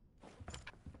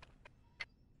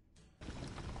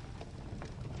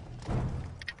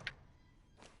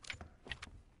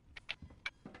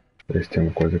 Ver se tem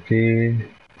uma coisa aqui.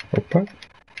 Opa.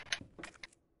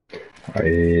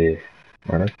 Aê.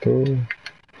 Agora tu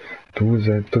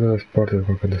usa todas as portas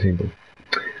com cada símbolo.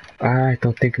 Ah,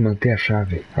 então tem que manter a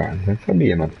chave. Ah, não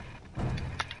sabia, mano.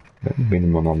 Não vem no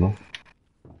manual, não.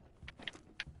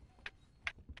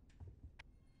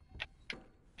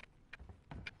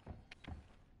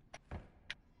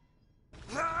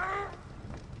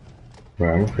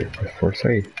 Vamos, filho. Faz força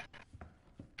aí.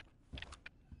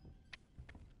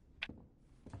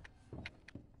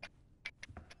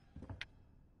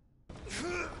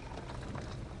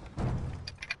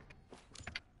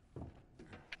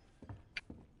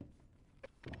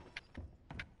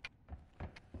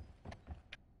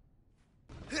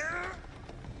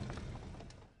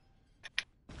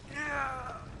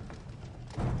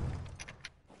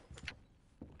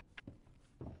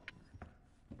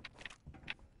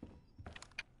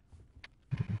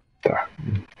 Tá,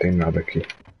 não tem nada aqui.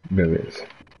 Beleza.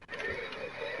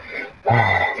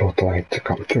 Ah, voltou lá.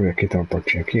 Calma, deixa eu ver aqui. Tem uma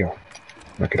portinha aqui, ó.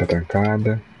 Aqui tá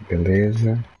trancada.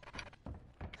 Beleza.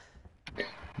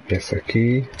 E essa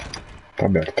aqui tá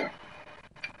aberta.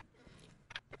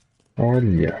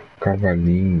 Olha,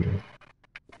 cavalinho.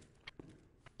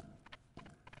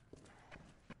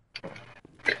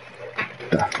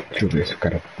 Tá, deixa eu ver se o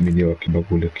cara me deu aqui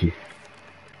bagulho aqui.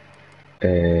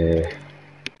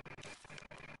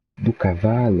 Do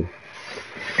cavalo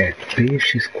é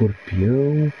peixe,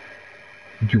 escorpião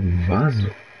de um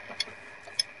vaso?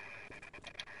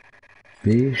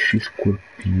 Peixe,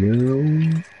 escorpião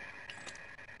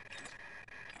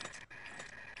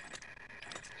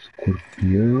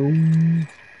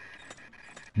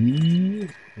e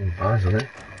um vaso, né?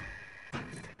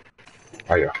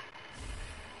 Aí, ó.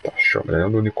 Tá, show,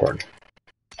 ganhando o unicórnio.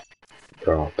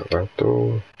 Pronto, agora eu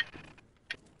tô...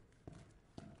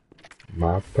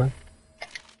 Mapa.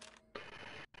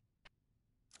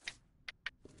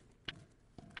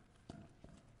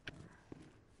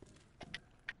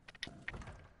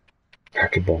 Ah,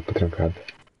 que bom, tô trancado.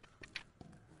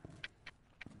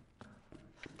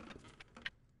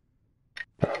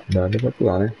 Nada vai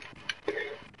pular, né?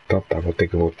 Então tá, vou ter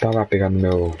que voltar lá pegar no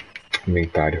meu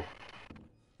inventário.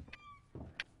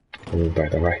 Vamos vai,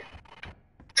 tá, vai.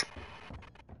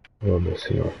 Oh, meu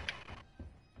senhor.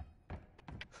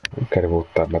 Não quero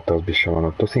voltar a matar os bichão lá,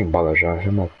 não. Tô sem bala já. Já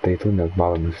matei todas minhas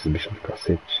balas nesses bichos do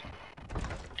cacete.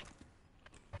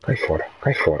 Cai fora,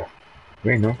 cai fora.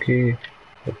 Vem não que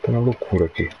eu tô na loucura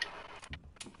aqui.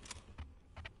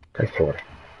 Cai fora.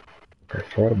 Cai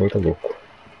fora, boi tá louco.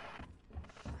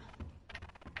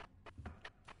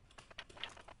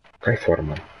 Cai fora,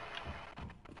 mano.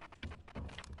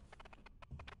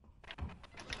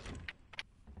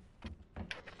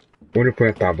 Onde eu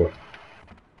ponho a tábua?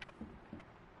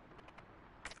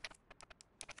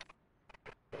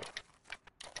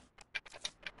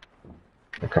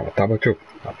 Calma, a tábua, deixa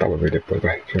eu... A tábua veio depois,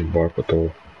 vai. Deixa eu ir embora que eu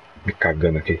tô me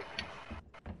cagando aqui.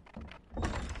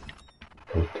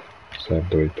 Pronto. Você é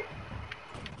doido.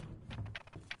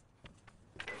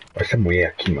 Olha essa mulher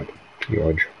aqui, mano. Que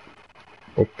ódio.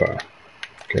 Opa.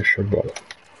 Que é show de bola.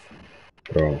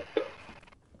 Pronto.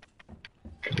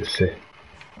 Deixa eu descer.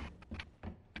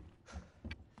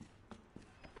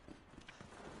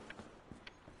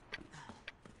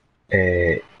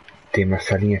 Tem uma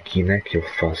salinha aqui, né? Que eu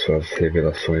faço as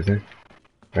revelações, né?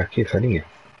 Aqui, salinha.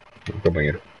 Vamos pro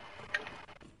banheiro.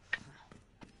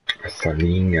 A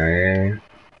salinha é...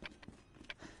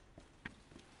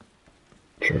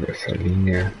 Deixa eu ver essa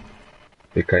linha.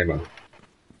 Fica aí, mano.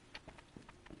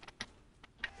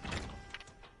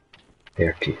 É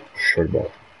aqui. Show de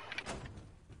bola.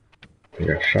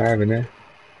 Pegar a chave, né?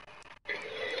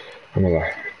 Vamos lá.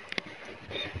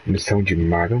 Missão de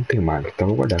mago. Não tem mago, então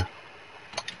vou guardar.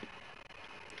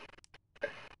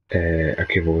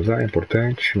 Aqui eu vou usar, é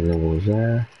importante. Eu vou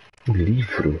usar o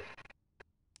livro.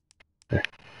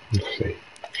 Não sei.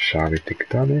 Chave tem que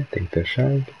estar, né? Tem que ter a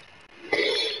chave.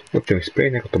 Eu tenho spray,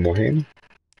 né? Que eu tô morrendo.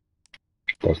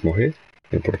 Posso morrer.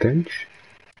 É importante.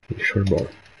 E show de bola.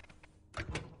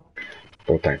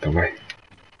 Voltar então, vai.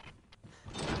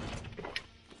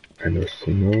 Ai, meu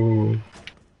senhor.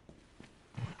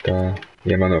 Tá.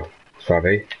 E aí, mano? Suave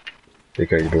aí?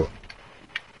 Fica aí de boa.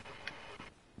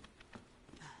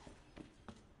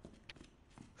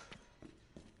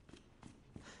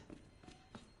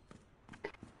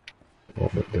 Oh,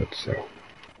 meu Deus do céu.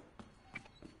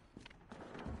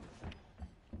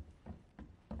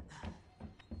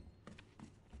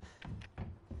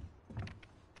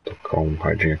 Tocar um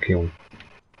radinho aqui,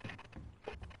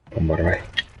 Vambora, vai.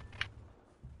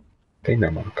 Tem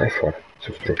não, mano. Cai fora,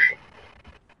 seus trouxas.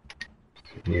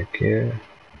 Esse aqui é...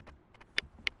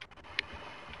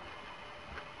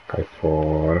 Cai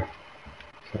fora.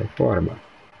 Sai fora, mano.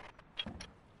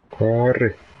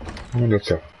 Corre. Oh, meu Deus do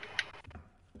céu.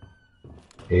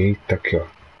 Eita, aqui, ó.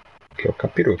 Aqui é o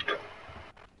capiroto.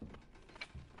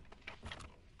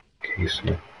 Que isso,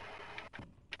 mano?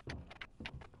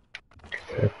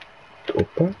 Certo.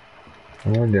 Opa.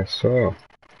 Olha só.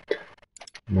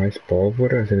 Mais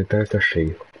pólvora. O inventário está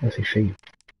cheio. Como assim, cheio?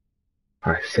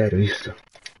 Ah, é sério isso?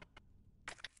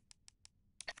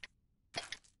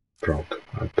 Pronto.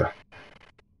 Ah, tá.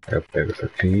 Aí eu pego isso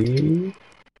aqui.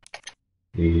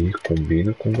 E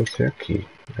combino com você aqui.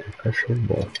 Aí fica show de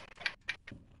bola.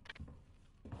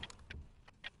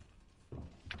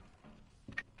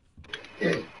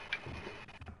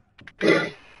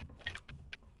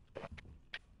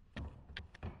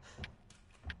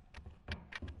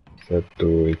 Você é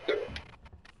doido.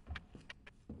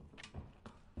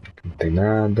 Não tem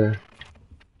nada.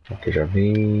 Aqui já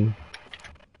vim.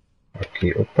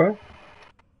 Aqui, opa.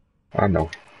 Ah, não.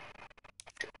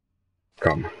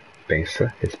 Calma.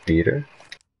 Pensa, respira.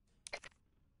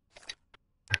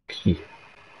 Aqui.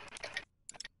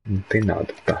 Não tem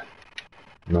nada, tá.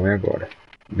 Não é agora.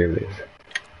 Beleza.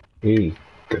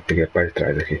 Eita, peguei a parte de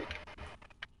trás aqui.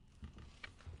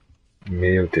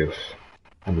 Meu Deus.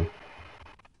 Ah, não.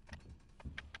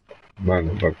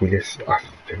 Mano, o bagulho é...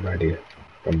 Aff, Maria.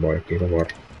 Vambora aqui, vambora.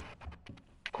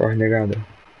 Corre, negada.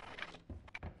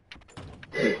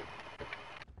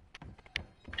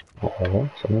 Ó,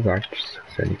 são as artes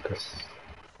cênicas.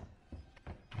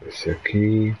 Descer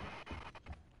aqui.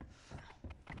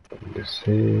 Vamos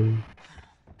descer.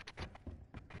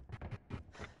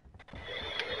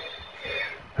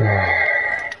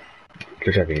 Que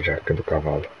eu já vim já, que é do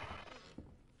cavalo.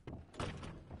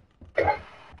 Tá.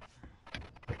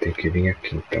 Eu tenho que vir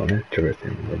aqui então, né? Deixa eu ver se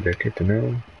eu vou abrir aqui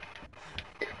não.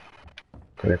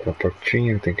 Cadê aquela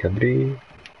portinha? Tem que abrir.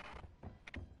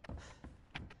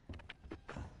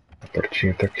 A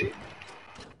portinha tá aqui.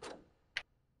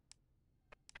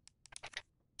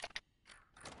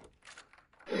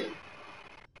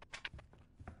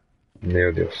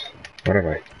 Meu Deus. Agora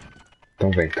vai.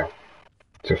 Então vem então.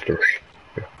 Seus trouxas.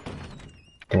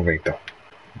 Então vem então.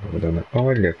 Vou dando...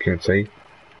 Olha aqui onde saí.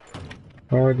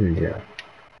 Olha.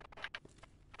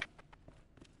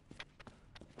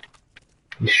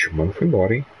 Ixi, o mano foi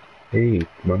embora, hein? Ei,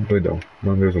 mano doidão.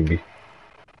 Mano meu zumbi.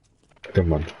 Cadê o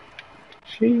mano?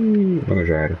 Xiii, mano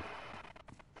já era.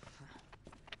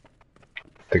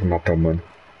 Tem que matar o mano.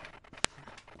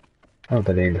 Ah,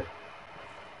 tá ali ainda.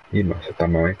 Ih, mano, você tá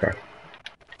mal, hein, cara.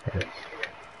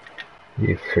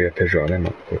 E foi a feijoada, né,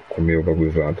 mano? Foi comer o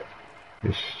bagulho zoado.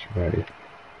 Vixe, Maria.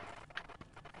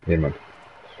 E aí, mano?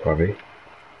 Suave aí?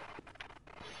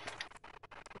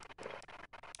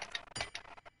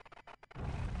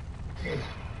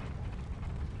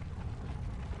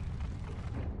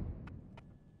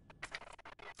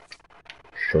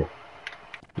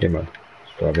 E aí, mano?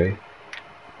 Sobe aí.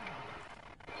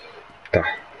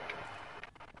 Tá.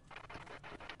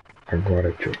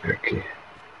 Agora deixa eu ver aqui.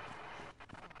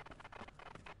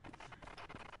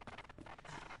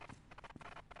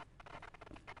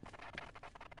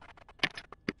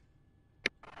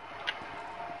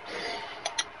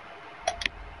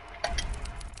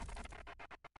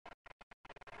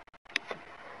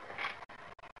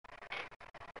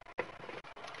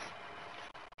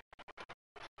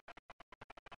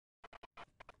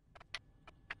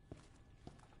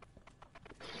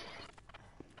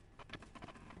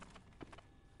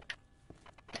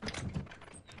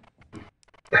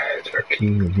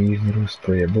 Fraquinho, livro,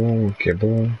 spray é bom, aqui é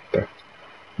bom, tá.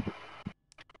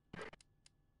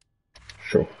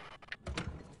 Show.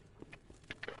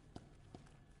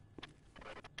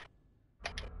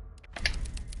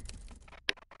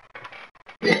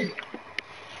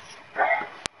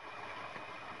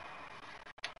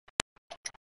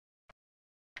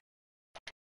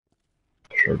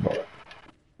 Show de bola.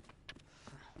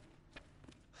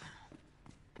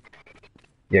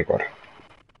 E agora?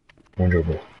 Onde eu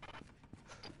vou?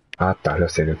 Ah tá, já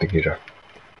sei onde eu tenho que ir já.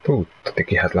 Puta, tem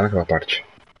que ir reto lá naquela parte.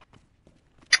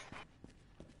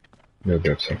 Meu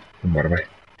Deus do céu. Vambora, vai.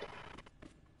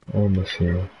 Oh, meu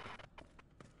senhor.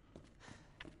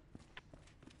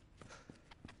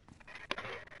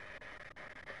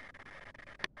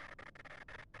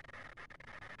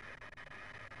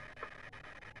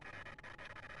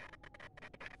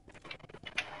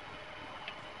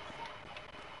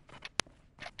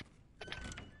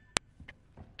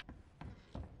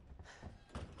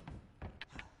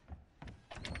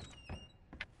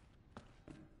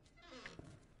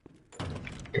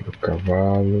 Aqui do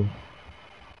cavalo.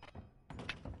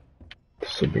 Vou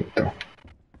subir então.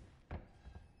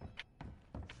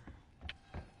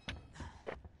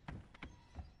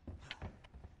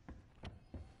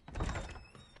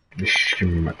 Vixe,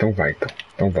 então vai então.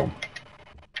 Então vamos.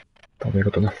 Então vem que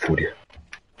eu tô na fúria.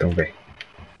 Então vem.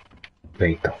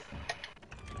 Vem então.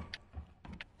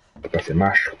 Tô pra ser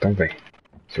macho? Então vem.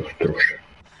 Seus trouxa.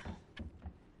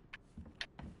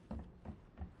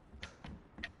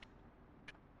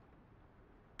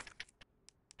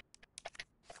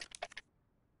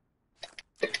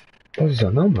 Posso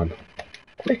usar não, mano?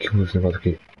 Como é que usa esse negócio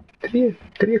aqui?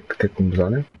 Teria que ter como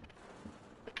usar, né?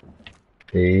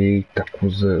 Eita,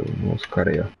 cuzão. Nossa,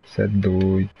 cara aí, ó. Você é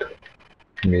doido.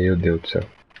 Meu Deus do céu.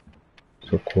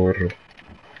 Socorro.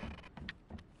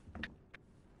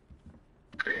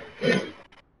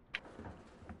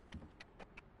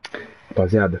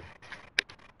 Rapaziada.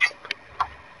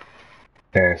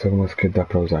 É, essa música que dá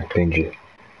pra usar, entendi.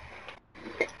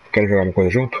 Quer jogar uma coisa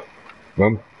junto?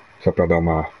 Vamos? Só pra dar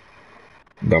uma.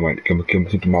 Que eu me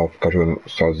sinto mal ficar jogando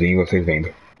sozinho e vocês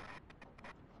vendo.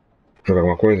 Jogar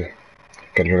alguma coisa?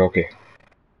 Quer jogar o quê?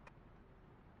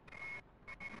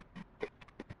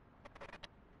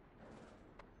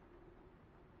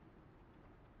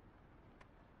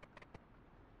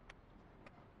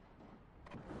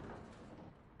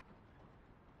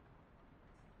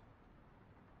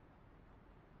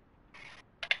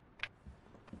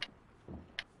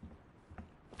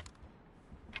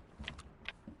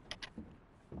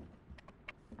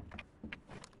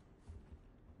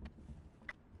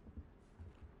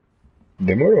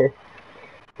 Demorou.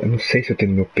 Eu não sei se eu tenho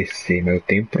no meu PC, mas eu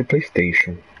tenho pro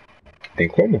PlayStation. Tem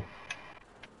como?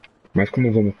 Mas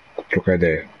como vamos trocar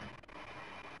ideia?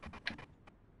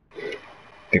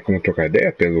 Tem como trocar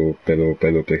ideia pelo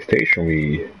PlayStation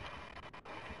e.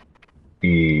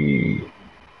 E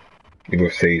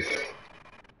vocês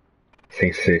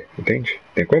sem ser, entende?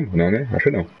 Tem como? Não, né? Acho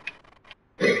não.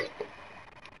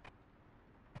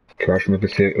 Que eu acho que no meu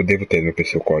PC, eu devo ter no meu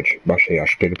PC o código. Baixei,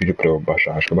 acho que ele pediu pra eu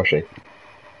baixar, acho que eu baixei.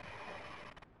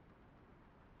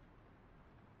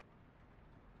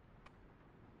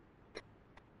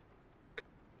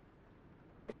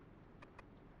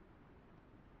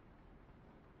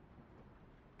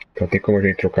 Então tem como a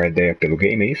gente trocar ideia pelo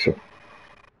game, é isso?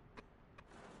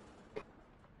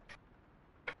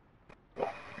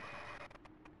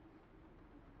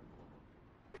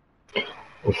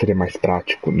 Ou seria mais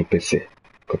prático no PC?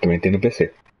 Que eu também tenho no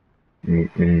PC.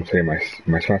 Não seria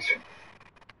mais fácil?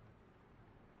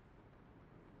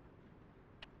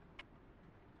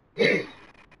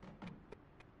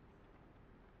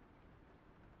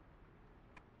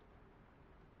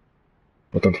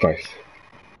 Ou tanto faz?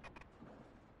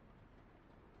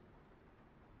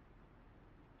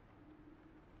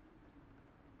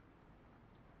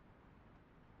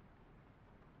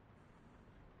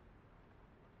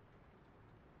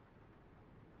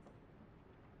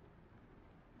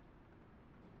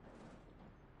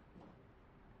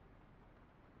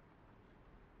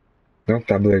 Não,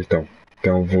 tá, beleza então.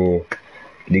 Então eu vou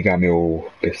ligar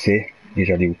meu PC e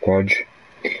já ligo o COD.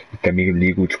 E também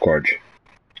ligo o Discord.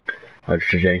 A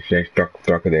gente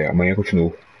troca ideia. Amanhã eu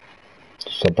continuo.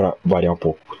 Só pra variar um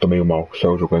pouco. Tô meio mal, só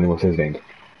eu jogando e vocês vendo.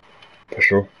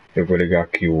 Fechou? Eu vou ligar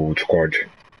aqui o Discord.